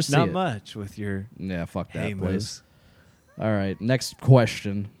 You love to see Not it. much with your Yeah, fuck that hay place. moves. All right, next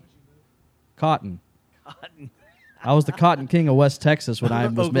question. Cotton. I was the cotton king of West Texas when I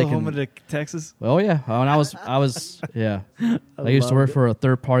was Oklahoma making. to Texas. Oh yeah, when I was yeah. I used to work for a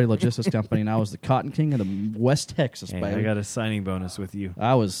third-party logistics company, and I was the cotton king of the West Texas, Hey, baby. I got a signing bonus with you.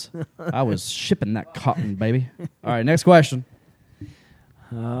 I was shipping that cotton, baby. All right, next question.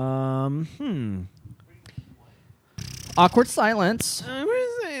 Awkward silence. I'm gonna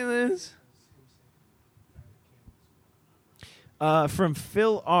say this. From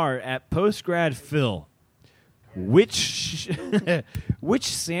Phil R at Postgrad Phil. Which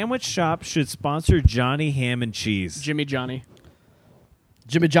sandwich shop should sponsor Johnny Ham and Cheese? Jimmy Johnny.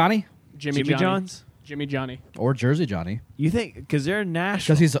 Jimmy Johnny Jimmy Jimmy Johnny. John's? Jimmy Johnny. or Jersey Johnny, You think because they're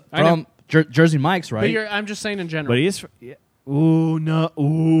national? because he's I know. from Jersey Mike's, right? But I'm just saying in general. but he is. Yeah. Ooh no!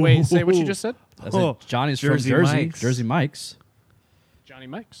 Ooh. Wait, say what you just said. I said Oh, Johnny's Jersey from Jersey. Mike's. Jersey Mike's. Johnny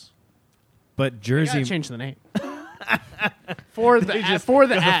Mike's. But You Jersey. gotta change the name. for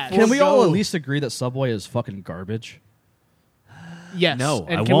the ad. Can we all go. at least agree that Subway is fucking garbage? Yes. No,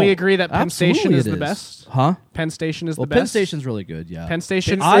 and I can we won't. agree that Penn Absolutely Station is it the best? Huh? Penn Station is Well, the best. Penn Station's really good, yeah. Penn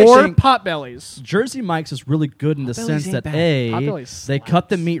Station I or think- Potbellies. Jersey Mike's is really good in the Potbelly's sense ain't that bad. Potbelly's they cut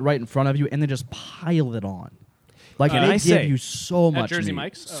the slaps. meat right in front of you and then just pile it on. Like Can they I give say- you so At much Jersey meat.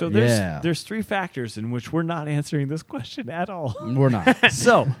 Mike's. So Oh, there's 3 factors in which we're not answering this question at all. We're not.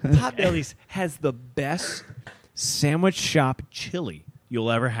 So Potbelly's has the best sandwich shop chili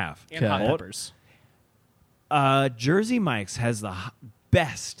you'll ever have. and hot Okay. peppers. Jersey Mike's has the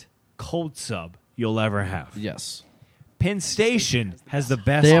best cold sub you'll ever have. Yes. Penn Station has the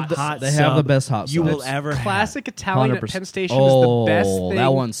best They have the- hot they have the sub best hot you will subs. ever Classic have. Italian at 100%. Penn Station is the best thing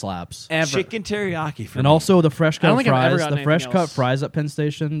that one slaps. ever. Chicken teriyaki for And me. also the fresh I don't cut think I've ever fries. gotten The fresh anything cut else. fries at Penn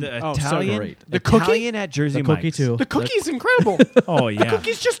Station. the Oh, so Italian, great. The cookie? Italian at Jersey The cookie Mike's. too. The cookie's incredible. Oh yeah, The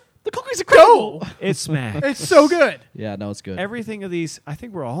cookie's incredible. it's smack. It's so good. Yeah, no, it's good. Everything of these, I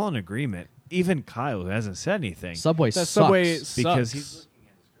think we're all in agreement. Even Kyle, who hasn't said anything, Subway That sucks. Subway because sucks. he's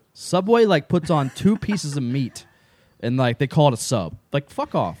Subway like puts on 2 pieces of meat, and like they call it a sub. Like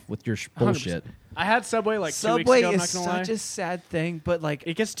fuck off with your 100%. bullshit. I had Subway like 2 weeks Subway ago. I'm is not gonna such lie. a sad thing, but like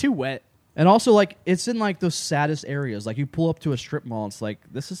It gets too wet. And also like it's in like the saddest areas. Like you pull up to a strip mall, it's like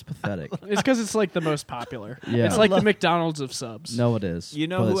this is pathetic. It's because it's like the most popular. Yeah. It's like the McDonald's of subs. No, it is. you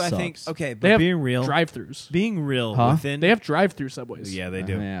know but who it I think. sucks. Okay, They but have being real, drive-throughs. being real Huh? within. They have drive-through Subways. yeah, they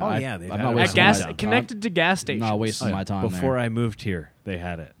do. Man, oh I- yeah, they've I'm had not it At wasting around gas, time. connected to gas stations. Not wasting Oh, yeah. my time Before there. I moved here, they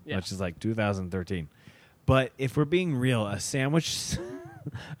had it, Yeah. which is like 2013. But if we're being real, a sandwich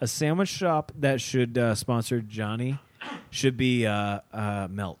shop that should sponsor Johnny should be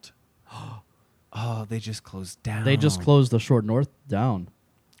Melt. Oh, they just closed down. They just closed the Short North down.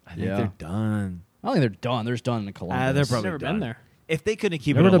 I think Yeah. they're done. I don't think they're done. They're done in Columbus. They're probably Never done. been there. If they couldn't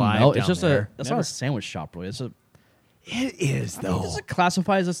keep Never it to alive, Melt. It's down just there. that's not a sandwich shop, really. It's a. It is I think though. it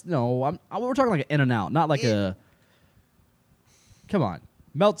classifies as no. We're talking like an In-N-Out, not like a. Come on,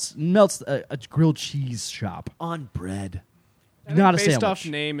 Melt's a grilled cheese shop, On bread, I think not a based sandwich. off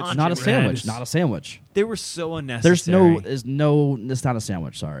name, it's Not a Jim sandwich. Rams. Not a sandwich. they were so unnecessary. There's no. It's not a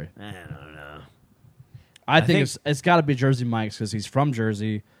sandwich. Sorry. I don't know. I think think- it's got to be Jersey Mike's because he's from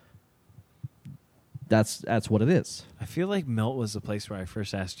Jersey. That's what it is. I feel like Melt was the place where I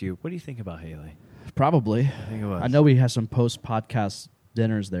first asked you, "What do you think about Haley?" Probably. I think it was. I know we had some post podcast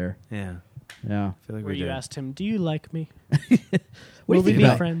dinners there. Yeah, Yeah. I feel like Where we you did. asked him, "Do you like me? What do you Will we think be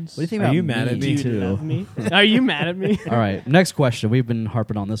about friends? What do you think Are about you mad at Do me you too? love me? Are you mad at me?" All right. Next question. We've been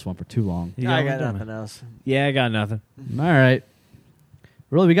harping on this one for too long. You I one got done? nothing else. Yeah, I got nothing. All right.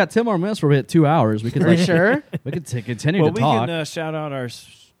 Really, we got 10 more minutes. We're at 2 hours. We could Are you sure? We could continue Well, to we talk. can shout out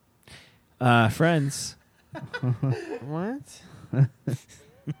our friends. What?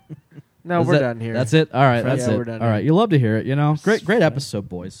 No, Is we're that- done here. That's it. All right. Yeah, That's it. we're done All right. here. You love to hear it. You know, great episode,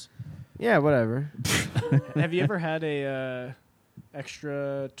 boys. Yeah, whatever. Have you ever had a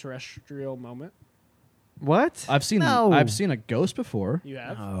extraterrestrial moment? What? I've seen No. a ghost before. You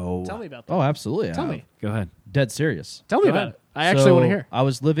have? Oh, Tell me about that. Oh, absolutely. I Tell have. me. go ahead. Dead serious. Tell me Go about ahead. it. I actually want to So, hear. I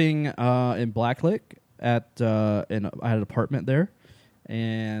was living in Blacklick at and I had an apartment there,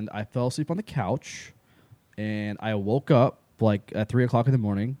 and I fell asleep on the couch, and I woke up like at 3:00 in the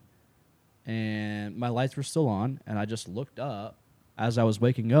morning, and my lights were still on, and I just looked up as I was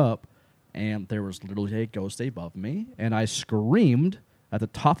waking up, and there was literally a ghost above me, and I screamed at the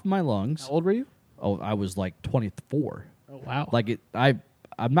top of my lungs. How old were you? Oh, I was like 24. Oh, wow. Like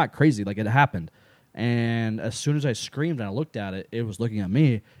I'm not crazy. Like it happened, and as soon as I screamed and I looked at it, it was looking at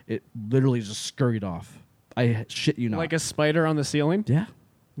me. It literally just scurried off. I shit you not. Like a spider on the ceiling? yeah.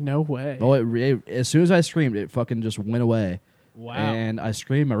 No way. Oh, as soon as I screamed, it fucking just went away. Wow. And I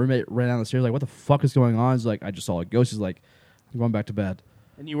screamed. My roommate ran down the stairs like, "What the fuck is going on?" He's like, "I just saw a ghost." He's like, "I'm going back to bed."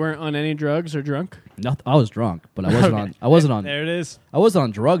 And you weren't on any drugs or drunk? Nothing. I was drunk, but I wasn't on. I wasn't on. There it is. I wasn't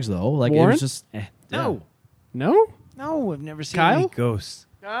on drugs though. Like it Warren? was just. No, No? no, I've never seen Kyle? any ghosts.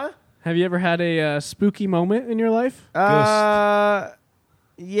 Have you ever had a spooky moment in your life?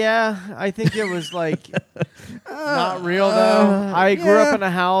 Yeah, I think it was like not real though. I grew up in a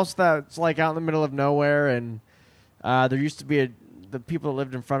house that's like out in the middle of nowhere, and there used to be the people that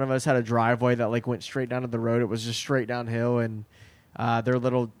lived in front of us had a driveway that like went straight down to the road. It was just straight downhill, and their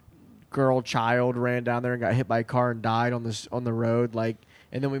little girl child ran down there and got hit by a car and died on the road. Like,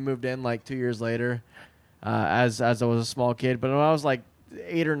 and then we moved in like 2 years later, as I was a small kid. But when I was like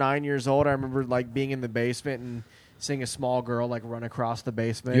 8 or 9 years old, I remember like being in the basement and seeing a small girl like run across the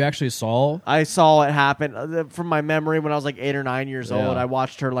basement. You actually saw. I saw it happen from my memory when I was like 8 or 9 years Yeah. old. I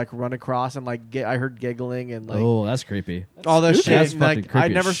watched her like run across and like I heard giggling and like Oh, that's creepy. all this spooky. shit. That's And, like fucking creepy I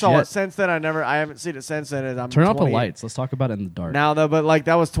as never saw shit. it since then. I haven't seen it since then. And I'm Turn off the 20 lights. Let's talk about it in the dark. now though. But like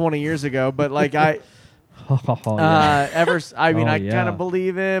that was 20 years ago. But like I Oh, yeah. I mean Oh, I yeah. kind of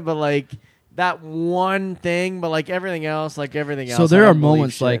believe it, but like that one thing. But like everything else, So I there don't are believe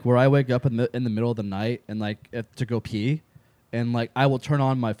moments shit. like where I wake up in the middle of the night and like to go pee, and like I will turn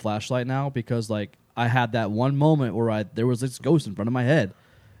on my flashlight now because like I had that one moment where there was this ghost in front of my head.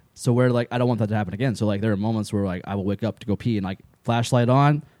 So where like I don't want that to happen again. So like there are moments where like I will wake up to go pee and like flashlight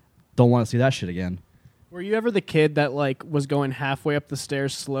on, don't want to see that shit again. Were you ever the kid that like was going halfway up the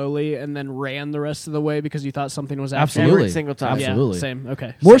stairs slowly and then ran the rest of the way because you thought something was after you? Absolutely. Every single time. Absolutely. Yeah, same.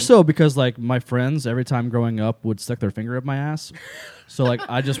 Okay. More Same. so because like my friends every time growing up would stick their finger up my ass, so like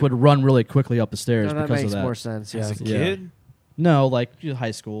I just would run really quickly up the stairs No, that because makes of that. more sense. Yeah. As a Yeah. kid, No, like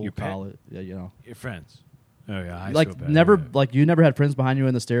high school, Your par- college, yeah, you know, your friends. Oh yeah, high like school better, never, yeah. like you never had friends behind you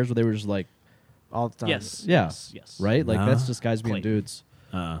in the stairs where they were just like, All the time. Yes. Yeah. Yes. right, like Nah. that's just guys being Clayton. dudes,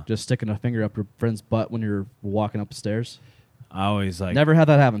 just sticking a finger up your friend's butt when you're walking up the stairs. I always like Never had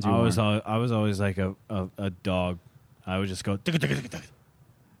that happen to you. I was Warren. always like a dog. I would just go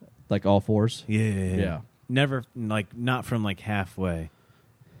Like all fours. yeah. Never like not from like halfway.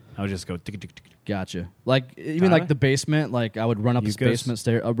 I would just go Gotcha. Like even Tyler? like the basement, like I would run up You this go s- basement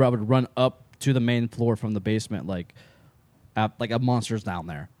stair. I would run up to the main floor from the basement, like like a monster's down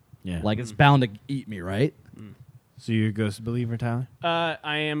there. Yeah. Like it's bound to eat me, right? So you're a ghost believer, Tyler? I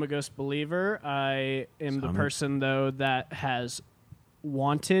am a ghost believer. I am the Summer. person though that has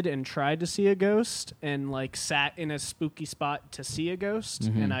wanted and tried to see a ghost and like sat in a spooky spot to see a ghost,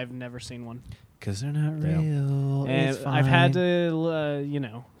 Mhm. and I've never seen one. Because they're not Yeah. real. And It's I've had fine.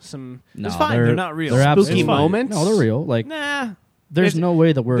 to, some No, It's fine. They're not real. They're Spooky absolutely fine. moments? No, they're real. Like nah. there's It's- no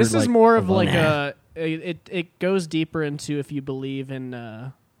way that we're. This is like, more of alone. like it goes deeper into if you believe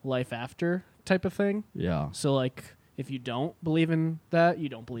in life after type of thing. Yeah. So like if you don't believe in that, you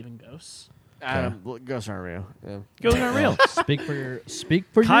don't believe in ghosts. Ghosts aren't real. Yeah. Ghosts aren't real. Speak for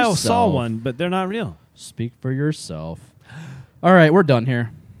yourself. Kyle saw one, but they're not real. Speak for yourself. All right, we're done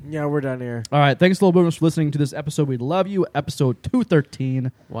here. Yeah, we're done here. All right, thanks, Little Boomers, for listening to this episode. We love you. Episode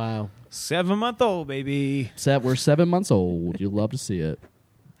 213. Wow. 7-month-old baby. We're 7 months old. You love to see it.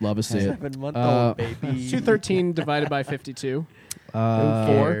 Love to see it. 7-month-old baby. 213 divided by 52.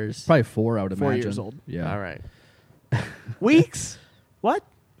 Four? Probably 4, I would 4 imagine. years old. Yeah. All right. Weeks? What?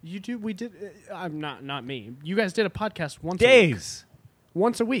 You do? We did. I'm not me. You guys did a podcast once Days.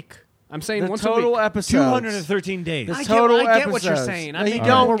 once a week. I'm saying The once total a week. episodes. 213 days. The I total get what you're episodes. saying. No, I you think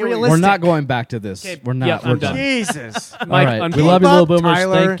don't. more You're- realistic. We're not going back to this. Okay, We're not. yeah, we're I'm done. done. Jesus. All Mike, right. We unkeep love you, up, Little Boomers.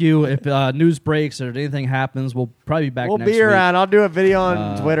 Tyler. Thank you. If news breaks or anything happens, we'll probably be back We'll next be week. around. I'll do a video on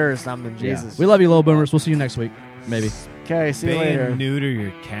Uh, Twitter or something. Yeah. Jesus. We love you, Little Boomers. We'll see you next week. Maybe. Okay, see you Spay later. and neuter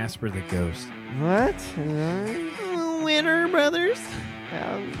your Casper the Ghost. What? Winner, brothers.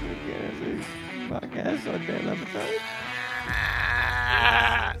 Podcast on that episode.